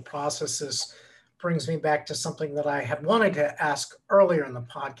industrial processes brings me back to something that I had wanted to ask earlier in the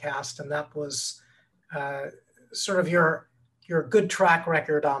podcast, and that was sort of your good track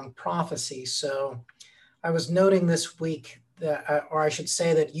record on prophecy. So I was noting this week that, or I should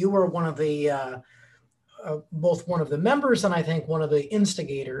say that you were one of the both one of the members and I think one of the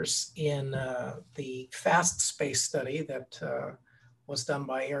instigators in the FAST space study that was done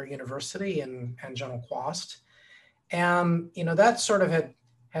by Air University and General Quast. And, you know, that sort of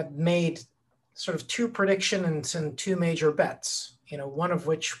had made sort of 2 predictions and 2 major bets, you know, one of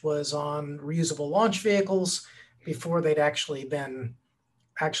which was on reusable launch vehicles before they'd actually been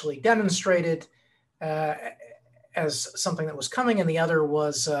demonstrated as something that was coming. And the other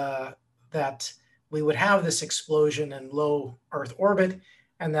was that we would have this explosion in low Earth orbit,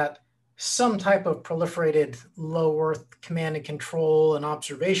 and that some type of proliferated low Earth command and control and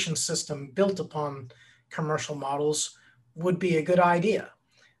observation system built upon commercial models would be a good idea.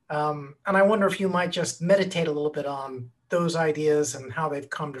 And I wonder if you might just meditate a little bit on those ideas and how they've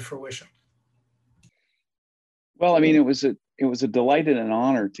come to fruition. Well, I mean, it was a delight and an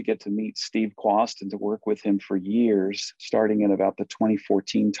honor to get to meet Steve Quast and to work with him for years, starting in about the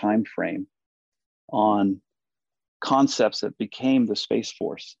 2014 timeframe, on concepts that became the Space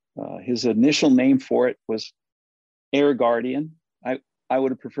Force. His initial name for it was Air Guardian. I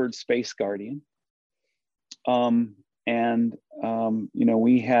would have preferred Space Guardian. You know,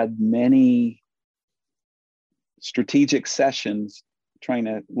 we had many strategic sessions trying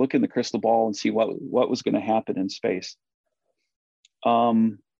to look in the crystal ball and see what was going to happen in space.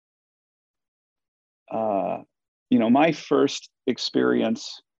 You know, my first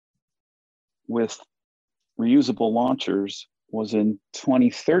experience with reusable launchers was in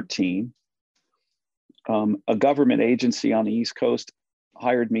 2013. A government agency on the East Coast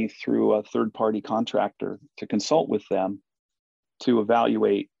hired me through a third-party contractor to consult with them to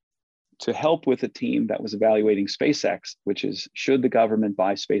help with a team that was evaluating SpaceX, which is, should the government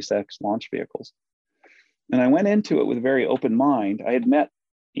buy SpaceX launch vehicles? And I went into it with a very open mind. I had met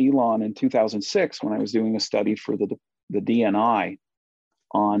Elon in 2006 when I was doing a study for the DNI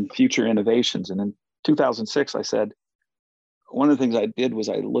on future innovations. And in 2006, I said, one of the things I did was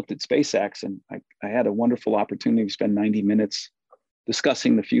I looked at SpaceX, and I had a wonderful opportunity to spend 90 minutes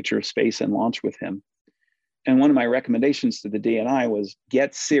discussing the future of space and launch with him. And one of my recommendations to the DNI was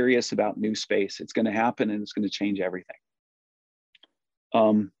get serious about new space. It's going to happen and it's going to change everything.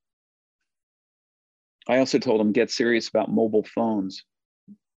 I also told them, get serious about mobile phones.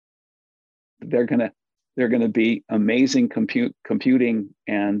 They're gonna be amazing computing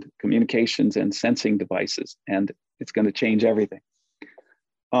and communications and sensing devices, and it's going to change everything.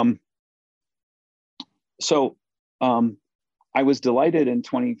 So I was delighted in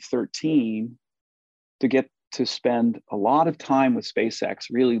 2013 to get to spend a lot of time with SpaceX,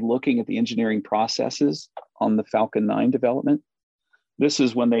 really looking at the engineering processes on the Falcon 9 development. This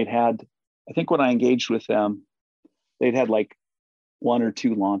is when they'd had, I think when I engaged with them, they'd had like 1 or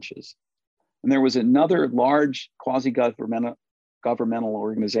 2 launches. And there was another large quasi-governmental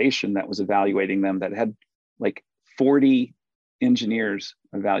organization that was evaluating them that had like 40 engineers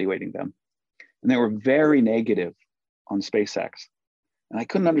evaluating them. And they were very negative on SpaceX. And I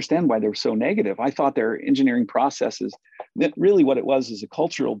couldn't understand why they were so negative. I thought their engineering processes, that really what it was is a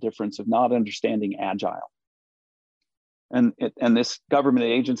cultural difference of not understanding agile. And this government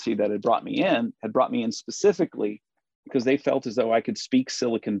agency that had brought me in specifically because they felt as though I could speak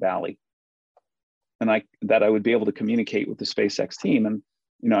Silicon Valley, and that I would be able to communicate with the SpaceX team. And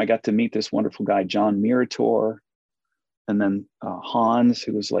I got to meet this wonderful guy, John Murator, and then Hans,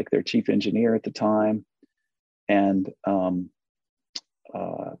 who was like their chief engineer at the time, and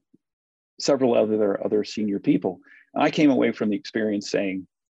several other senior people. I came away from the experience saying,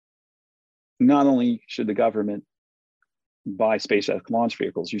 not only should the government buy SpaceX launch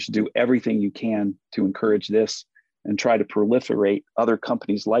vehicles, you should do everything you can to encourage this and try to proliferate other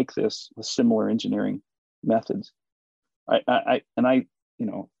companies like this with similar engineering methods. I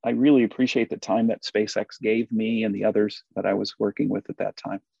really appreciate the time that SpaceX gave me and the others that I was working with at that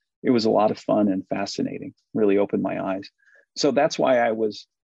time. It was a lot of fun and fascinating, really opened my eyes. So that's why I was,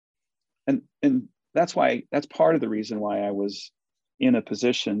 and that's part of the reason why I was in a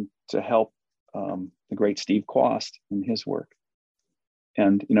position to help the great Steve Quast in his work.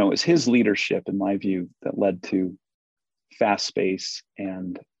 And, it was his leadership, in my view, that led to fast space,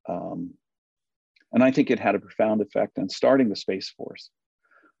 and I think it had a profound effect on starting the Space Force.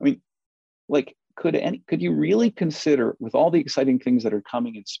 I mean, like, could you really consider, with all the exciting things that are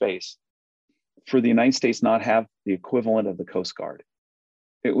coming in space, for the United States not have the equivalent of the Coast Guard?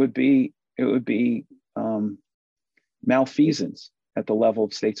 It would be malfeasance at the level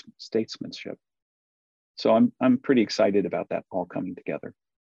of statesmanship. So I'm pretty excited about that all coming together.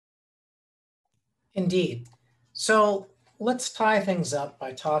 Indeed. So let's tie things up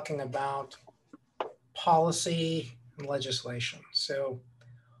by talking about policy and legislation. So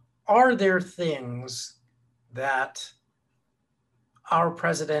are there things that our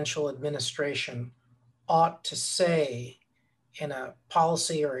presidential administration ought to say in a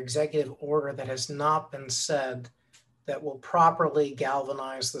policy or executive order that has not been said that will properly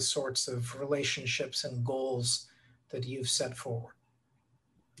galvanize the sorts of relationships and goals that you've set forward?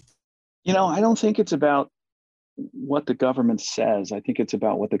 I don't think it's about what the government says. I think it's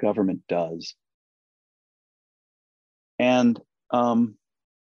about what the government does. And,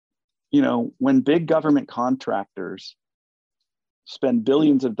 when big government contractors spend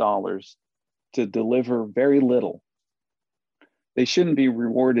billions of dollars to deliver very little, they shouldn't be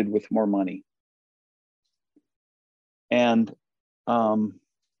rewarded with more money. And, who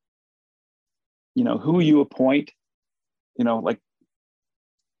you appoint, like,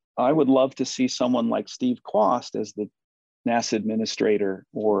 I would love to see someone like Steve Quast as the NASA administrator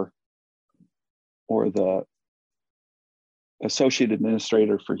or the associate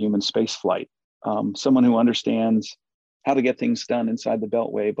administrator for human spaceflight. Someone who understands how to get things done inside the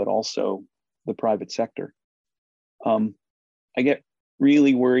Beltway, but also the private sector. I get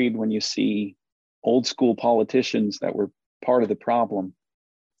really worried when you see old school politicians that were part of the problem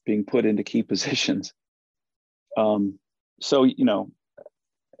being put into key positions. In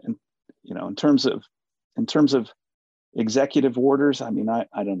terms of executive orders, I mean, I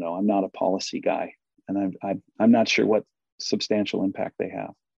don't know. I'm not a policy guy, and I'm not sure what substantial impact they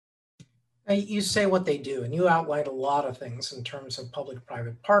have. You say what they do, and you outlined a lot of things in terms of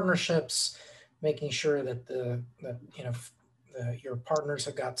public-private partnerships, making sure that your partners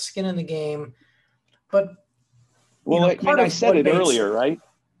have got skin in the game. But I said it earlier, right?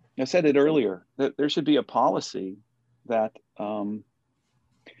 I said it earlier that there should be a policy that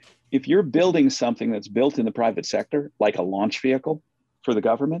if you're building something that's built in the private sector, like a launch vehicle for the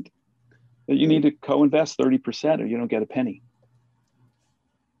government, that you need to co-invest 30% or you don't get a penny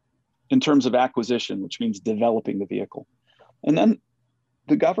in terms of acquisition, which means developing the vehicle. And then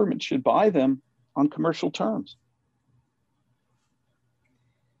the government should buy them on commercial terms.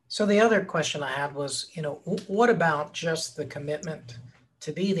 So the other question I had was, what about just the commitment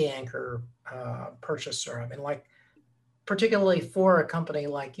to be the anchor purchaser? I mean, like, particularly for a company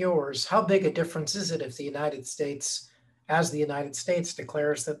like yours, how big a difference is it if the United States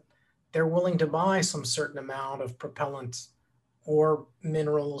declares that they're willing to buy some certain amount of propellant or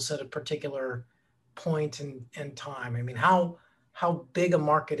minerals at a particular point in time? I mean, how big a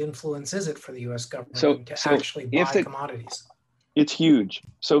market influence is it for the U.S. government to actually buy commodities? It's huge.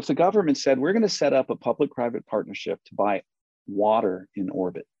 So if the government said, we're going to set up a public-private partnership to buy water in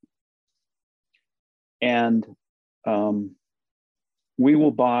orbit, and we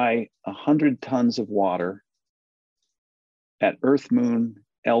will buy 100 tons of water at Earth Moon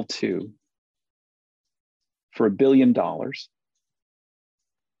L2 for $1 billion.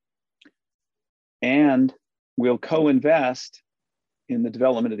 And we'll co-invest in the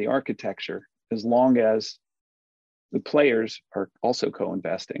development of the architecture as long as the players are also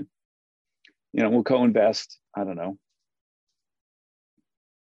co-investing. We'll co-invest, I don't know,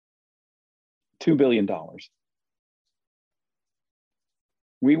 $2 billion.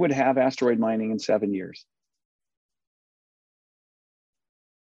 We would have asteroid mining in 7 years.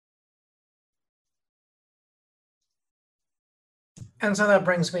 And so that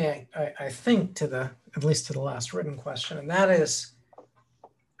brings me, I think, at least to the last written question, and that is,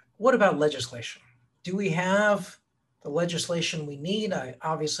 what about legislation? Do we have the legislation we need?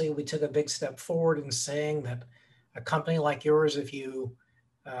 Obviously, we took a big step forward in saying that a company like yours, if you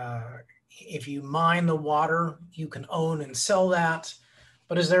mine the water, you can own and sell that.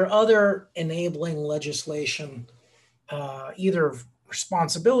 But is there other enabling legislation, either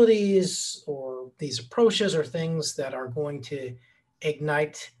responsibilities or these approaches or things that are going to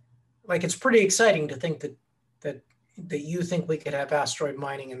ignite? Like, it's pretty exciting to think that you think we could have asteroid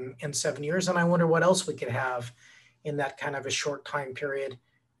mining in 7 years. And I wonder what else we could have in that kind of a short time period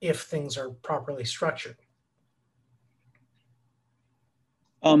if things are properly structured.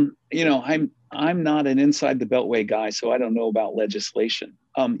 I'm not an inside the Beltway guy, so I don't know about legislation.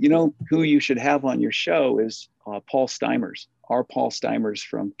 Who you should have on your show is Paul Steimers, our Paul Steimers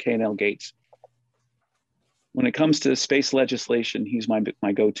from K&L Gates. When it comes to space legislation, he's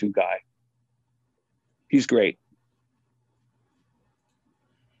my go-to guy. He's great.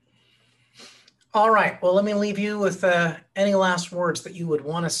 All right. Well, let me leave you with any last words that you would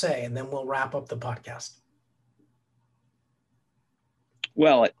want to say, and then we'll wrap up the podcast.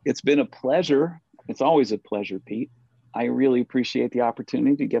 Well, it's been a pleasure. It's always a pleasure, Pete. I really appreciate the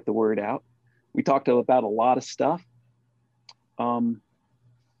opportunity to get the word out. We talked about a lot of stuff.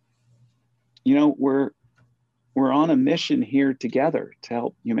 We're on a mission here together to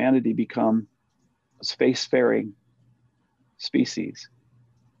help humanity become a spacefaring species.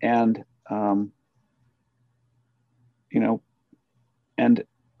 And, and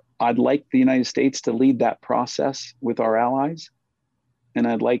I'd like the United States to lead that process with our allies. And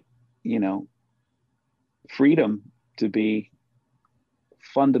I'd like, freedom to be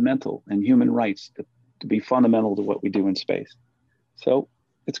fundamental, and human rights to be fundamental to what we do in space. So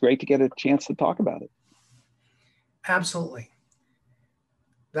it's great to get a chance to talk about it. Absolutely.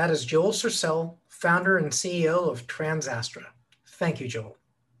 That is Joel Sercel, founder and CEO of TransAstra. Thank you, Joel.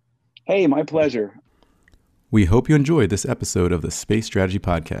 Hey, my pleasure. We hope you enjoyed this episode of the Space Strategy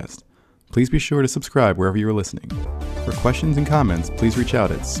Podcast. Please be sure to subscribe wherever you're listening. For questions and comments, please reach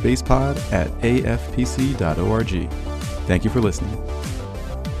out at spacepod@afpc.org. Thank you for listening.